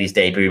made his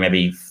debut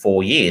maybe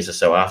 4 years or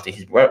so after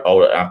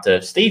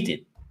Steve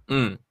did.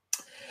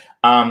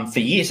 For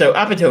years. So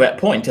up until that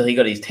point, until he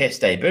got his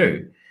Test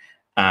debut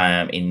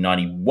in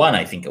 91,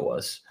 I think it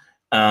was,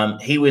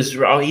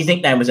 his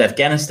nickname was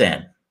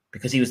Afghanistan,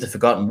 because he was the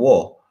forgotten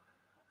war.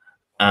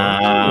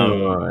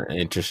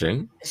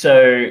 Interesting.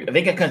 So I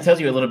think it kind of tells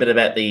you a little bit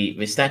about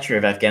the stature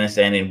of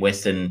Afghanistan in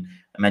Western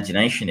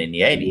imagination in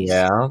the 80s.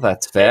 Yeah,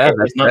 that's fair.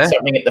 It's not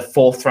something at the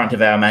forefront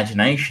of our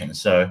imagination.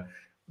 So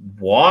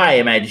why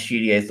a major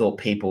studio thought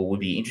people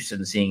would be interested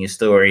in seeing a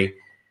story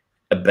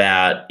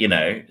about, you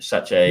know,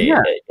 such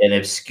an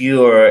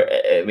obscure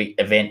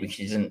event which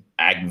isn't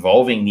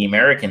involving the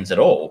Americans at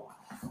all.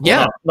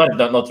 Yeah. Well,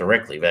 not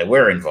directly. They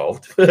were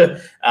involved.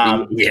 But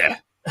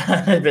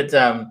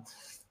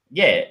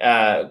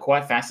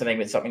quite fascinating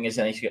that something is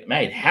actually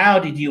made. How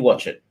did you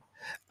watch it?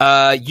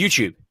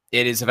 YouTube.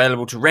 It is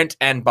available to rent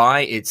and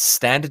buy. It's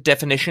standard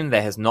definition.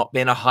 There has not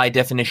been a high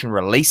definition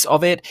release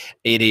of it.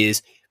 It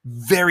is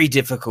very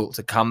difficult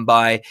to come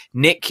by.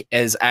 Nick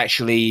has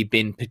actually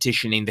been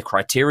petitioning the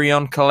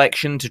Criterion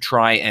Collection to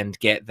try and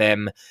get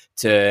them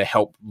to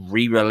help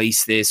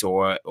re-release this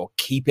or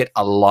keep it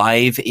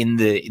alive in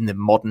the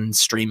modern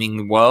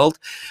streaming world.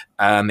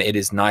 It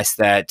is nice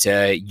that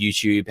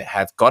YouTube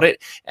have got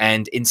it,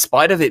 and in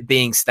spite of it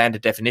being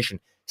standard definition,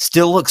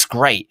 still looks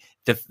great.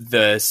 The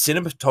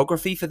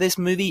cinematography for this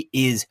movie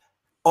is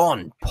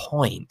on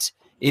point.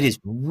 It is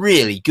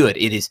really good.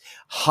 It is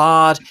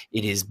hard.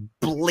 It is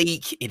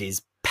bleak. It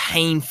is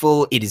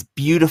painful. It is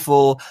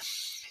beautiful.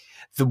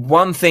 The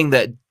one thing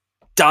that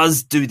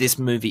does do this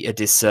movie a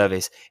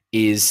disservice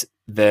is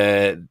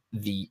it's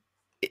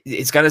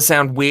going to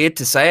sound weird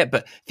to say it,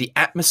 but the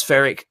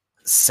atmospheric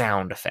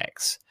sound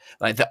effects.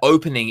 Like, the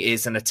opening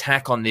is an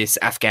attack on this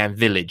Afghan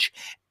village,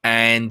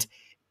 and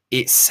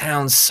it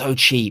sounds so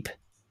cheap.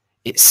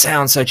 It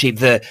sounds so cheap.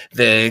 The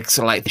sort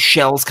of like the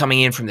shells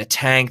coming in from the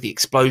tank, the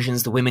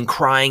explosions, the women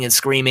crying and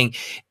screaming.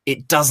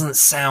 It doesn't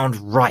sound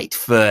right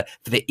for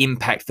the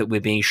impact that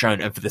we're being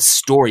shown, and for the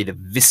story, the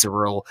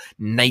visceral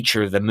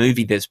nature of the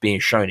movie that's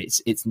being shown.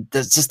 It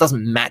just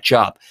doesn't match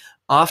up.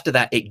 After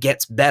that, it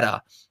gets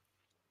better.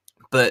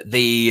 But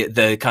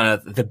the kind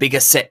of the bigger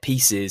set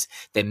pieces,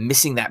 they're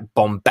missing that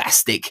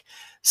bombastic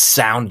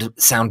sound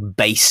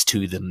base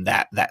to them,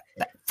 that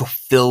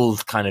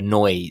fulfilled kind of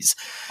noise,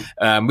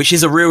 which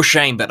is a real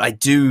shame. But I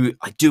do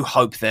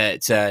hope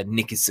that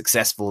Nick is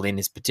successful in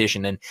his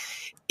petition. And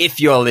if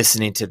you're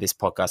listening to this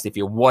podcast, if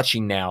you're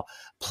watching now,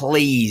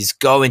 please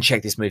go and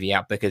check this movie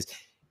out, because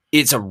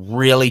it's a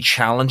really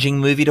challenging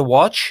movie to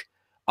watch.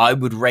 I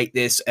would rate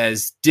this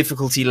as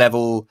difficulty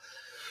level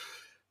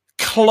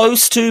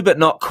close to, but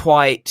not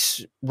quite,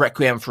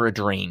 Requiem for a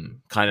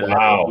Dream kind of.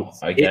 Wow.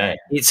 Okay.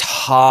 It's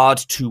hard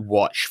to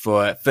watch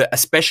for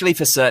especially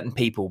for certain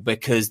people,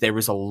 because there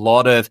is a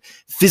lot of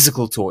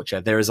physical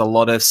torture. There is a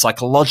lot of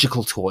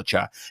psychological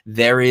torture.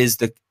 There is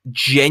the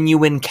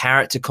genuine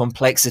character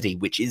complexity,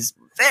 which is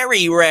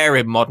very rare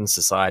in modern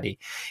society.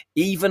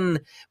 Even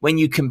when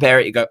you compare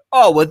it, you go,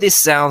 oh, well, this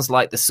sounds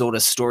like the sort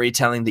of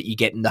storytelling that you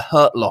get in The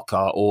Hurt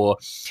Locker or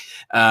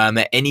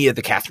any of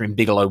the Catherine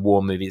Bigelow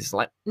war movies. It's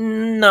like,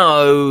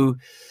 no,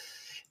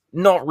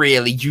 not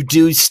really. You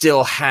do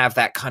still have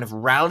that kind of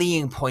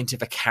rallying point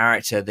of a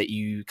character that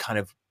you kind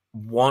of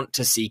want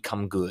to see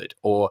come good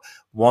or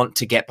want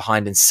to get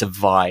behind and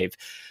survive.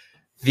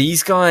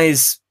 These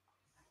guys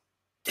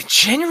are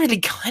generally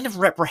kind of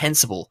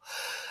reprehensible.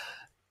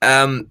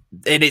 And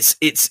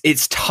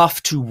it's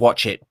tough to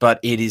watch it, but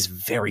it is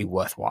very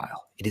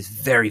worthwhile. It is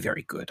very,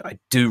 very good. I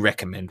do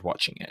recommend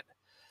watching it.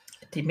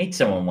 I did meet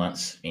someone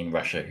once in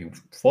Russia who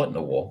fought in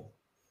the war.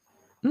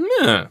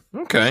 Yeah,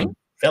 okay.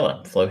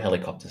 Fella, flew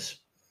helicopters.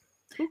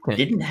 Okay.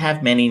 Didn't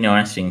have many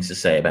nice things to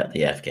say about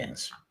the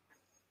Afghans.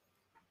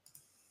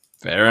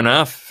 Fair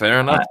enough.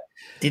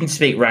 Didn't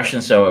speak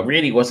Russian, so it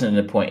really wasn't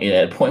at a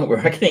point where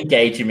I could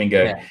engage him and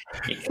go,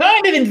 You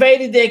kind of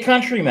invaded their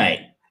country,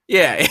 mate.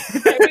 Yeah.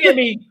 We're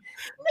going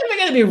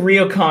to be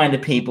real kind to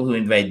people who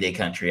invade their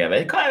country. Have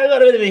kind of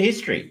got a bit of a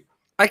history.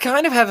 I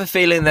kind of have a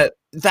feeling that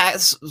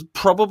that's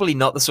probably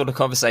not the sort of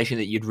conversation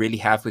that you'd really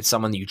have with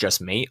someone you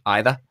just meet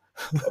either.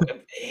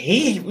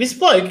 This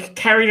bloke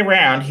carried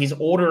around his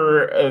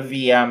Order of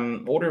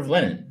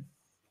Lenin.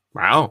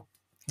 Wow.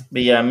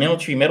 The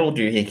military medal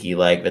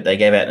doohickey that they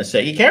gave out in the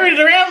set. He carried it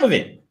around with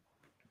him.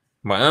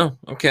 Wow.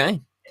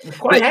 Okay. He's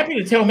quite happy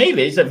to tell me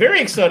this. He's very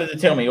excited to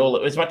tell me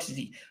all as much as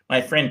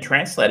my friend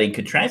translating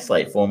could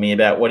translate for me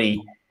about what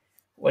he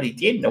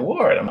did in the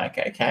war. And I'm like,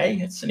 okay,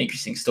 it's an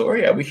interesting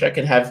story. I wish I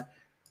could have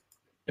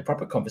the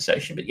proper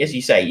conversation. But as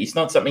you say, it's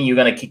not something you're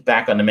going to kick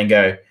back on them and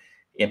go,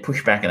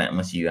 push back on that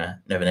unless you know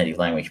a native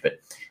language. But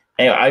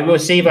anyway, I will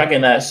see if I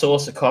can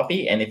source a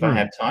copy, and if I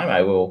have time,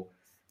 I will.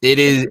 It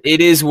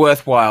is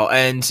worthwhile,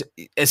 and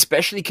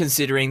especially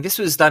considering this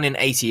was done in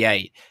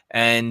 '88,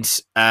 and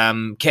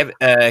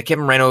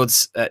Kevin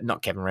Reynolds,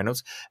 not Kevin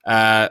Reynolds.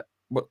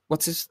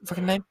 What's his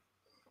fucking name?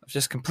 I've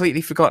just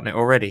completely forgotten it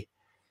already.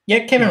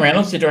 Yeah, Kevin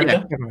Reynolds, the director.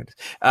 Yeah, Kevin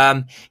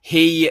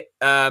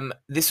Reynolds.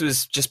 This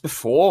was just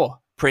before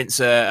Prince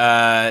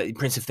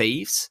of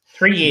Thieves.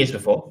 3 years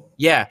before.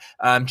 Yeah.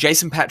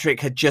 Jason Patric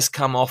had just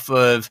come off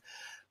of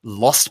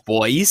Lost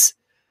Boys.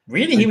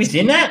 Really? He was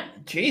in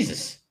that?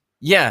 Jesus.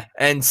 Yeah,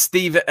 and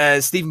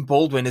Stephen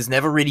Baldwin has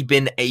never really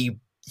been a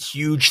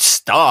huge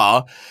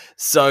star,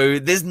 so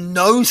there's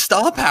no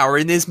star power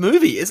in this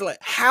movie. It's like,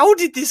 how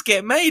did this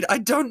get made? I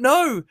don't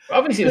know.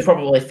 Obviously, it was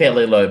probably a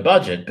fairly low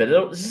budget, but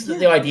this is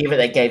the idea that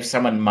they gave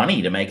someone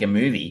money to make a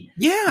movie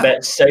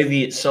about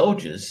Soviet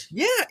soldiers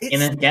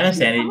in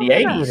Afghanistan in the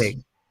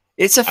 80s.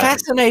 It's a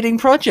fascinating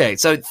project.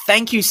 So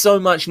thank you so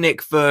much,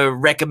 Nick, for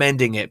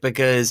recommending it,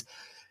 because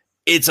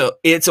it's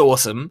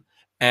awesome.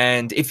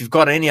 And if you've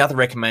got any other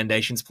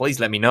recommendations, please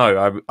let me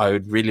know. I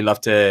would really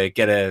love to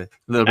get a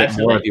little bit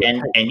more of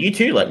you. And you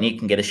too, Nick,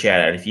 can get a shout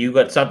out if you've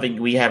got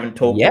something we haven't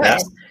talked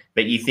about,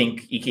 but you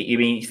think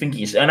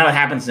I know it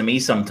happens to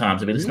me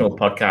sometimes. We listen to a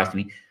podcast,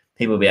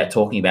 people will be out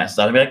talking about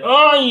stuff and be like,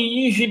 "Oh,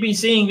 you should be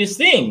seeing this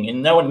thing,"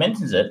 and no one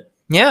mentions it.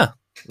 Yeah.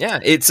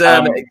 It's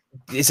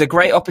a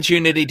great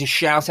opportunity to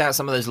shout out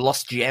some of those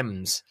lost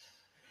gems.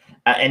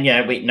 And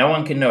no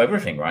one can know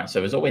everything, right? So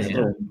there's always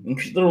little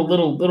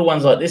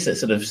ones like this that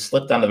sort of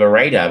slipped under the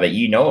radar that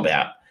you know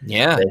about.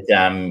 Yeah.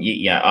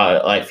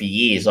 That, like for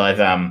years, I've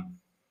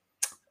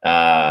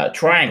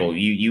Triangle.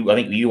 I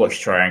think you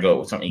watched Triangle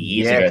or something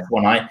years ago.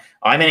 When I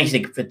managed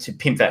to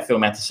pimp that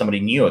film out to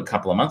somebody new a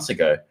couple of months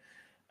ago.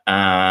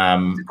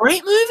 It's a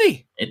great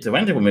movie. It's a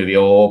wonderful movie.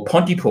 Or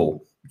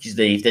Pontypool, which is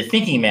the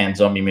Thinking Man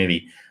zombie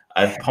movie.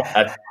 I've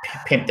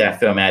pimped that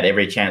film out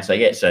every chance I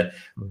get. So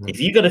if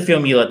you've got a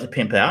film you like to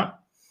pimp out,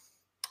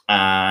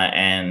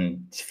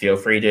 and feel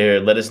free to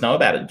let us know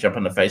about it. Jump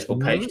on the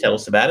Facebook page, tell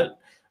us about it,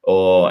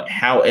 or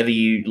however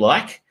you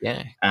like.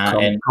 Yeah,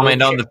 and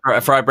comment on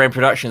the Fried Brain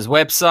Productions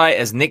website,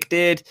 as Nick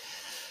did.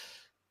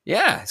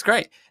 Yeah, it's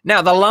great.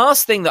 Now, the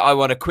last thing that I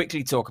want to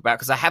quickly talk about,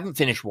 because I haven't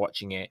finished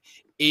watching it,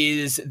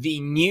 is the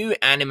new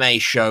anime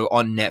show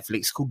on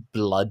Netflix called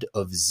Blood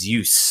of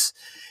Zeus.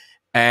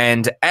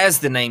 And as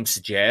the name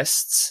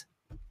suggests,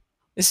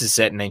 this is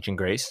set in ancient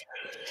Greece.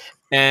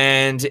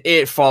 And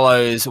it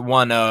follows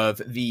one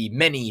of the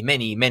many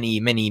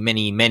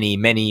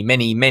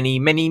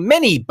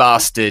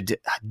bastard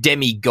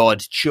demigod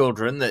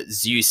children that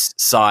Zeus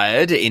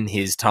sired in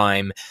his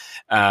time,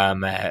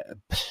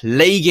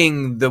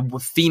 plaguing the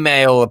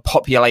female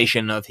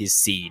population of his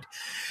seed.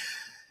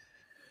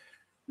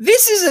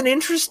 This is an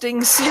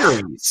interesting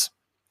series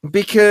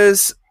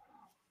because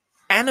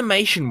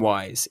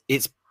animation-wise,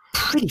 it's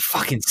pretty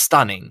fucking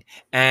stunning.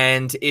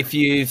 And if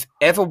you've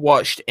ever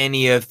watched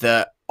any of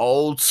the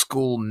old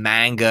school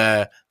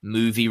manga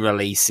movie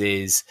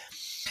releases,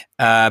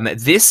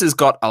 this has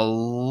got a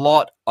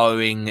lot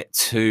owing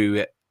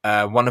to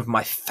one of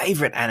my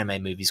favorite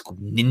anime movies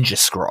called Ninja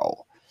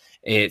Scroll.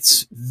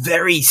 It's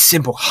very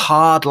simple,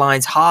 hard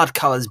lines, hard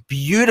colors,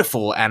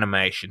 beautiful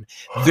animation,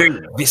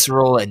 very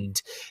visceral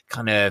and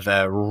kind of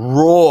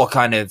raw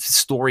kind of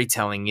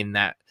storytelling in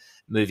that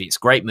movie. It's a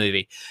great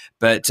movie,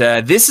 but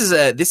this is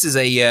an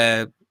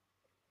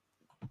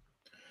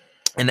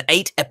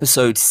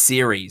 8-episode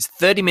series,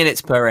 30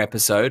 minutes per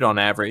episode on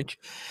average,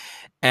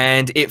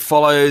 and it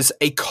follows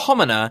a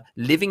commoner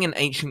living in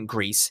ancient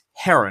Greece.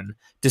 Heron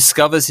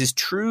discovers his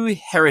true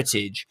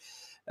heritage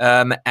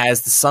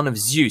as the son of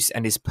Zeus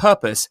and his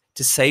purpose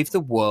to save the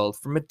world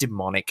from a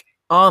demonic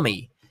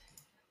army.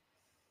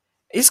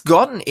 It's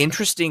got an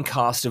interesting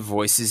cast of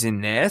voices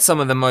in there. Some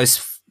of the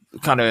most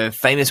kind of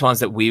famous ones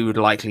that we would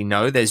likely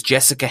know. There's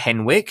Jessica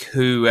Henwick,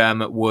 who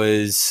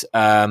was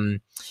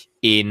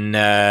in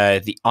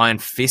the Iron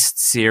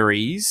Fist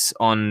series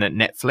on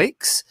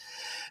Netflix.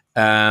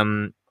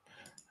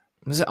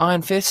 Was it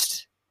Iron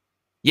Fist?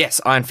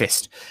 Yes, Iron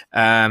Fist.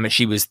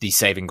 She was the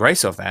saving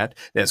grace of that.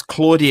 There's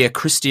Claudia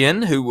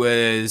Christian, who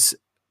was,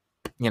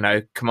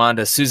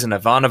 Commander Susan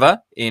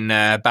Ivanova in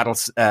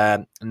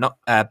Battlestar,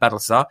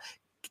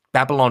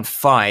 Babylon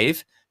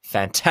 5.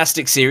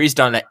 Fantastic series.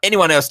 Don't let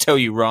anyone else tell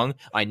you wrong.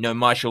 I know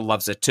Marshall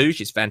loves her too.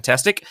 She's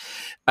fantastic.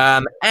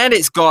 And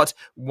it's got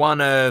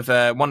one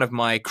of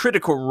my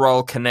Critical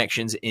Role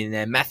connections in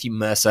there, Matthew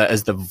Mercer,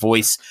 as the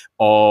voice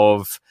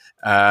of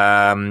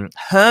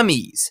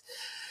Hermes.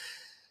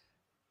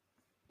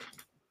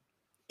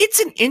 It's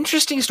an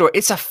interesting story.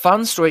 It's a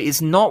fun story.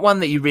 It's not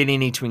one that you really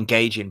need to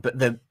engage in, but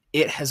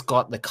it has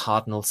got the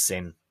cardinal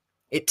sin.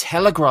 It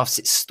telegraphs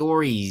its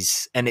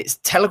stories and it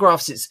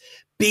telegraphs its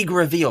big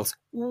reveals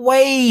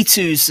way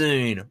too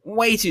soon.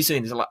 Way too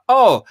soon. It's like,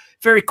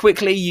 very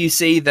quickly you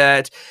see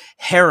that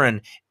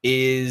Heron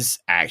is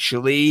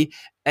actually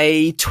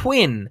a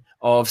twin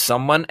of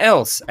someone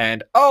else.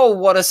 And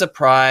what a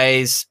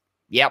surprise.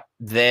 Yep,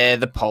 they're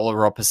the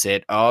polar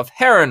opposite of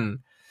Heron.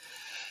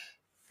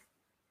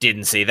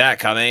 Didn't see that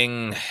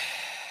coming.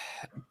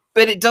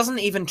 But it doesn't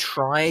even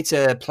try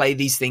to play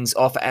these things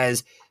off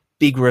as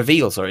big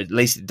reveals, or at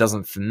least it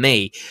doesn't for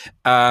me.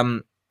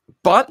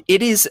 But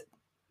it is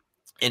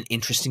an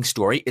interesting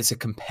story. It's a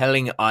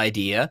compelling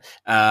idea.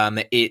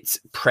 It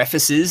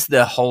prefaces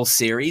the whole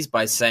series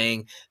by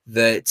saying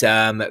that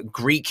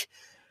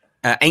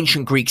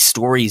ancient Greek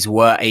stories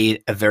were a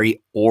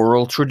very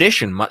oral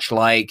tradition, much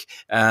like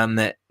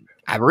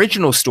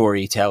Aboriginal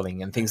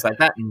storytelling and things like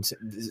that, and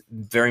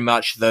very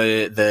much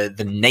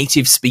the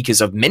native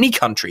speakers of many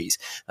countries.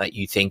 Like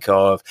you think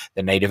of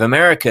the Native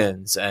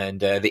Americans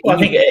and I think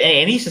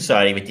any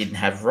society that didn't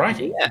have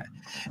writing. Yeah,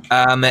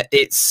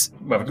 it's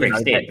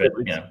Greeks did, but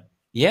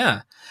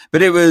yeah,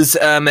 but it was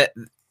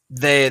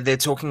they're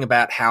talking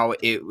about how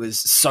it was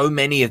so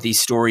many of these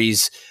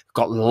stories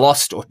got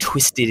lost or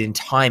twisted in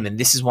time, and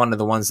this is one of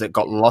the ones that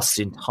got lost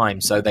in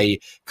time. So they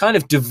kind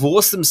of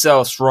divorced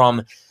themselves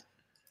from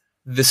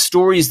the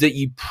stories that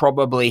you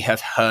probably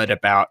have heard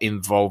about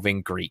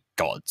involving Greek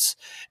gods.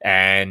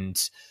 And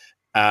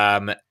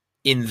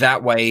in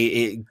that way,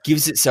 it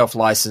gives itself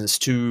license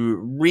to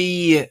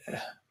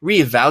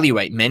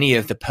reevaluate many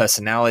of the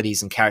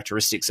personalities and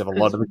characteristics of a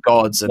lot of the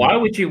gods. And why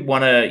would you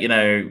want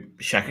to,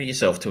 shackle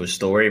yourself to a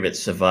story that's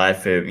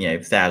survived for,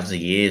 thousands of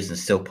years and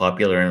still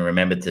popular and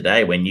remembered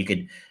today when you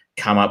could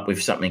come up with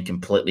something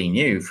completely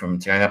new from a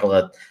couple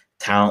of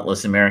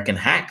talentless American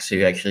hacks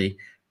who actually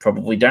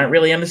probably don't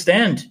really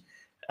understand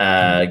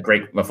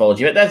Greek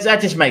mythology? That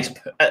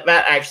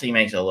actually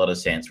makes a lot of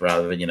sense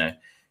rather than,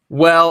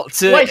 Well, as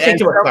someone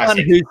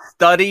classic. who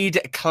studied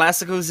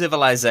classical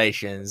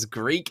civilizations,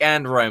 Greek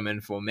and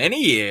Roman, for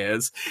many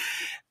years,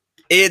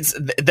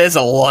 there's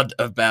a lot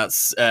about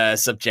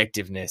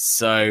subjectiveness.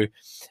 So,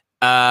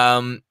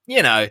 that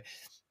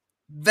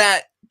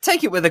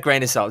take it with a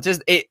grain of salt.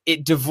 Just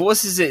it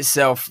divorces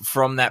itself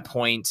from that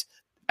point,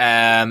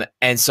 and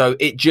so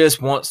it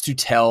just wants to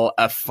tell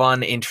a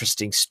fun,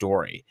 interesting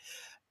story.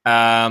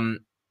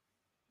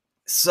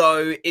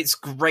 So it's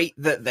great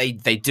that they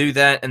do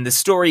that, and the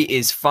story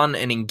is fun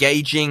and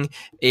engaging.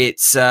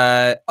 It's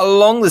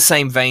along the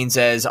same veins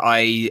as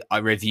I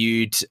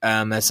reviewed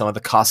some of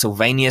the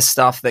Castlevania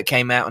stuff that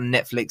came out on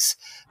Netflix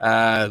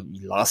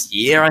last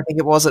year, I think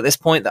it was at this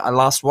point that I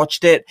last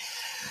watched it.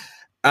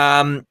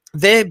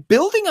 They're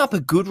building up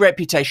a good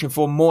reputation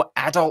for more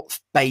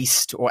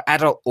adult-based or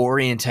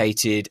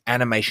adult-orientated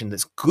animation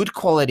that's good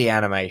quality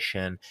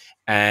animation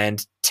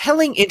and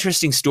telling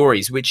interesting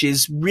stories, which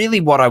is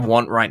really what I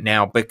want right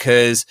now,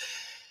 because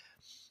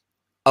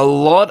a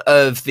lot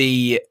of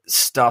the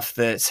stuff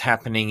that's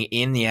happening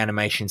in the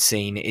animation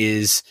scene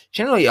is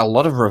generally a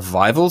lot of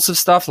revivals of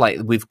stuff. Like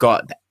we've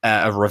got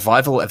a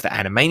revival of the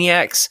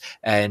Animaniacs,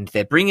 and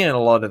they're bringing a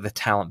lot of the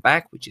talent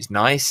back, which is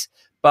nice.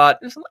 But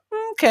it's like,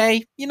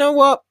 okay, you know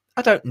what?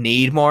 I don't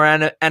need more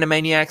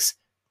Animaniacs.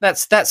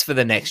 That's for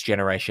the next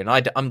generation.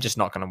 I'm just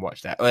not going to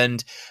watch that.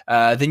 And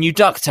the new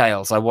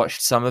DuckTales, I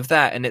watched some of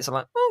that, and it's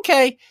like,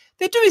 okay,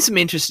 they're doing some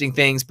interesting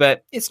things,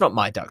 but it's not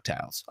my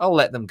DuckTales. I'll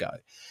let them go.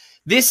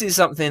 This is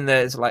something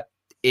that's like,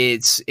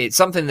 it's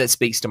something that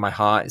speaks to my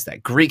heart. It's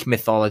that Greek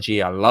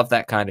mythology. I love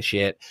that kind of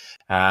shit.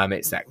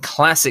 It's that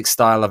classic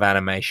style of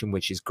animation,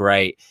 which is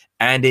great.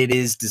 And it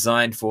is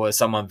designed for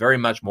someone very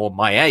much more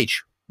my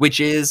age,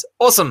 which is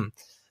awesome.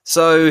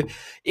 So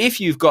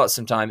if you've got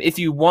some time, if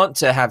you want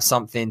to have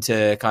something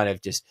to kind of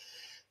just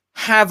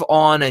have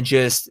on and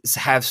just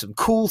have some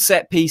cool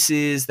set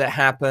pieces that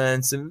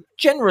happen, some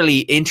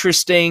generally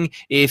interesting,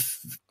 if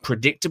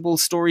predictable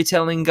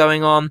storytelling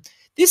going on,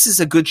 this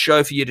is a good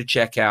show for you to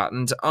check out.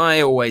 And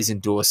I always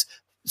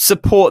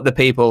support the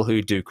people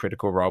who do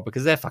Critical Role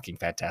because they're fucking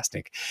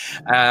fantastic.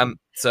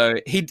 So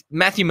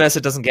Matthew Mercer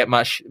doesn't get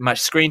much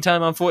screen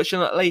time,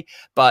 unfortunately,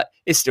 but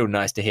it's still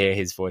nice to hear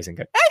his voice and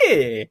go,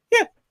 hey,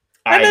 yeah.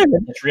 I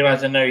just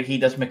realized I know he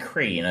does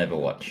McCree in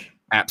Overwatch.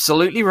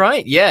 Absolutely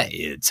right. Yeah,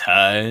 it's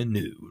high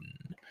noon.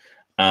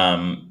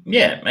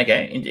 Yeah,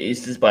 okay.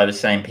 Is this by the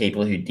same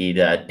people who did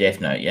Death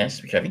Note,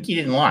 yes? Which I think you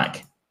didn't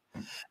like.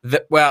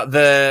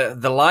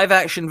 The live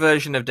action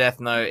version of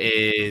Death Note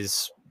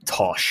is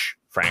tosh,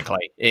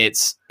 frankly.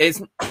 It's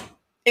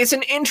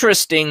an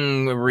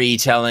interesting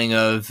retelling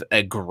of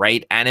a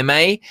great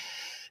anime.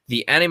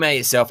 The anime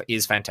itself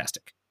is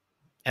fantastic.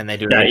 And they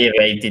do.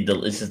 They did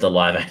this is the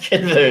live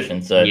action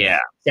version, so yeah,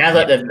 sounds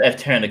like they've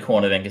turned a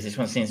corner then, because this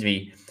one seems to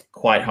be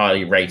quite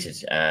highly rated,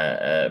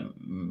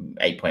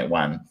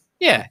 8.1.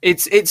 Yeah,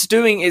 it's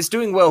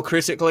doing well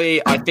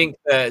critically. I think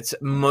that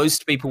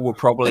most people will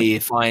probably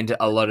find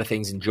a lot of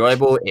things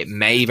enjoyable. It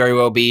may very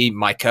well be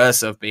my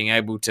curse of being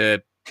able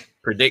to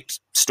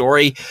predict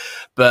story,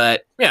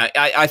 but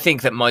I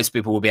think that most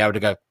people will be able to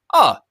go,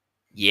 oh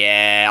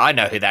yeah, I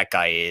know who that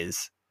guy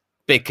is.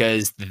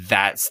 Because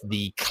that's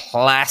the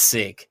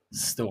classic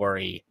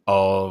story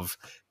of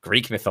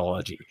Greek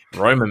mythology,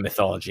 Roman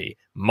mythology,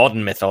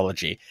 modern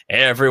mythology.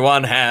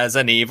 Everyone has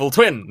an evil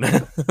twin.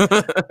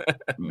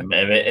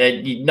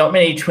 Not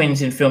many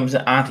twins in films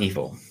that aren't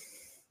evil.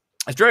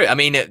 It's true. I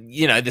mean,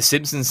 The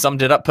Simpsons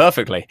summed it up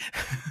perfectly.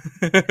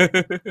 Or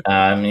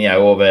the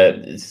old.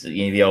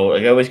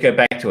 I always go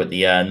back to it.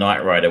 The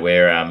Knight Rider,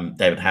 where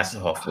David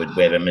Hasselhoff would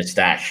wear the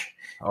moustache.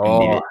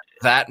 Oh.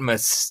 That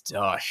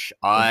moustache.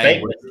 I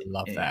really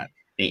love that.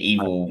 The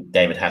evil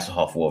David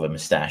Hasselhoff wore a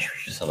moustache,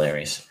 which is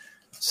hilarious.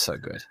 So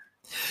good.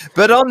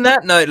 But on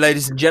that note,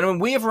 ladies and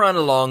gentlemen, we have run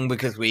along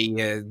because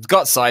we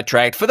got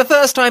sidetracked for the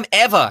first time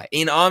ever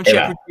in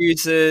Armchair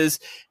Producers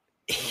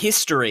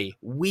history.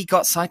 We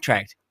got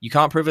sidetracked. You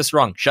can't prove us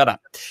wrong. Shut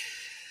up.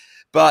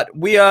 But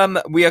we are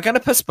going to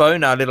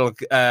postpone our little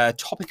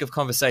topic of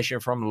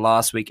conversation from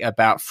last week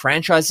about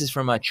franchises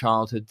from our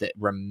childhood that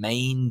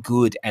remain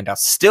good and are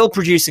still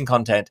producing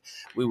content.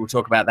 We will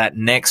talk about that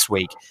next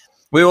week.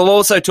 We will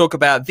also talk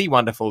about the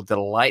wonderful,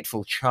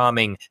 delightful,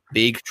 charming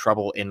Big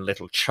Trouble in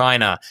Little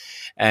China.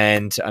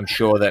 And I'm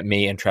sure that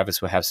me and Travis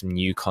will have some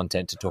new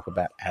content to talk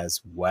about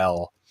as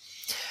well.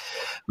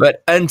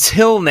 But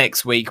until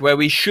next week, where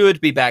we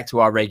should be back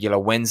to our regular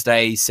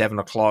Wednesday, 7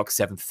 o'clock,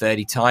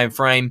 7:30 time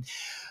frame,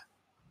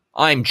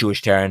 I'm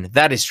George Terran.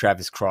 That is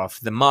Travis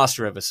Croft, the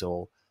master of us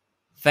all.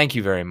 Thank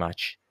you very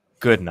much.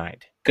 Good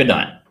night. Good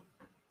night.